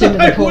have jumped into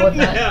the I pool with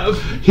wouldn't that. have.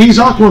 He's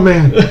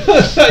Aquaman.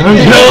 I'm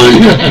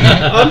telling you.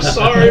 I'm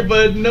sorry,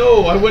 but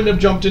no, I wouldn't have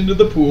jumped into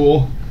the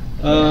pool.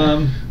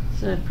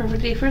 It's a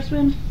perfect day for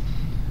swim.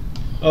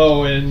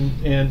 Oh,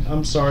 and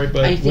I'm sorry, I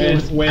but think it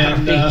was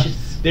when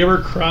outrageous. they were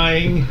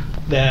crying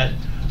that,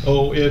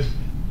 oh, if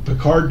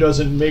Picard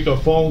doesn't make a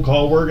phone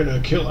call, we're gonna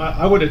kill.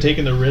 I would have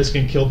taken the risk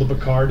and killed the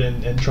Picard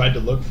and tried to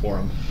look for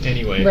him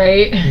anyway.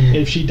 Right.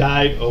 If she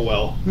died, oh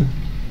well.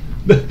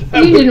 You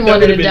didn't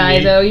want her to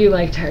die, though. You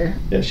liked her.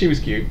 Yeah, she was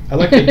cute. I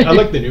like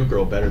the new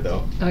girl better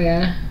though. Oh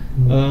yeah.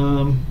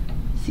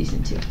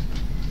 Season 2.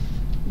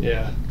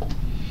 Yeah.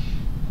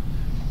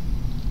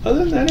 Other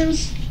than that, it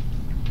was.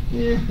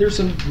 Yeah, there's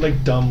some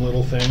like dumb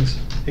little things,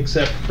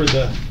 except for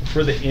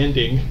the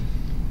ending.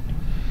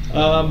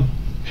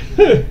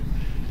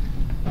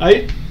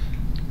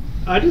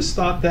 I just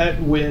thought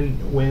that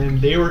when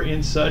they were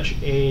in such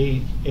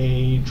a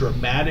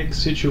dramatic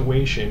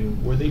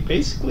situation where they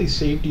basically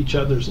saved each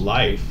other's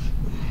life,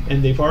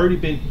 and they've already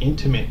been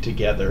intimate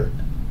together,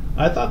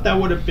 I thought that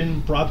would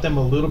have brought them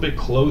a little bit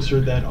closer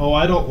than, oh,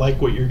 I don't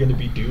like what you're going to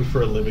be doing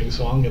for a living,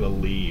 so I'm going to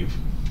leave.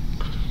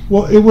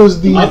 Well, it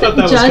was the. I thought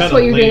that was Just kinda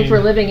what you're doing lame. for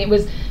a living. It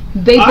was.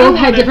 They I both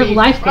had wanna different be-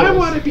 life goals. I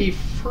want to be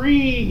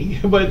free,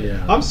 but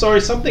Yeah. I'm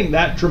sorry, something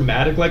that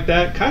dramatic like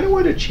that kind of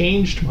would have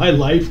changed my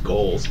life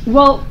goals.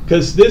 Well,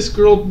 Because this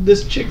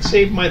chick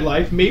saved my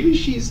life. Maybe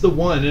she's the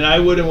one, and I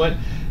would have went,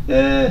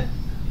 no,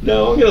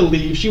 I'm gonna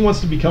leave. She wants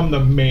to become the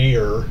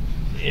mayor.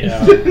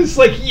 Yeah. It's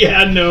like,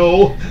 yeah,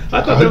 no.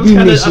 I thought I'd that was be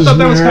kind of. I Mrs. thought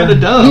that was Mayor. kind of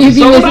dumb. You'd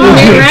be So would Mrs. I.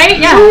 Mayor, right?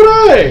 Yeah. So would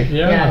I.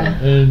 Yeah. Yeah.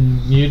 And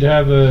you'd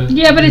have a.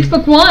 yeah, but it's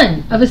book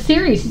 1 of a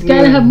series. He's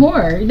got to have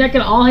more. You're not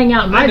gonna all hang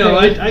out in my I know.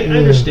 grave. I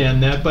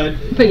understand that, but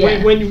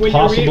yeah. when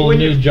Possible when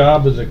new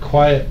job as a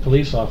quiet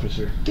police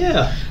officer.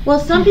 yeah. Well,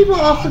 some people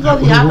also go that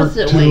the would've worked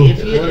opposite too.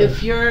 way.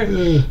 If you're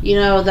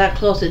that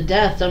close to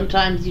death,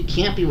 sometimes you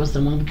can't be with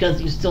someone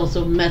because you're still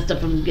so messed up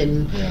from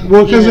getting.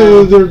 Well, because you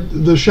know.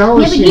 the shower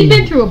Yeah, but scene. he'd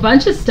been through a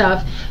bunch of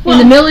stuff Well,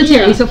 in the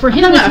military, yeah. so for I'm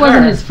him talking this about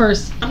wasn't her. his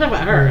first. I'm talking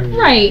about her.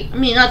 Right. I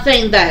mean, not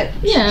saying that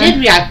Yeah. she did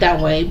react that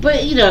way,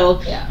 but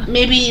Yeah.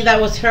 maybe that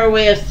was her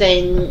way of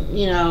saying,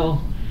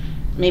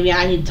 maybe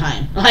I need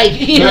time, like at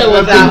the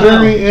without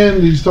very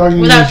end, he's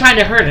talking. trying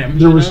to hurt him.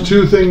 There you was know?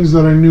 2 things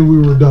that I knew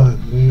we were done.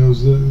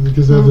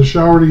 Because they have the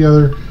shower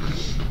together,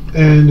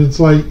 and it's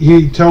like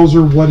he tells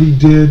her what he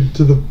did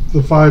to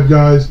the five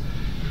guys,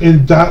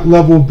 and that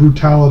level of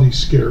brutality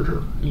scared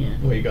her. Yeah.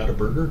 Well, you got a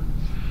burger?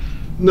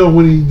 No,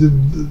 when he did.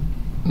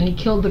 And he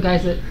killed the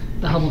guys at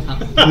the Hubble's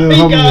house.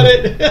 You got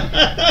it.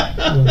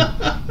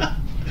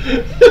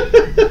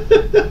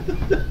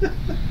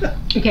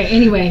 Okay,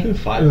 anyway.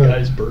 Five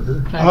Guys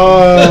burger. Sorry,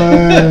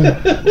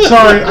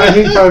 I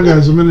hate Five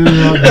Guys. I'm in and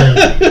out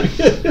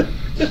there.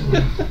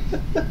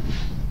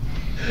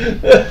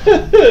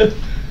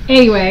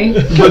 Anyway.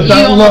 But You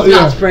almost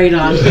got sprayed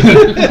on.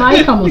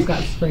 Mike almost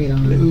got sprayed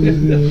on.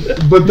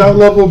 But that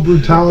level of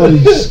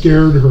brutality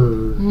scared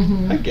her.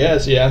 I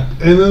guess, yeah.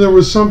 And then there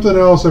was something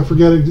else, I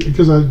forget it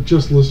because I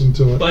just listened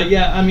to it. But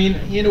yeah, I mean,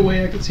 in a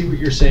way I can see what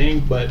you're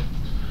saying, but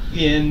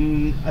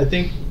I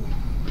think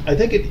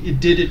it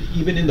did it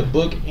even in the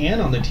book and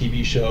on the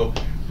TV show,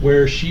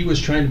 where she was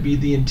trying to be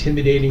the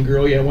intimidating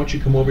girl. Yeah, I want you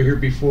to come over here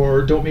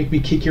before, don't make me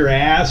kick your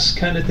ass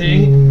kind of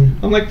thing.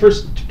 I'm like, for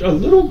a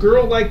little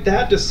girl like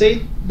that to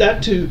say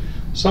that to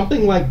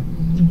something like,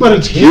 but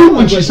it's cute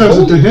when she says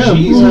it to him.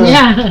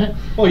 Yeah.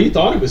 Oh, you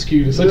thought it was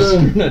cute. It's like,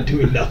 you're not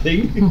doing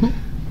nothing.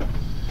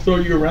 Throw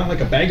you around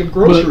like a bag of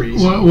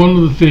groceries. But one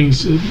of the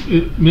things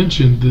it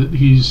mentioned that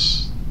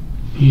he's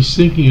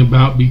thinking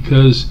about,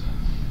 because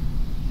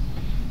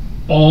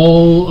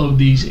all of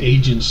these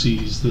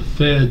agencies, the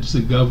feds, the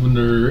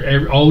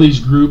governor, all these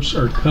groups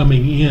are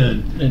coming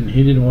in, and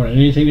he didn't want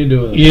anything to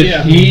do with it.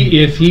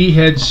 If he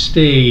had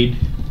stayed,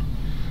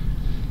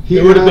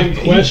 there would have been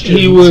questions.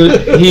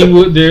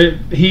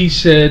 He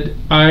said,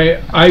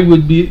 I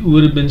would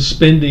have been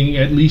spending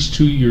at least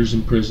 2 years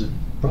in prison.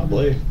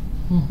 Probably.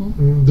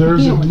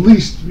 There's at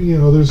least,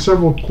 there's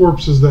several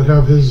corpses that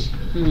have his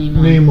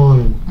name on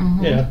them.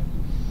 Yeah.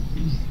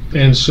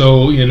 And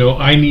so,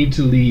 I need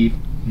to leave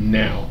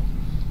now.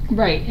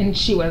 Right, and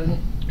she wasn't.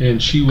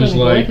 And she was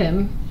like, with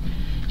him.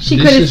 She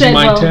could "This have is said,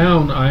 my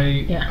town.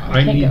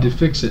 I need go. to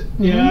fix it."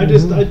 Yeah, I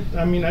just like,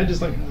 oh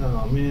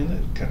man,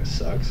 that kind of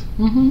sucks.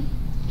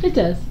 It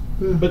does.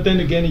 But then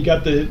again, he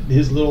got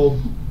his little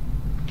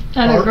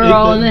other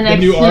girl, and the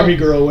new army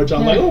girl, which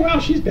I'm like, oh wow,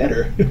 she's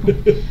better.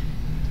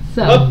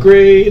 So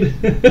upgrade.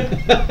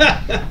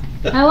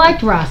 I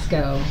liked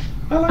Roscoe.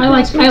 I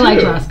liked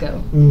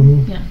Roscoe.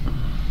 Yeah.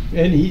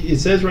 And it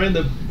says right in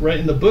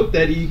the book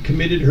that he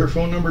committed her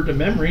phone number to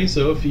memory.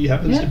 So if he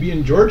happens to be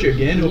in Georgia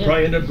again, he'll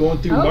probably end up going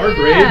through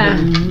Margrave. Yeah.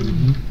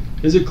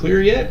 Is it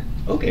clear yet?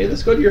 Okay,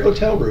 let's go to your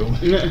hotel room.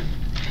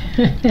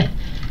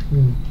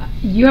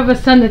 You have a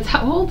son that's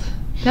how old?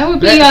 That would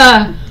be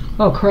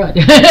oh crud.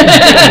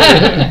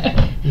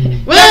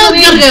 Well,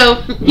 gotta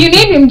go. You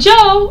named him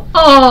Joe.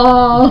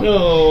 Oh.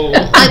 No.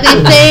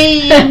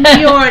 They say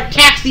your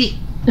taxi.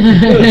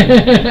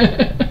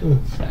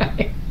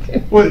 Sorry.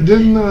 What,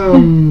 didn't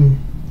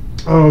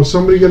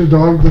somebody get a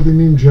dog that they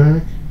named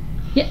Jack?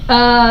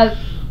 Yeah.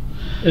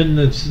 In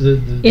the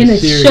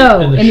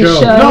show.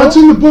 No, it's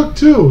in the book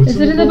too. Is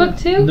it in the book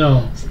too?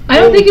 No. I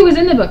don't think it was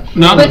in the book.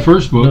 Not in the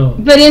first book. No.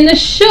 But in the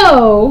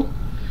show,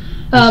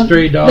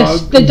 stray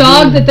dog. The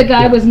dog that the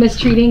guy was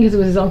mistreating because it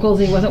was his uncle's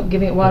and he wasn't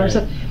giving it water.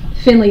 So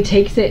Finley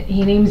takes it.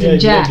 He names him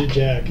Jack.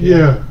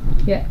 Yeah.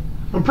 Yeah.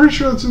 I'm pretty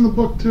sure that's in the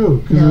book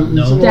too.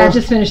 No. Dad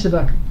just finished the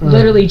book.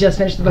 Literally just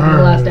finished the book in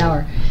the last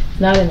hour. It's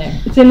not in there.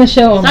 It's in the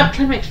show. Stop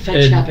trying to make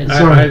fetch happen.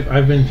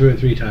 I've been through it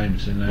 3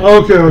 times, and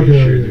I'm pretty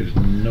sure there's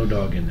no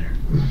dog in there.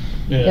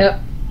 Yeah. Yep.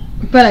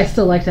 But I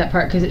still liked that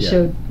part because it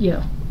showed,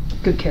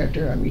 good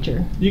character on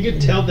Reacher. You could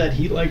tell that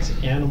he likes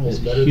animals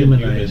better than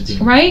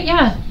humans. Right?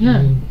 Yeah.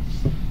 Yeah.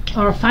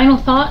 Our final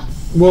thoughts.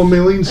 Well,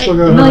 Maylene still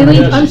got.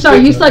 Maylene, I'm sorry,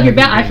 you still have your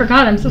bat. I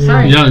forgot. I'm so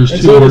sorry. Yeah, there's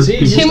And two so more. does he.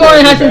 Two more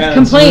and I have to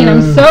complain.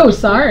 I'm so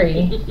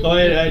sorry. Oh,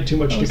 I had too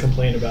much to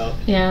complain about.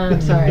 Yeah, I'm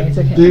sorry. It's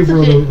okay. Dave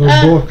wrote a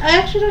book. I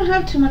actually don't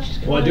have too much to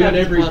complain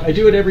Well, I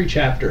do it every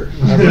chapter.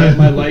 I write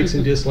my likes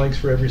and dislikes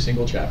for every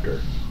single chapter.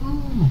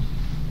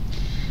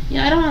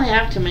 Yeah, I don't really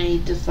have too many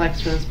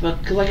dislikes for this book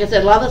because, like I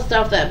said, a lot of the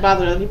stuff that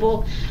bothered other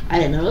people, I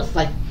didn't notice.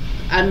 Like,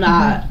 I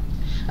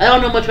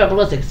don't know much about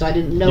ballistics, so I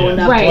didn't know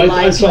enough to like.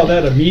 I saw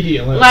that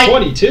immediately. Like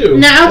 22.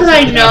 Now that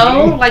I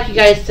know, like you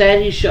guys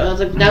said, I was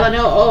like, now that I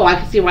know, I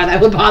can see why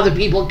that would bother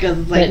people because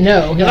it's like,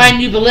 if I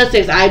knew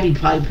ballistics, I'd be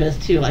probably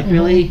pissed too. Like,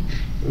 really,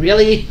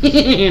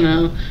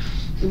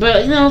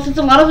 But since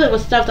a lot of it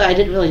was stuff that I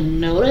didn't really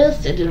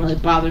notice, it didn't really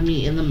bother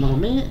me in the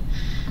moment.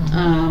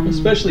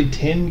 Especially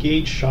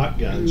 10-gauge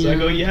shotguns. I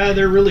go,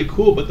 they're really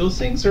cool, but those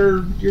things are.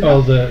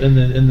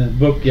 In the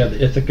book, the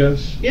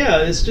Ithacas. Yeah,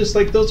 it's just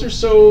like those are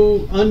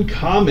so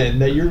uncommon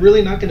that you're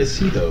really not going to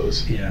see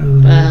those. Yeah.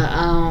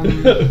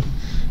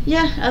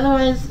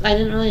 Otherwise, I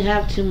didn't really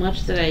have too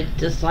much that I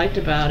disliked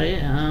about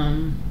it.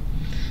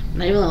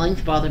 Not even the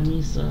length bothered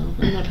me, so I'm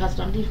gonna pass it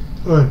on to you.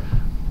 All right.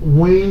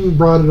 Wayne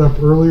brought it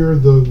up earlier,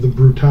 the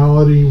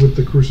brutality with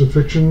the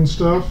crucifixion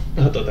stuff.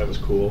 I thought that was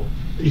cool.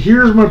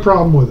 Here's my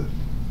problem with it.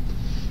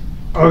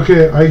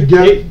 Okay, I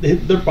get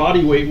their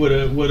body weight would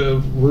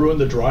have ruined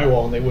the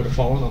drywall and they would have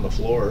fallen on the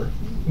floor.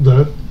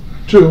 That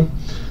too.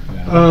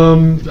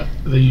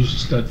 They used a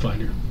stud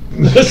finder.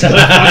 That's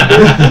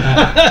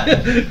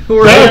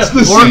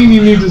the scene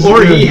you need to see.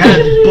 Or he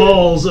had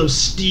balls of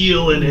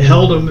steel and it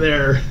held him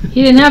there.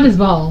 He didn't have his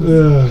balls.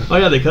 Oh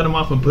yeah, they cut him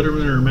off and put him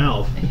in her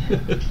mouth.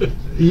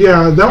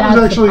 Yeah, that That's was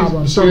the actually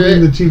problem.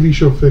 something the TV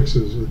show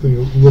fixes. I think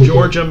a little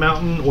Georgia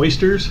mountain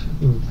oysters.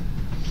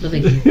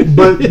 bit.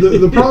 But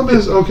the problem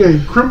is,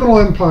 okay, Criminal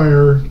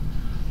Empire.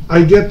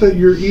 I get that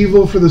you're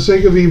evil for the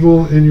sake of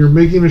evil and you're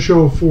making a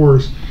show of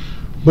force,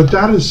 but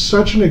that is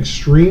such an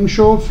extreme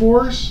show of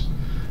force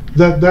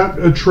that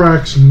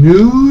attracts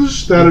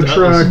news. That It does.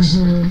 attracts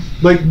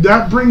like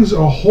that brings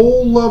a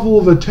whole level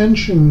of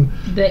attention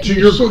That to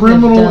you your shouldn't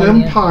criminal have done,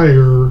 yeah.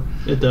 empire.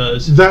 It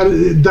does.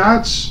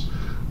 That's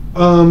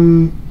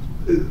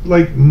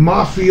like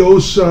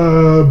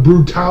mafiosa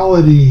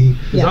brutality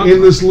Yeah.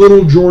 in this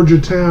little Georgia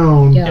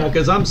town. Yeah. Yeah,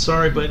 because I'm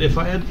sorry, but if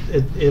I had,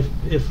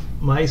 if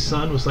my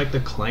son was like the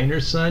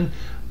Kleiner son,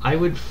 I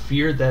would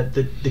fear that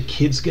the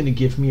kid's going to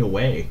give me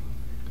away,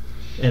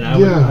 and I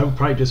would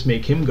probably just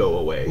make him go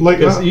away. Like,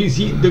 because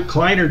the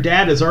Kleiner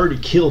dad has already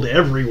killed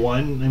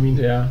everyone. I mean,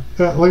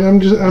 Like I'm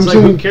it's like,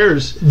 saying, who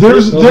cares? there-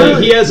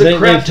 He has a They-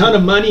 crap they- ton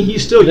of money.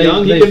 He's still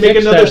young. He They can make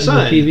fixed another that in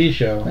son. the TV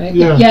show. Right?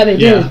 Yeah. Yeah, they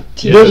Yeah.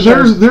 did.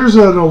 there's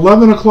an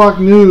 11 o'clock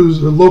news.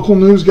 The local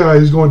news guy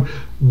is going,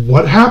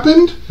 "What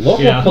happened?"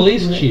 Local Yeah.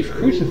 police chief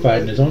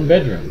crucified in his own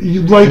bedroom.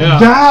 Like Yeah.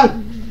 that.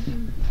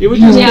 It would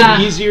just Yeah.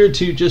 be easier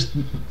to just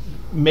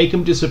make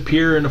him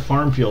disappear in a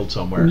farm field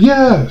somewhere.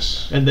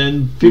 Yes, And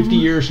then 50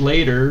 years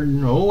later,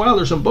 oh wow,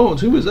 there's some bones.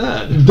 Who was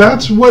that?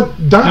 that's what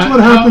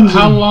happens.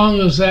 How long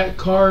has that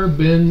car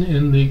been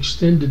in the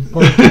extended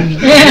parking?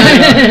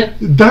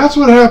 That's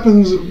what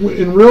happens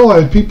in real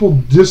life.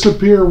 People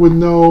disappear with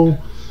no,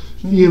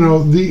 I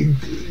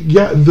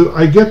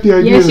get the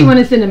idea. Yes, you want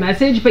to send a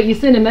message, but you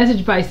send a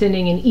message by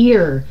sending an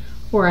ear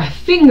or a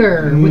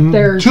finger with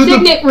their To the-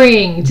 signet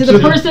ring to the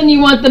person you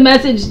want the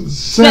message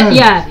sent.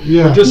 Yeah.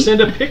 Yeah. Just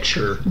send a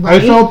picture. I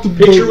felt the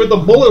Picture with a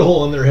bullet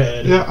hole in their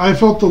head. Yeah, I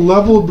felt the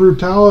level of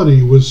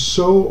brutality was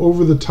so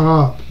over the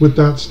top with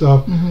that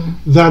stuff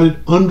that it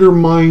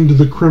undermined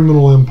the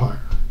criminal empire.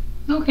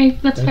 Okay,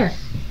 that's fair.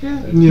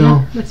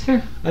 Yeah. That's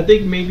fair. I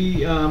think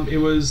maybe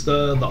it was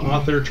the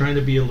author trying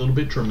to be a little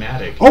bit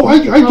dramatic. Oh, I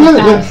get it.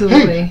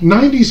 absolutely. Hey,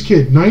 90s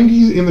kid.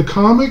 90s in the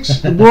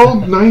comics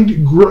world,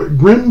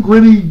 grim,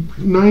 gritty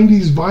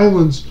 90s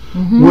violence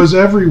was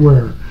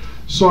everywhere.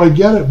 So I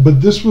get it. But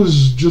this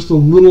was just a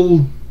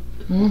little...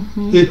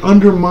 It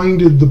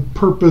undermined the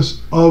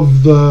purpose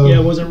of the... Yeah,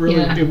 it wasn't really.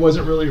 Yeah. It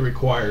wasn't really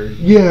required.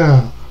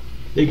 Yeah.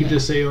 They could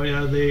just say, "Oh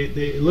yeah, they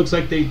it looks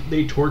like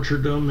they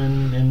tortured them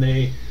and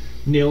they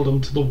nailed them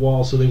to the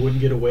wall so they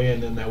wouldn't get away,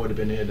 and then that would have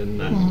been it." And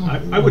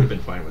I would have been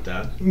fine with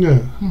that. Yeah.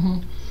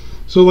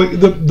 So like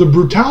the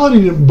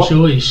brutality...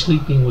 Joey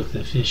sleeping with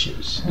the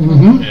fishes.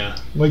 Yeah.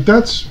 Like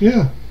that's...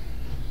 Yeah.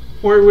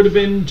 Or it would have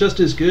been just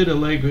as good.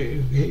 Like,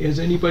 has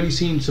anybody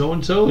seen so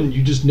and so? And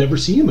you just never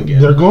see him again.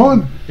 They're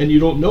gone. And you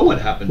don't know what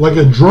happened. Like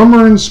a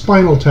drummer in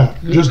Spinal Tap,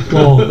 just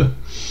gone.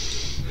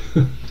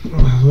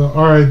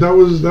 All right, that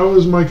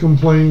was my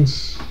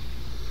complaints.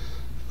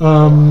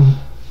 All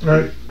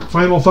right,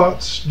 final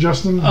thoughts,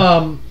 Justin.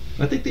 I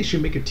think they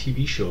should make a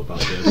TV show about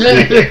this.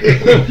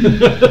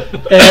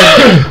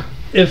 And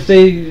if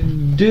they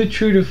do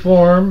true to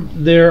form,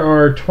 there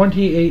are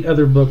 28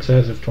 other books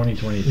as of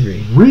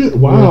 2023.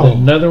 Wow. With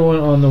another one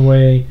on the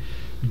way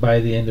by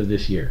the end of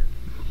this year.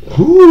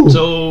 Ooh.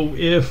 So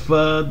if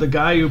the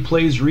guy who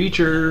plays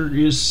Reacher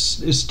is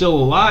still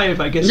alive,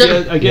 I guess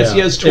he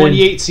has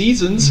 28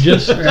 seasons.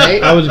 Just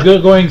Right. I was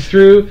going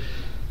through.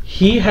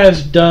 He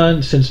has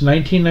done since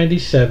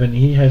 1997.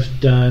 He has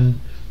done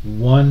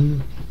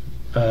one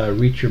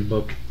Reacher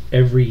book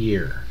every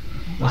year.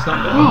 That's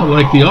not bad. Oh,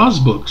 like the Oz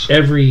books.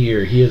 Every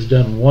year he has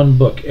done one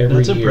book every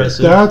That's year.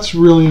 impressive. That's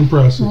really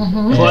impressive.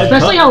 Clive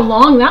Especially how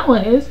long that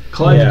one is.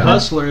 Clive Yeah.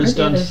 Cussler has I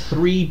done get it.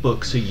 3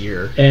 books a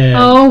year. And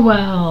Oh,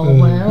 well.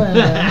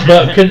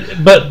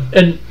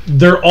 and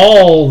they're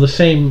all the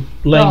same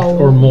length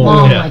or more.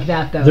 Long Yeah. like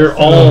that, though. They're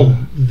all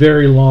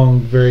very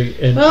long,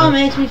 Well, it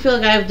makes me feel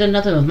like I've done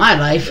nothing with my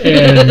life.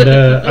 and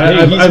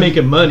Hey, he's I've-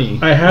 making money.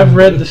 I have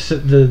read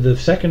the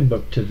second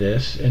book to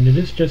this, and it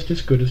is just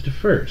as good as the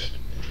first.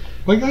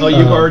 Like Oh,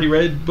 you've already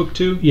read book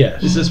 2?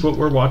 Yes. Is this what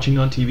we're watching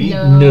on TV?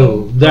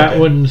 No, that Okay.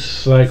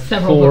 one's like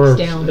Several 4.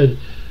 books down.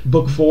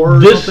 Book 4 or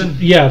This, something?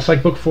 yeah, it's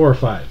like book 4 or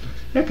 5.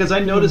 Yeah, because I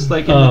noticed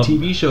like in the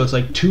TV show, it's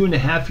like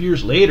 2.5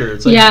 years later.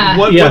 It's like, Yeah.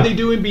 what Yeah. they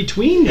do in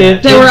between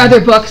that? There were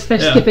other books.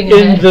 They're Yeah. skipping In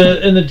ahead.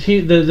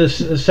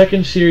 the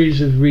second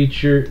series of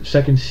Reacher,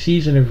 second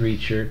season of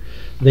Reacher,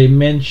 they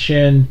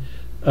mention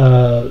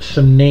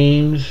some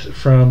names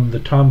from the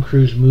Tom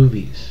Cruise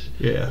movies,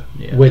 Yeah.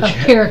 which Of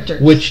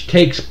characters. which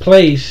takes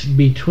place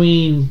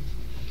between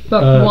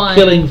Book 1.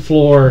 Killing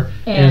Floor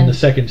and and- the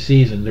second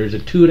season. There's a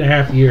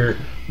 2.5 year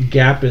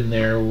gap in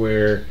there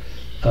where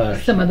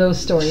Some of those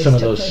stories. Some of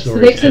took those place.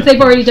 stories, Since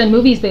they've already done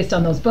movies based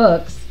on those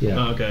books, yeah.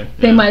 Oh, okay.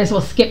 they Yeah. might as well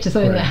skip to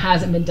something Right. that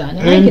hasn't been done.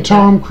 And I And get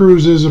Tom that.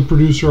 Cruise is a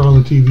producer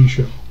on the TV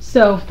show.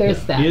 So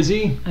there's that. Is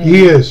he? I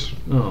He is.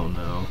 Oh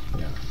no.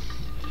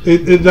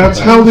 That's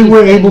how they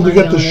were able to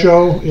get the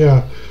show.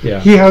 Yeah.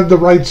 He had the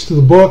rights to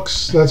the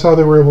books. That's how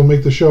they were able to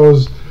make the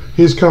shows.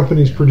 His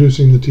company's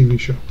producing the TV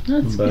show.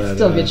 It's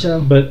still a good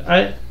show. But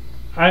I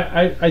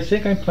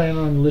think I plan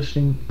on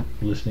listening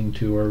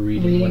to or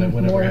reading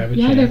whenever I have a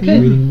chance. They're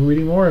good.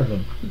 Reading more of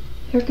them.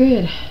 They're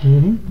good.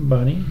 Mm-hmm.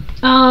 Bunny?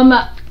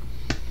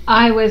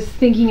 I was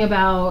thinking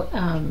about,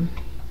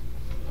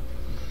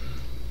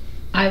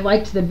 I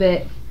liked the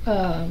bit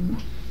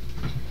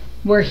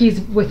where he's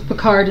with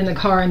Picard in the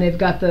car and they've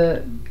got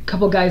the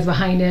couple guys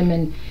behind him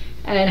and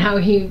how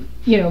he,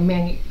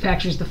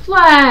 manufactures the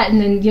flat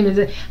and then,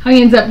 how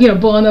he ends up,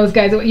 blowing those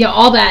guys away,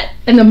 all that,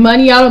 and the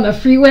money out on the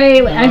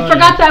freeway. I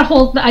forgot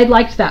I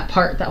liked that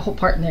whole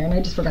part in there, and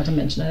I just forgot to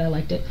mention it. I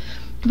liked it.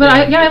 But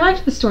I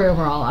liked the story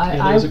overall.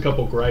 There's a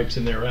couple gripes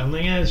in there. I'm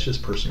like, it's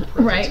just personal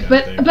preference.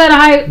 Right, but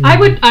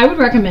I would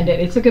recommend it.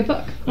 It's a good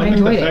book. I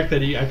enjoyed the fact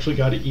that he actually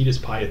got to eat his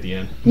pie at the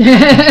end.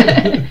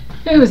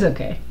 It was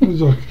okay.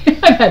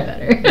 I've had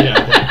better. Yeah,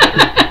 I've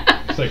had better.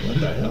 It's like, what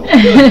the hell?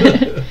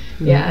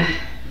 Yeah.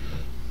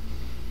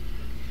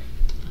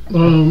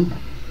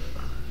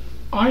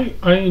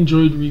 I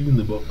enjoyed reading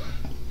the book.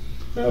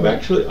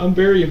 I'm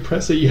very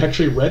impressed that you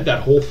actually read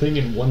that whole thing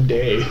in one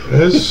day.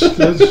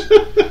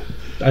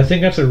 I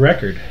think that's a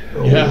record.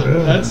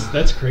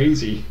 That's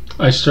crazy.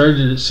 I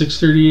started at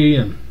 6:30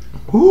 a.m.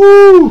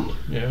 Woo!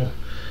 Yeah.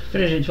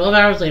 Finished it 12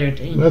 hours later.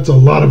 Dang. That's a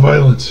lot of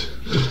violence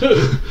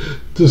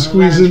to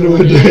squeeze into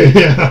a day.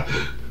 Yeah.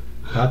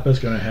 Papa's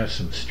gonna have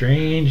some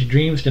strange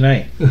dreams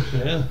tonight.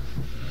 Yeah.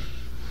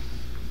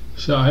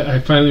 So I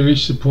finally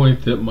reached the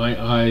point that my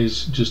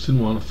eyes just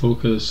didn't want to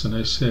focus, and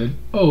I said,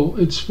 "Oh,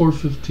 it's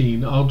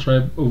 4:15. I'll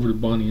drive over to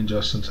Bonnie and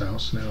Justin's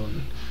house now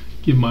and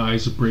give my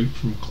eyes a break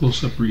from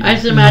close-up reading." I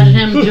just imagine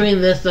him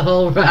doing this the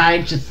whole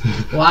ride, just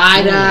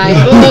wide-eyed.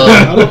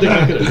 I don't think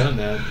I could have done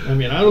that. I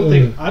mean, I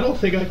don't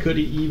think I could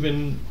have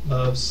even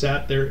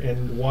sat there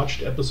and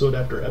watched episode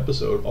after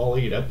episode, all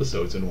 8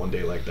 episodes in one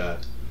day like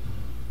that.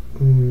 I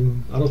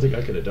don't think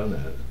I could have done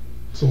that.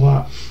 It's a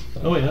lot.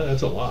 Oh yeah,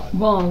 that's a lot.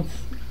 Well, it's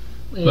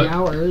 8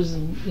 hours.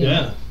 And,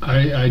 yeah.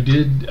 I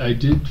did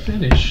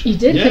finish. You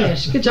did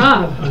finish. Good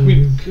job. I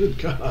mean, good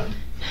God.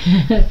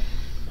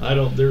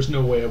 There's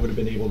no way I would have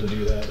been able to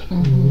do that.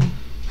 Mm-hmm.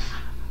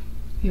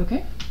 You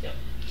okay? Yeah.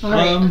 All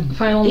right.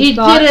 Final he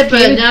thoughts, did it, but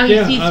David? now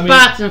he sees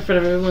spots in front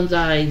of everyone's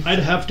eyes. I'd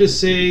have to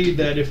say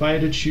that if I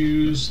had to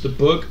choose the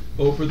book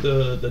over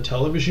the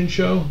television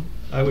show,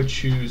 I would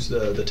choose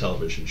the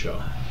television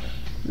show.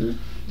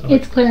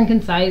 It's clear and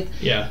concise.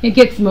 Yeah. It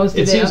gets most of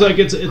it. It seems like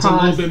it's a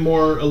little bit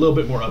more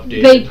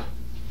updated. They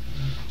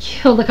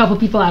killed a couple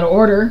people out of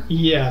order.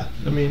 Yeah.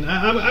 I mean,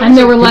 and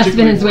there were less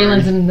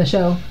Venezuelans in the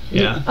show.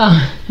 Yeah.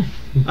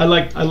 I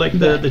like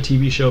the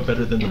TV show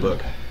better than the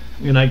book.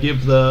 And I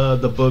give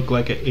the book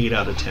like an 8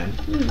 out of 10.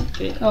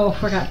 Oh,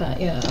 forgot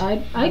that. Yeah.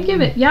 I'd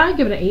give it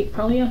an 8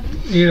 probably, yeah.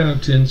 8 out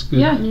of 10's good.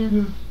 Yeah.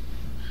 You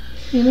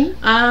mean?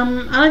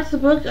 I like the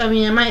book. I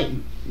mean, I might,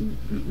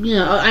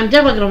 I'm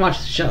definitely going to watch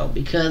the show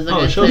because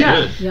the show's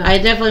good. Yeah. I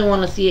definitely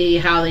want to see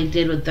how they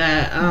did with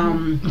that.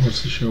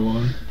 What's the show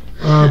on?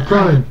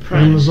 Prime.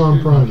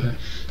 Amazon Prime. Okay.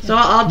 So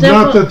I'll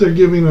definitely... Not that they're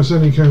giving us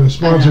any kind of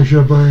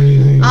sponsorship or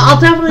anything. I'll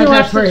definitely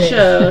watch the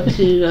show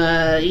to,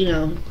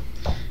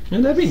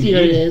 and that'd be see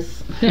what it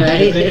is.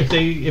 Right? If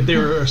they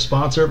were a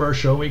sponsor of our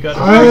show, we got.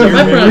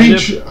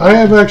 I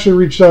have actually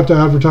reached out to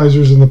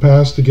advertisers in the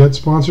past to get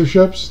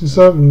sponsorships and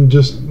stuff, and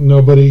just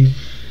nobody.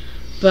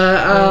 But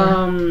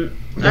I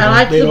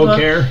like they the don't book.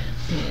 care.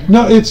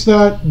 No, it's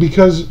that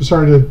because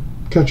sorry to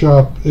cut you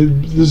off.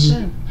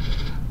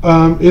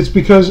 It's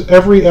because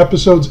every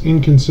episode's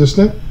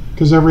inconsistent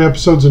because every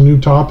episode's a new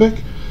topic.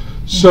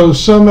 So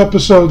some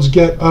episodes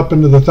get up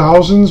into the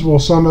thousands, while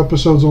some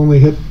episodes only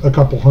hit a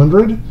couple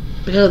hundred.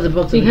 Because of the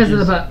book. Because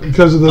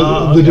of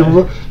the different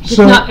book.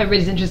 So not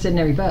everybody's interested in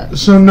every book.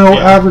 So no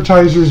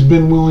advertiser's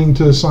been willing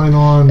to sign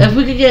on. If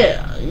we could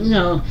get,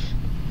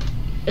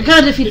 it kind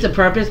of defeats the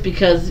purpose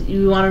because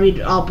you want to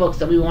read all books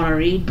that we want to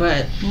read,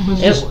 but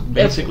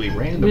basically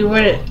random.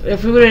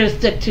 If we were to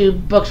stick to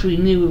books we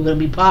knew we were going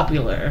to be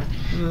popular,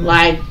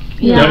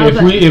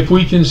 if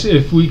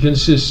we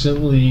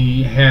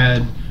consistently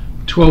had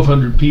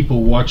 1,200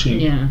 people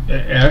watching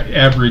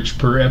average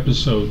per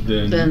episode,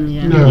 then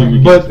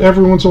but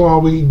every once in a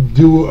while we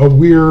do a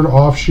weird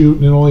offshoot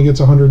and it only gets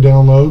 100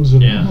 downloads.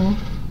 And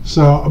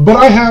so, but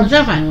I have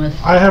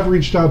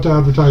reached out to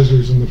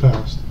advertisers in the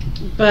past.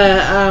 But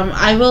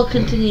I will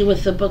continue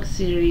with the book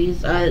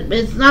series.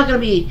 It's not going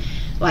to be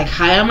like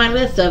high on my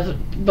list of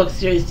book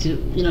series to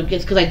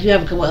get because I do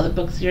have a couple other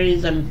book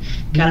series I'm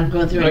kind of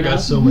going through right now. I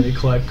got so many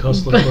Clive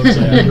Cussler books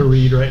I have to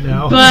read right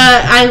now.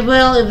 But I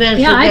will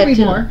eventually. Yeah, I read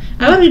more.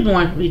 I would read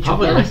more Reacher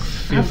Probably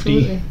books. like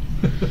 50.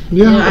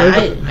 Yeah,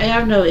 I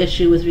have no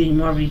issue with reading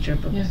more Reacher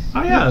books. Yeah.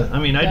 Oh yeah, I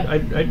mean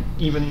I'd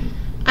even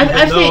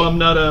Though I'm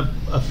not a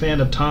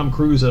fan of Tom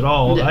Cruise at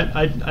all, Yeah.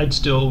 I'd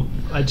still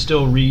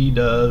read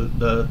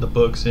the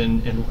books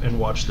and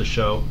watch the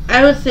show.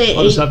 I would say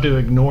I'll just have to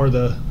ignore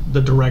the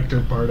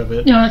director part of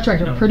No, not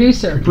director,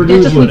 producer. It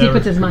Producer, just means he whatever.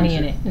 puts his money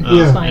in it and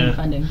Yeah. he's finding Yeah.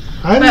 funding.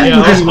 I don't But- think Yeah,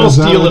 he I'll does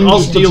that. steal I it. think I'll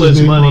he just steal puts his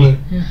name on money.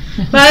 it.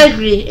 But I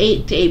agree,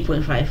 8 to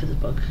 8.5 for this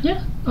book.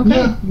 Yeah. Okay.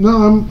 Yeah,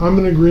 no, I'm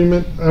in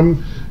agreement.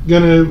 I'm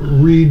gonna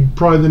read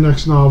probably the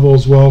next novel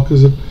as well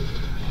because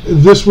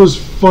this was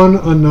fun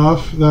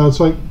enough that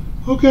it's like,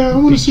 okay, I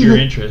want to Piqued see your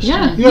the interest.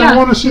 Yeah. I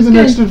want to see it's the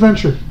good. next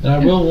adventure. And I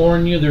will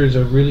warn you, there's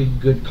a really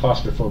good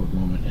claustrophobic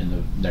moment in the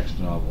next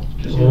novel.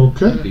 Just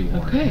Okay. be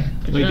warned. Okay.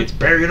 He gets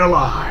buried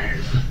alive.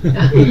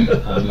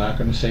 I'm not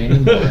going to say any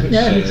more.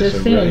 Yeah, It's just a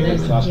saying, really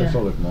there's-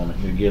 claustrophobic moment.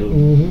 You get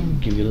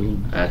give you a little.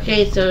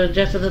 Okay, so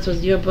Justin, this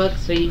was your book,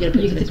 so you get to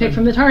pick You the get to next pick one.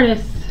 from the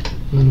TARDIS.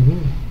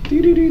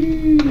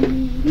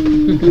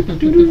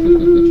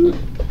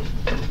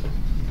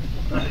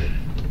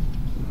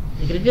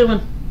 You get a good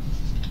one.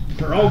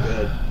 They're all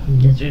good.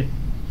 Yes, sir.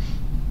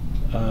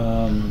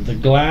 The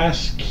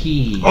Glass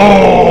Key.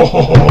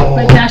 Oh,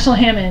 By Dashiell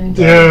Hammond.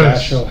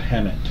 yes. Dashiell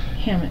Hammett.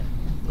 Hammond.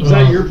 Is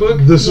that your book?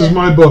 This is Yeah.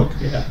 my book.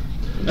 Yeah.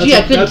 Gee,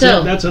 I couldn't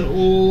tell. That's an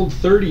old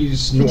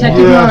 30s noir.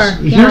 Detective Yes.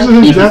 Noir. Here's the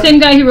thing, He's the that- same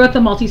guy who wrote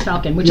The Maltese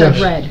Falcon, which Yes.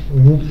 I've read.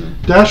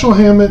 Dashiell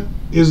Hammett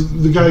is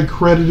the guy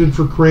credited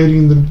for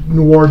creating the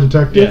noir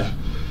detective. Yeah.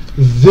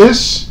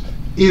 This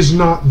is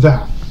not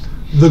that.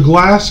 The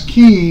Glass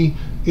Key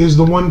is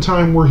the one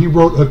time where he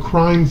wrote a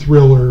crime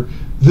thriller.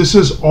 This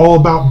is all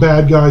about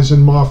bad guys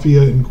and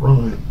mafia and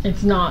crime.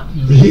 It's not.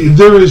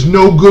 There is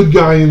no good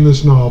guy in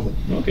this novel.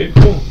 Okay,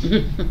 cool.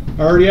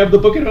 I already have the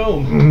book at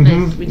home.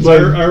 Nice. We I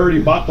did. already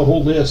bought the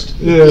whole list.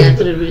 Yeah, Yeah, that's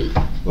what it is.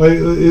 like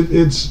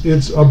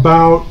it's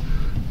about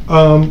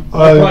I'll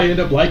probably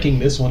end up liking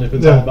this one if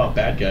it's Yeah. all about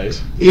bad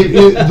guys.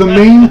 the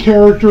main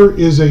character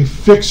is a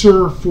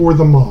fixer for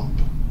the mob.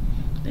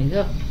 There you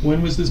go.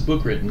 When was this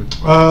book written?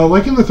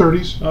 Like in the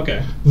 30s.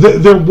 Okay.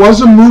 There was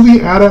a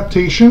movie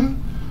adaptation,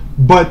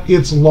 but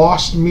it's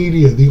lost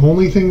media. The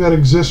only thing that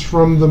exists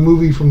from the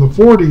movie from the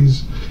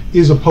 40s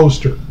is a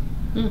poster.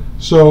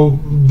 So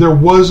there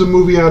was a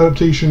movie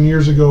adaptation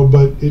years ago,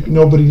 but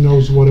nobody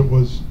knows what it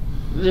was.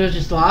 They were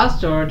just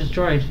lost or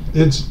destroyed.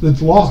 It's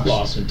lost.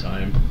 Lost in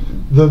time.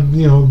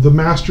 The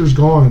master's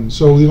gone.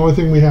 So the only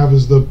thing we have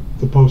is the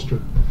poster.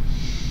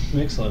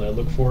 Excellent. I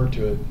look forward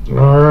to it.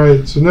 All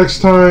right. So next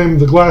time,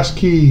 The Glass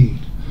Key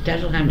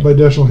Dashiell Hammett. by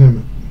Dashiell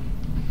Hammett.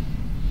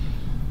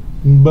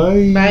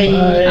 Bye.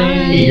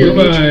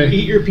 Bye.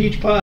 Eat your peach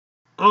pie.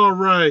 All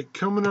right,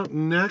 coming up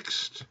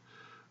next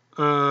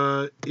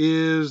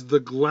is The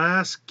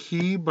Glass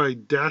Key by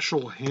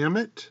Dashiell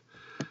Hammett.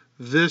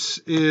 This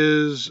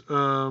is,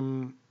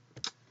 not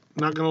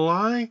going to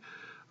lie,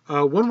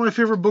 one of my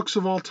favorite books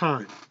of all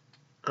time.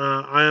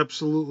 I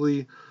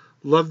absolutely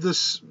love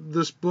this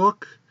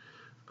book.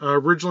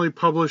 Originally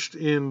published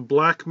in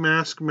Black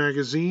Mask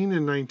magazine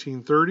in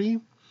 1930.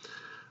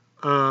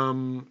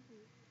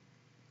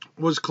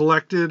 Was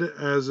collected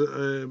as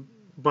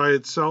by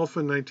itself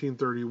in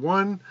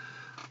 1931.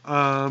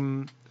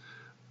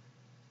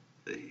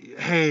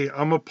 Hey,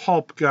 I'm a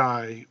pulp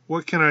guy.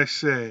 What can I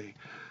say?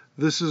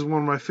 This is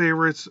one of my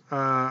favorites.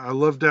 I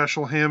love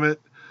Dashiell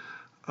Hammett,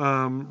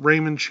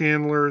 Raymond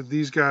Chandler.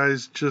 These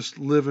guys just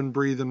live and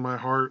breathe in my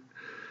heart.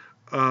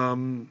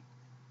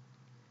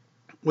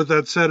 With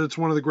that said, it's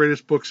one of the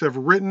greatest books ever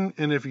written,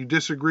 and if you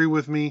disagree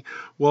with me,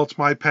 well, it's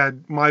my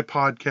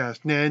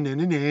podcast.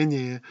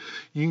 Nah.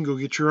 You can go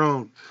get your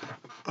own.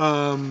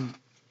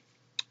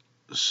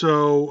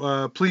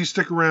 So please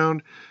stick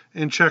around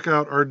and check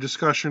out our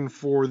discussion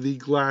for The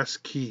Glass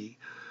Key.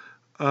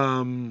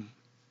 With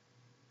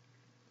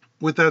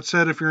that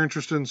said, if you're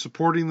interested in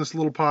supporting this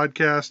little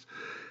podcast,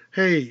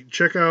 hey,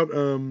 check out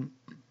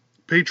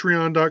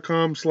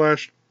patreon.com/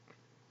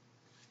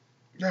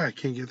 I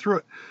can't get through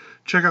it.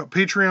 Check out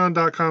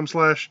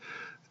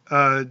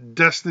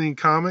patreon.com/Destiny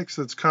Comics.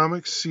 That's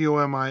comics,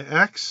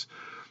 COMIX,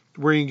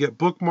 where you can get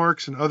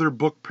bookmarks and other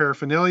book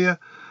paraphernalia,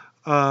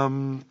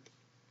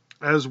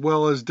 as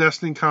well as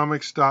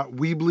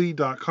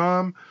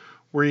destinycomics.weebly.com,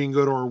 where you can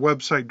go to our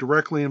website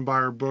directly and buy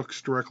our books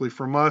directly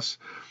from us.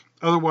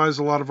 Otherwise,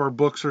 a lot of our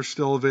books are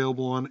still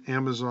available on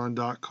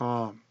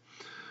Amazon.com.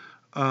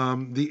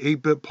 The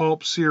 8-Bit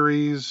Pulp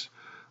series,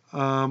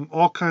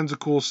 all kinds of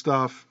cool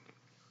stuff.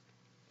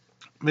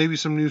 Maybe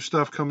some new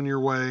stuff coming your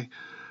way.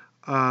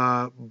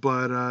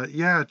 But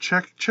yeah,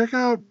 check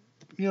out,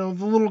 the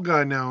little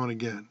guy now and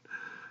again.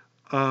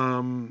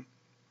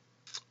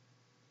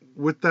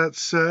 With that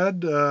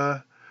said,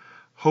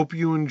 hope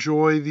you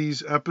enjoy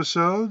these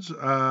episodes.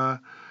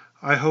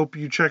 I hope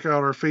you check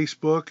out our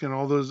Facebook and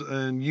all those,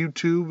 and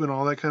YouTube and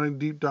all that kind of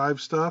deep dive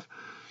stuff.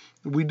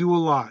 We do a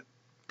lot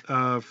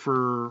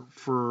for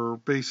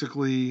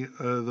basically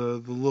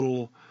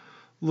the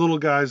little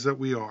guys that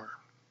we are.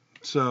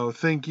 So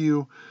thank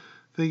you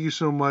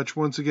so much.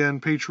 Once again,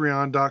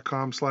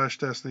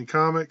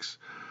 patreon.com/destinycomics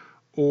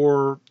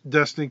or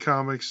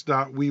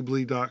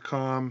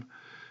destinycomics.weebly.com.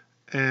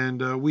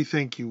 And we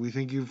thank you. We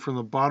thank you from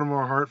the bottom of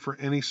our heart for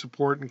any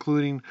support,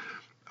 including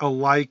a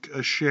like,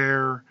 a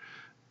share,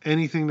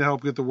 anything to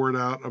help get the word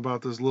out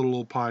about this little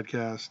old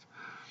podcast.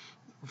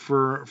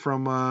 From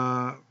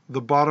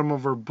the bottom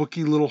of our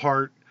bookie little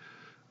heart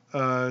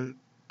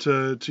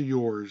to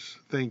yours.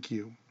 Thank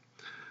you.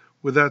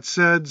 With that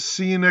said,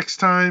 see you next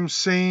time.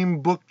 Same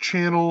book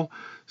channel,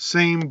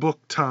 same book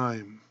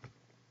time.